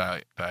alkaline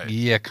diet.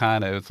 Yeah,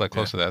 kind of. It's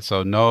close to that.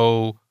 So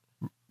no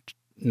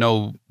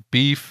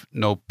beef,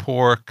 no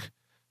pork,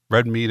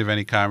 red meat of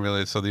any kind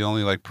really. So the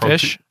only protein,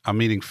 fish. I'm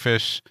eating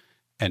fish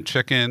and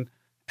chicken,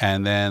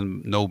 and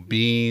then no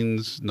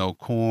beans, no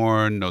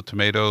corn, no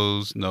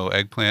tomatoes, no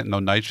eggplant, no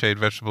nightshade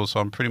vegetables.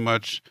 So I'm pretty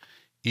much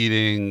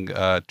eating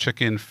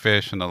chicken,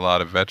 fish, and a lot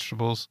of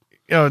vegetables.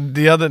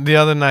 The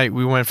other night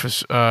we went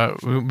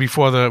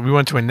we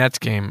went to a Nets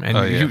game,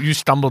 and you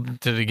stumbled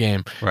into the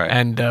game, right?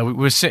 And we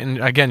were sitting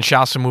again.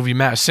 Shouts to movie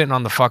Matt sitting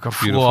on the fucking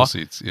floor, beautiful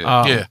seats,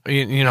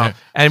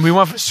 and we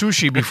went for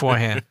sushi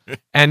beforehand.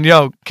 And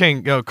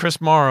Chris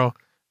Morrow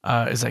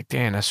is like,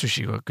 "Damn, that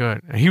sushi looked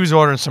good." And he was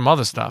ordering some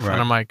other stuff, and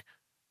I'm like,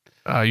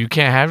 "You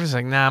can't have it." He's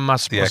like, "Nah, I'm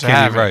not supposed to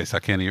have it." I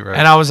can't eat rice.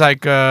 And I was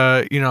like,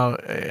 I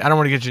don't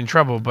want to get you in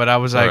trouble, but I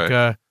was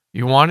like,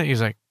 "You want it?"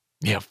 He's like,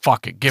 "Yeah,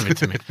 fuck it, give it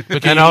to me."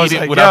 But can you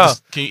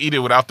eat it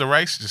without the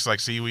rice, just like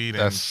seaweed?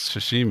 That's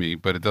sashimi,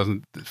 but it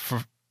doesn't.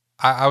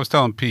 I was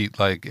telling Pete,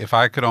 if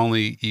I could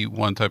only eat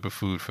one type of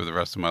food for the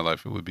rest of my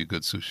life, it would be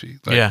good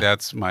sushi.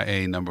 That's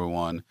my number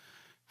one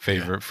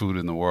favorite food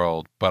in the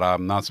world. But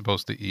I'm not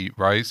supposed to eat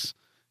rice,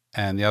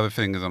 and the other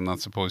thing is I'm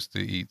not supposed to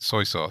eat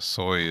soy sauce.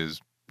 Soy is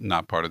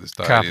not part of this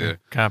diet Copy. either.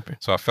 Copy.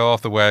 So I fell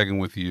off the wagon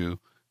with you,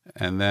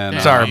 and then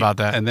Sorry about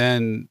that. And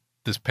then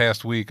this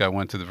past week, I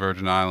went to the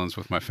Virgin Islands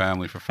with my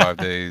family for 5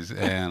 days,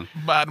 and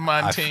Bad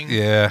man ting.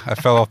 I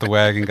fell off the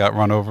wagon, got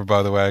run over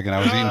by the wagon. I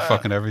was eating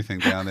fucking everything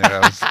down there. I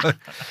was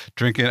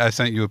drinking. I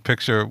sent you a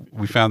picture.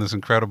 We found this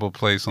incredible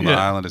place on the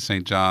island of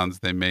St. John's.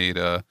 They made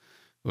it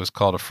was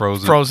called a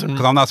frozen.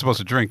 Because I'm not supposed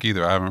to drink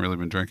either. I haven't really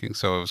been drinking,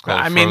 so it was called.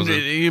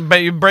 Frozen.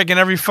 You're breaking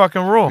every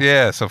fucking rule.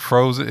 Yeah, so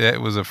frozen. It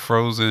was a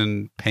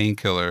frozen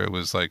painkiller. It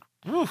was like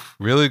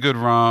really good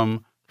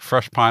rum,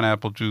 fresh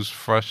pineapple juice,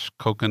 fresh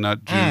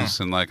coconut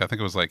juice, and like I think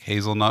it was like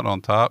hazelnut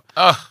on top.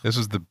 This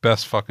was the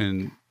best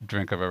fucking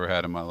drink I've ever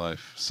had in my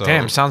life. So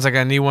damn, sounds like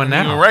I need one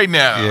now. Right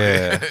now.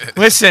 Yeah.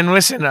 Listen.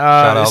 Shout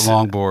out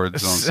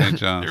Longboards on St.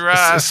 John's.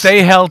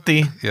 Stay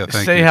healthy. Yeah,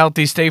 stay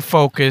healthy. Stay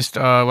focused.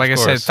 Like I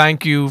said,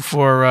 thank you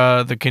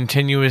for the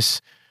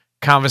continuous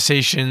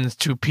conversations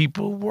to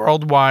people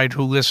worldwide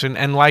who listen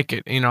and like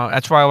it. You know,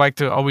 that's why I like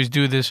to always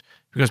do this,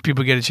 because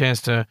people get a chance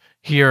to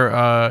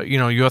hear,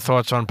 your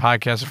thoughts on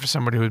podcasting for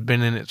somebody who's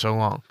been in it so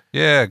long.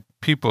 Yeah,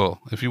 people,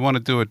 if you want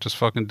to do it, just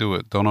fucking do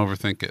it. Don't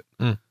overthink it.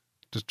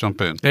 Just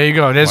jump in. There you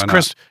go. There's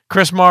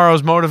Chris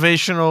Morrow's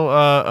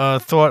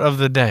motivational thought of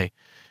the day.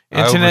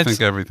 I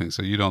overthink everything,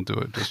 so you don't do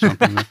it. Just jump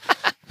in.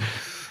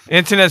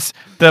 Internet's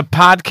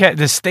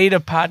the state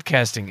of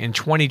podcasting in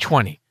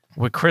 2020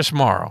 with Chris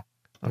Morrow.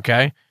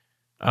 Okay.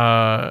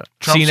 Trump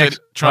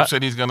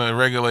said he's going to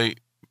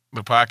regulate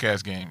the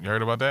podcast game. You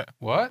heard about that?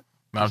 What?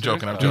 No, I'm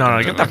joking.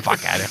 No, get the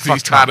fuck out of here.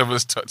 He's tired of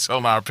us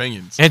telling our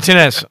opinions.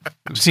 Internet.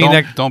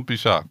 Don't be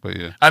shocked, but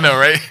yeah. I know,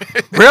 right?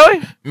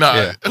 Really? No,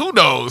 Yeah. Who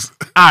knows?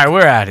 All right,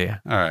 we're out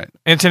here. All right.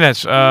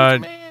 Internet.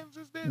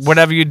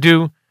 Whatever you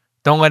do,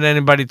 don't let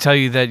anybody tell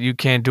you that you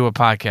can't do a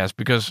podcast,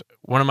 because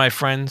one of my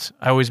friends,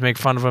 I always make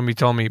fun of him. He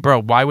told me,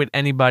 bro, why would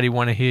anybody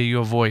want to hear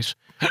your voice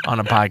on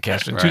a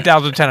podcast? In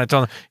 2010, I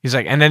told him, he's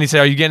like, and then he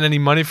said, are you getting any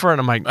money for it?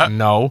 And I'm like,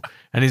 no.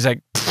 And he's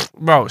like,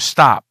 bro,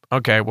 stop.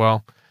 Okay,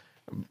 well,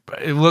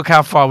 look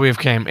how far we've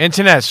came.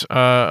 Internet's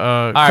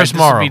Chris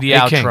Morrow, be the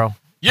outro.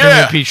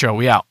 Yeah. Pete Show,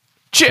 we out.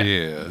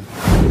 Yeah.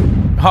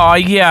 Oh,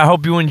 yeah, I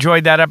hope you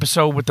enjoyed that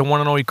episode with the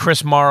one and only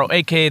Chris Morrow,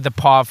 a.k.a. the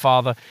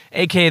Podfather,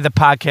 a.k.a. the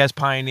podcast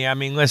pioneer. I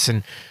mean,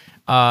 listen,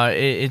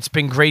 it's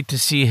been great to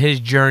see his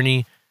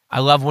journey.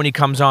 I love when he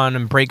comes on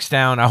and breaks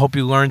down. I hope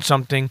you learned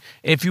something.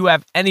 If you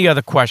have any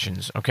other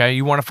questions, okay,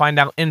 you want to find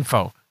out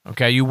info,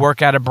 okay, you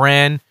work at a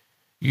brand,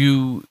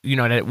 you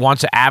know, that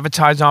wants to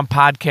advertise on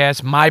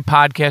podcasts, my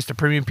podcast, The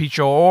Premium Pete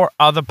Show, or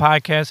other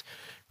podcasts,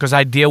 because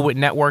I deal with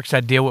networks,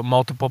 I deal with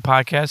multiple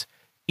podcasts,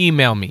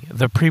 email me,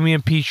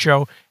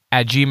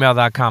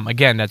 thepremiumpeteshow@gmail.com.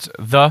 Again, that's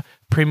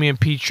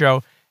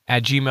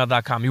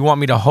thepremiumpeteshow@gmail.com. You want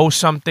me to host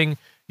something,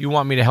 you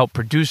want me to help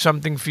produce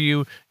something for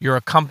you, you're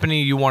a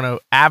company, you want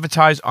to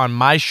advertise on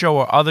my show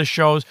or other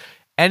shows,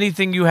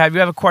 anything you have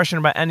a question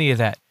about any of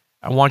that,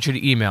 I want you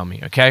to email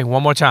me, okay?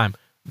 One more time,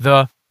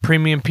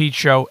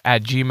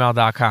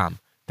 thepremiumpeteshow@gmail.com.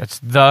 That's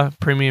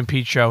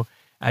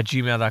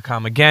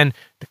thepremiumpeteshow@gmail.com. Again,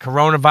 the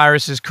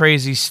coronavirus is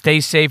crazy. Stay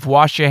safe.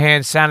 Wash your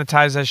hands.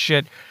 Sanitize that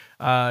shit.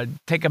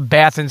 Take a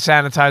bath and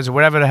sanitize or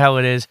whatever the hell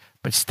it is.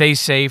 But stay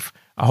safe.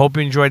 I hope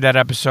you enjoyed that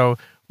episode.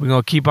 We're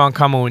going to keep on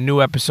coming with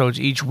new episodes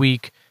each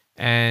week.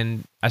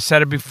 And I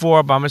said it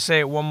before, but I'm going to say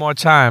it one more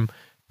time.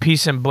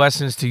 Peace and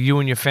blessings to you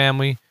and your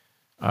family.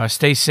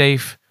 Stay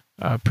safe.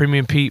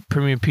 Premium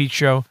Pete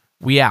Show.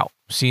 We out.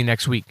 See you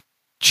next week.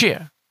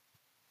 Cheer.